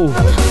school.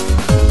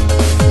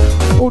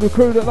 All the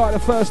crew that like the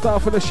first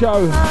half of the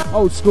show.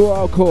 Old school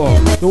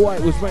hardcore. The way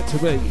it was meant to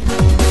be.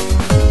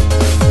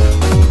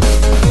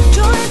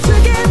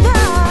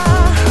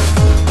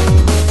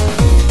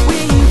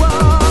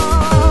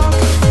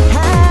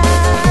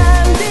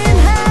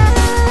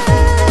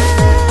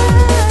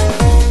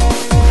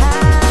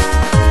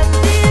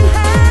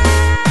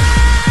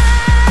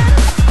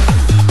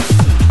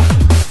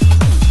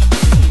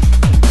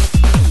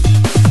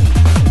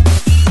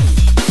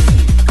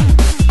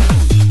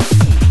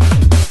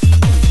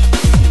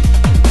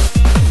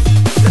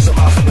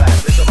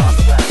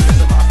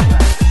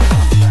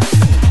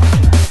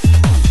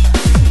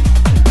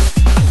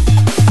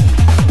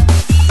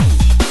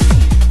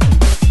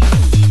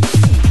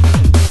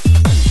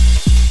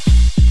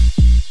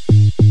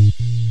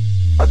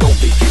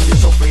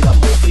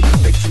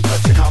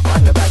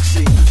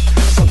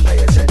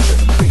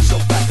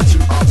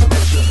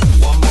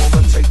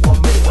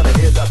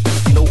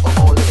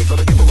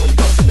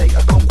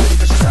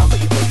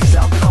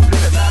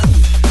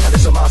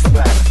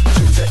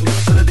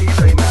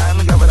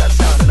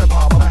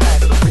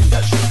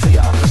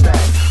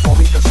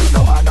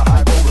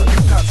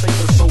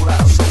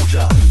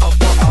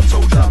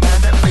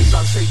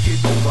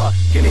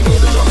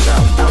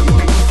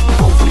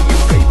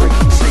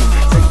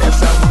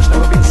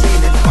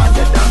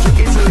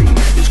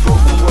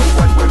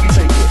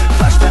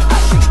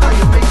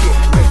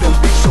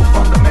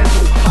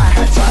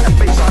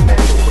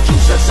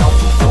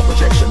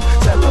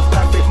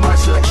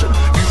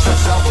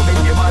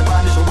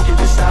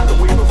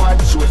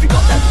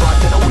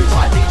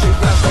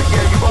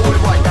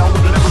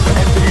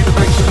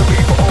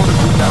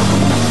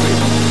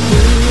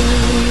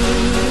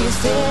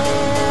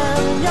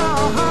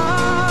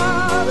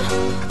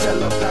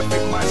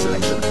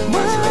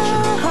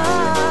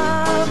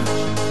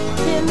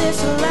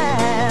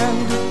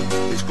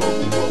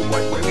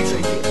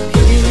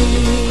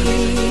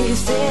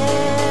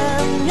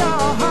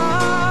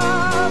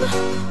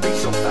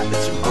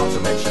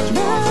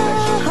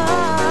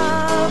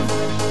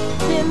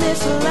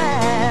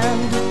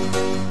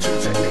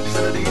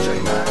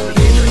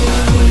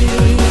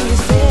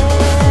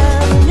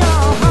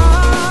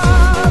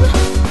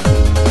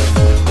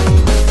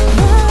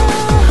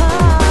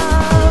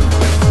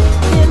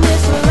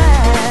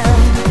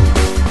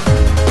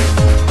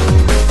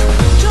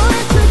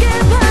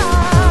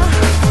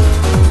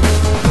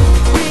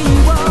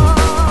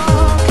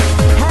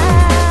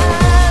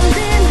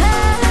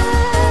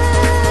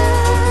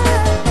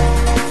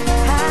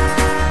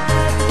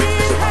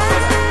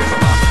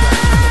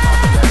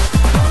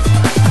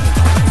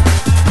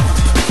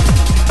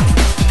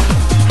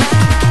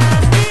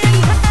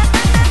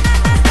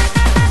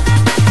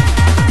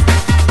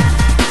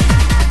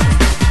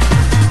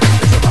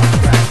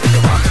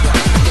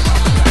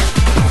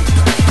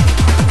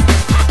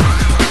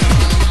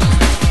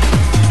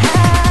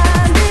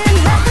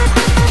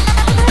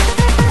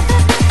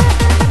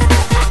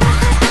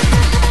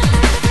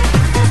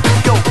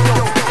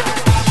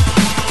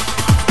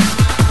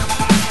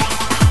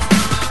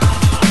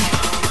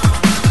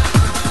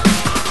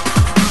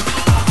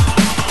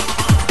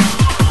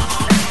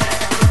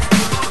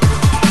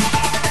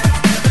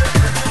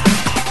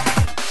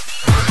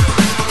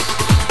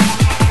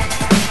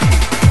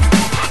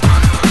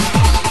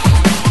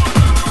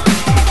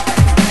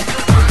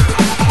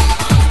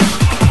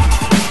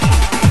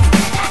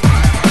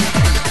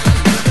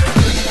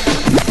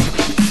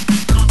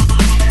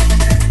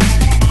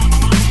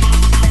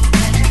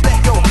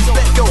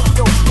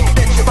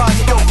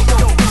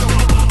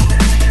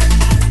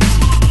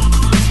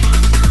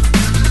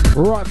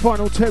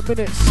 Final 10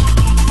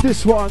 minutes.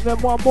 This one,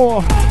 then one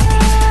more.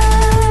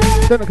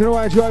 Then I'm going to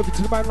hand you over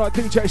to the man like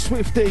DJ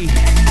Swifty.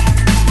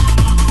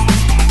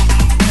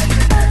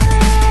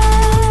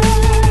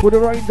 With the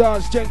Rain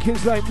Dance,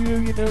 Jenkins Lane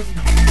reunion.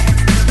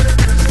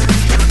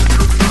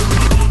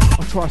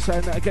 I'll try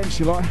saying that again,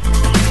 shall I?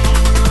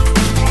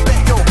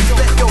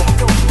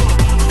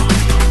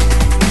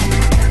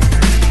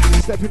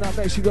 Stepping up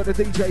next, you got the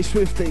DJ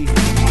Swifty.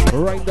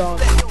 Rain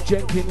Dance,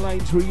 Jenkins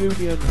Lane's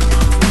reunion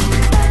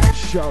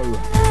show.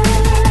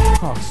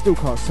 Oh, still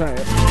can't say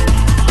it.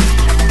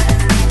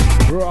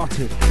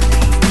 Rotted.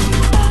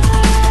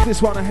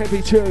 This one a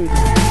heavy tune.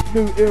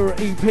 New Era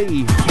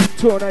EP.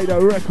 Tornado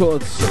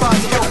Records.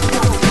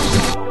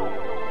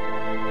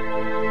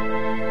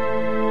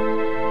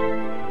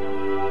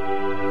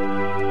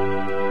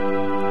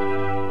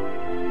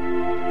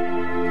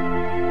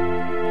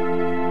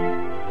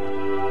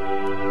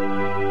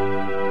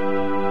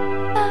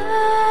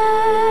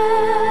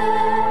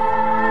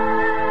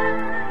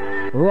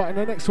 Right, and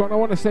the next one, I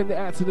want to send it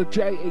out to the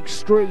J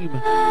Extreme.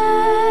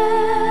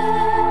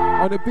 I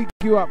want to big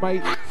you up,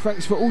 mate.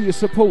 Thanks for all your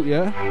support,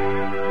 yeah?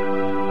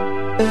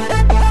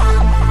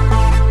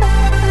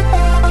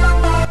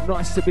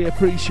 Nice to be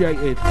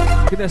appreciated.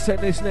 Gonna send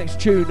this next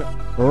tune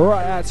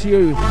right out to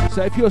you.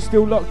 So if you're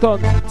still locked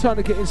on, time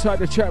to get inside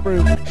the chat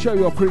room, show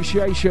your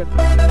appreciation.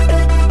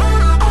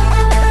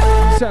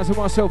 Sounds of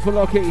myself for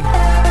Lockey.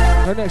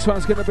 The next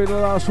one's gonna be the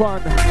last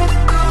one.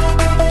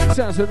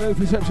 Sounds of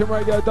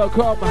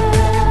newperceptionradio.com.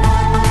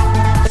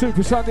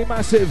 Super Sunday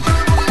Massive.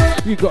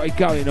 You got it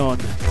going on.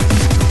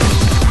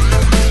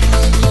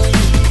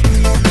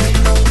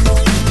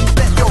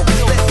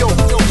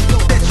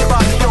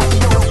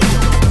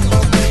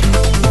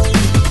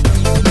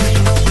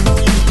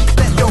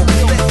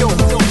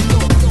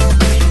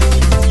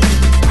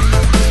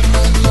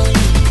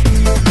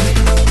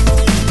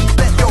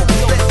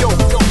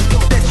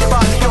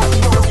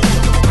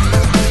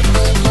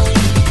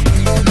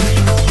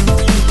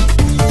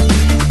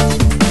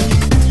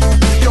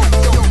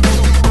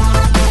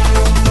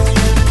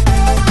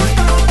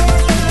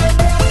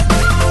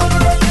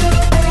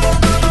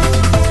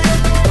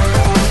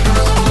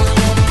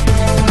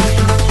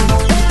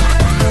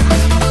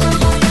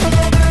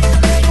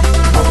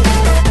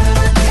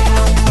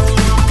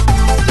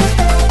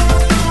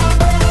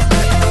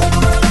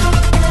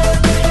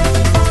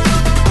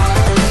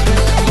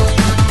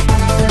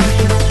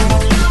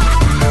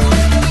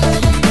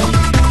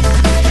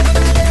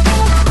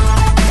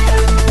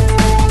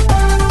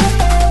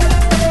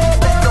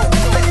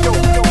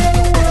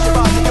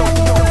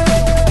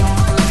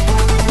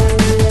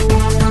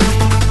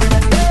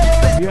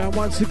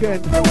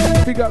 Again,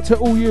 big up to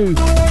all you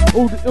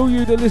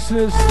the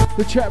listeners,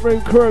 the chat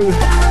room crew.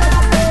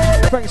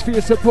 Thanks for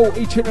your support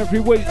each and every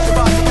week.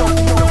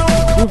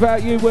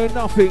 Without you, we're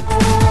nothing.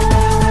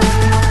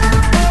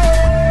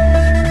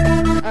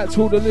 Out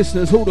to all the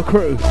listeners, all the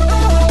crew.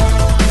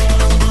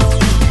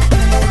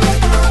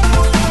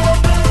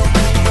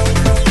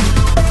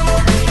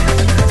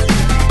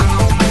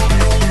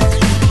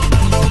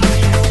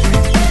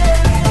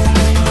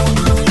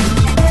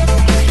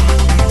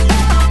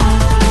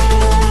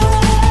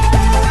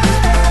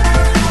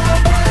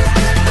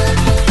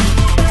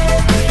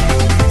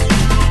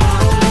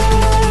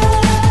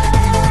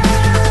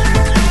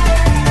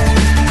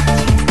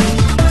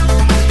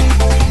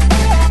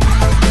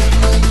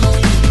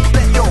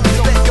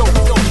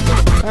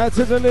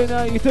 To the Lynn,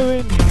 how you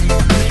doing?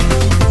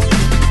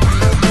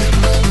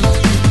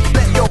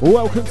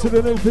 Welcome to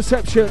the New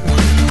Perception.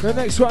 The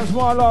next one's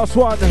my last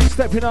one.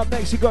 Stepping up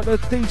next, you got the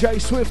DJ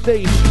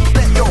Swifty.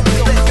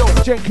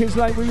 Jenkins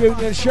Lane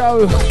reunion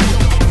show.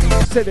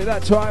 Said it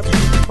that time.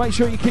 Make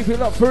sure you keep it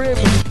locked for him.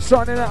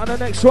 Signing out on the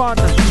next one.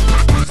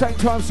 Same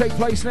time, same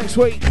place next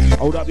week.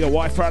 Hold up your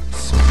wife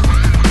fronts.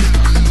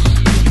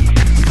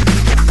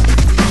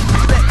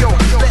 Let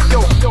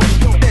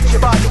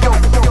your body go.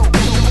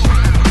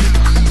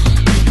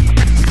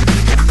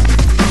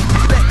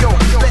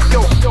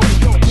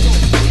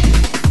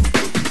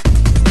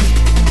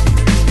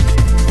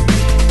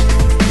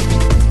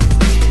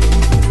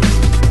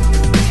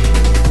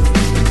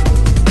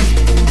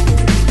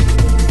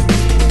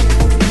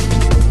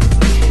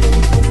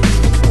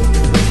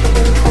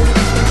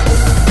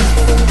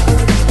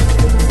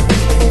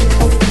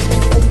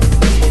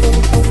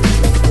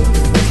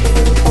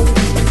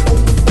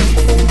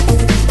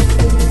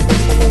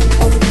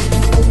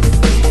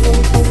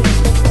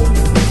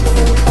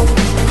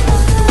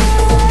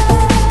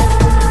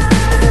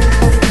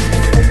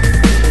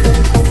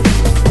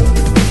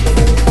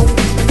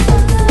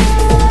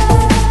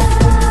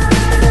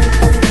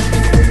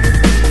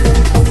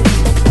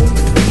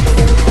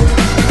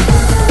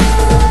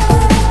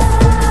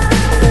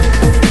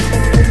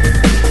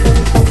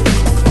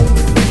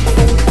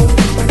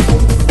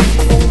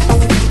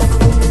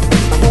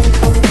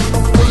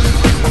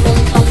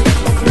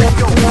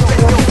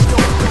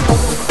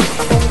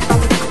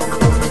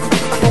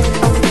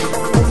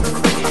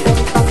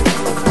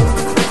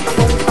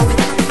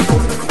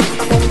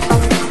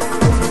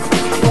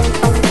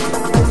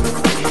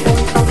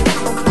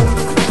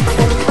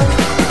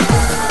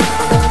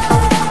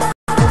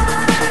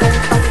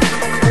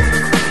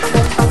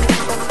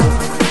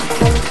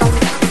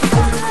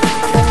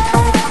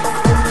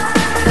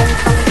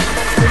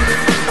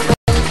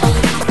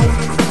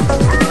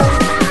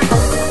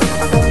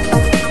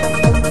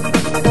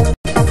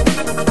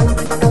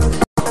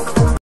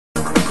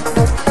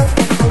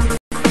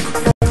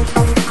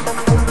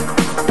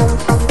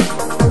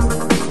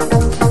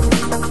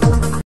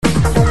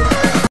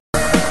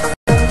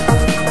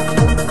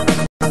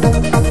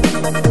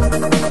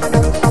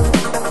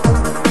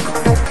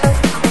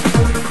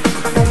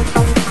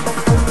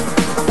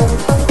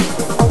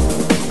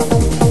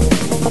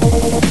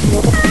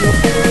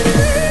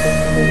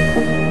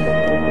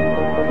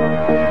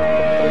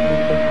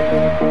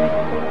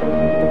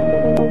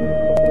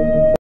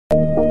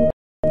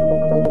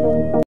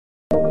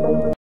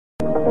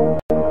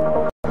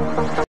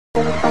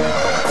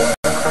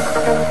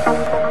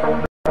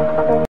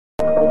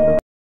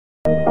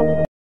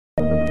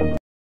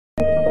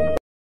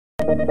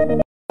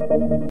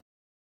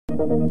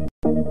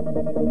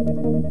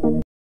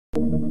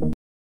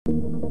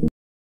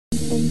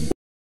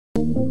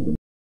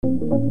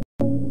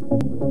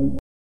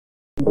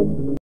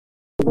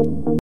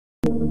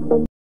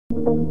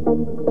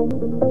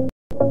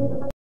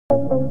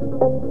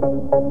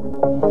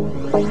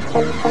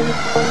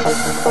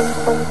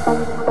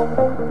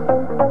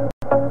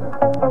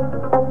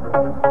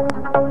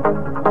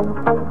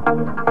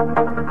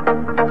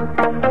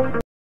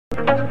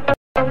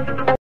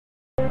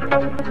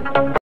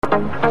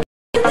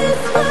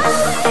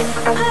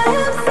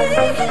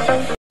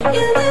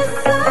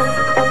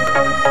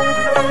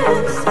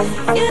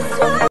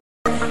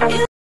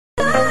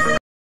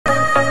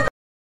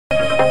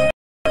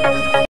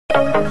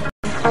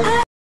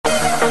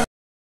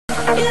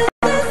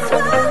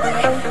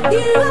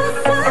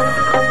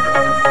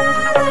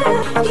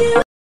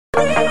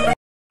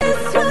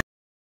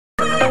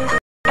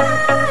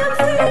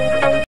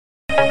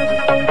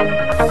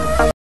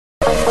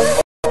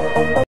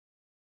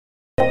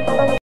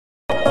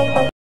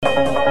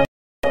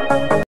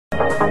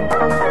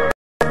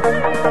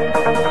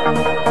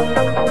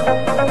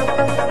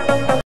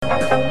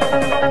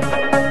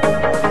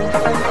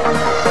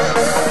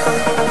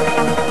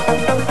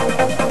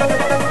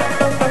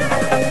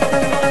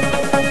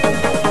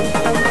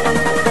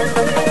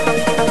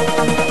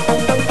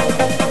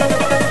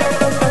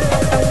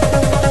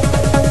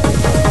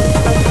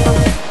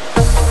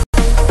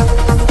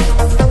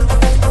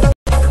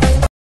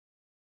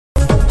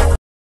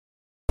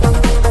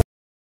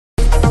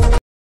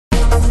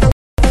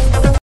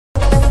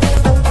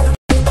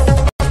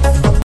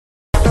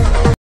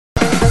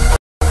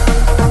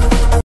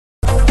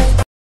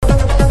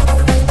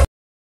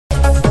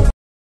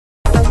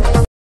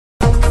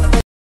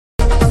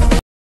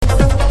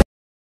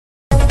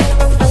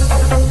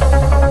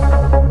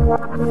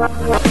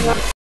 What?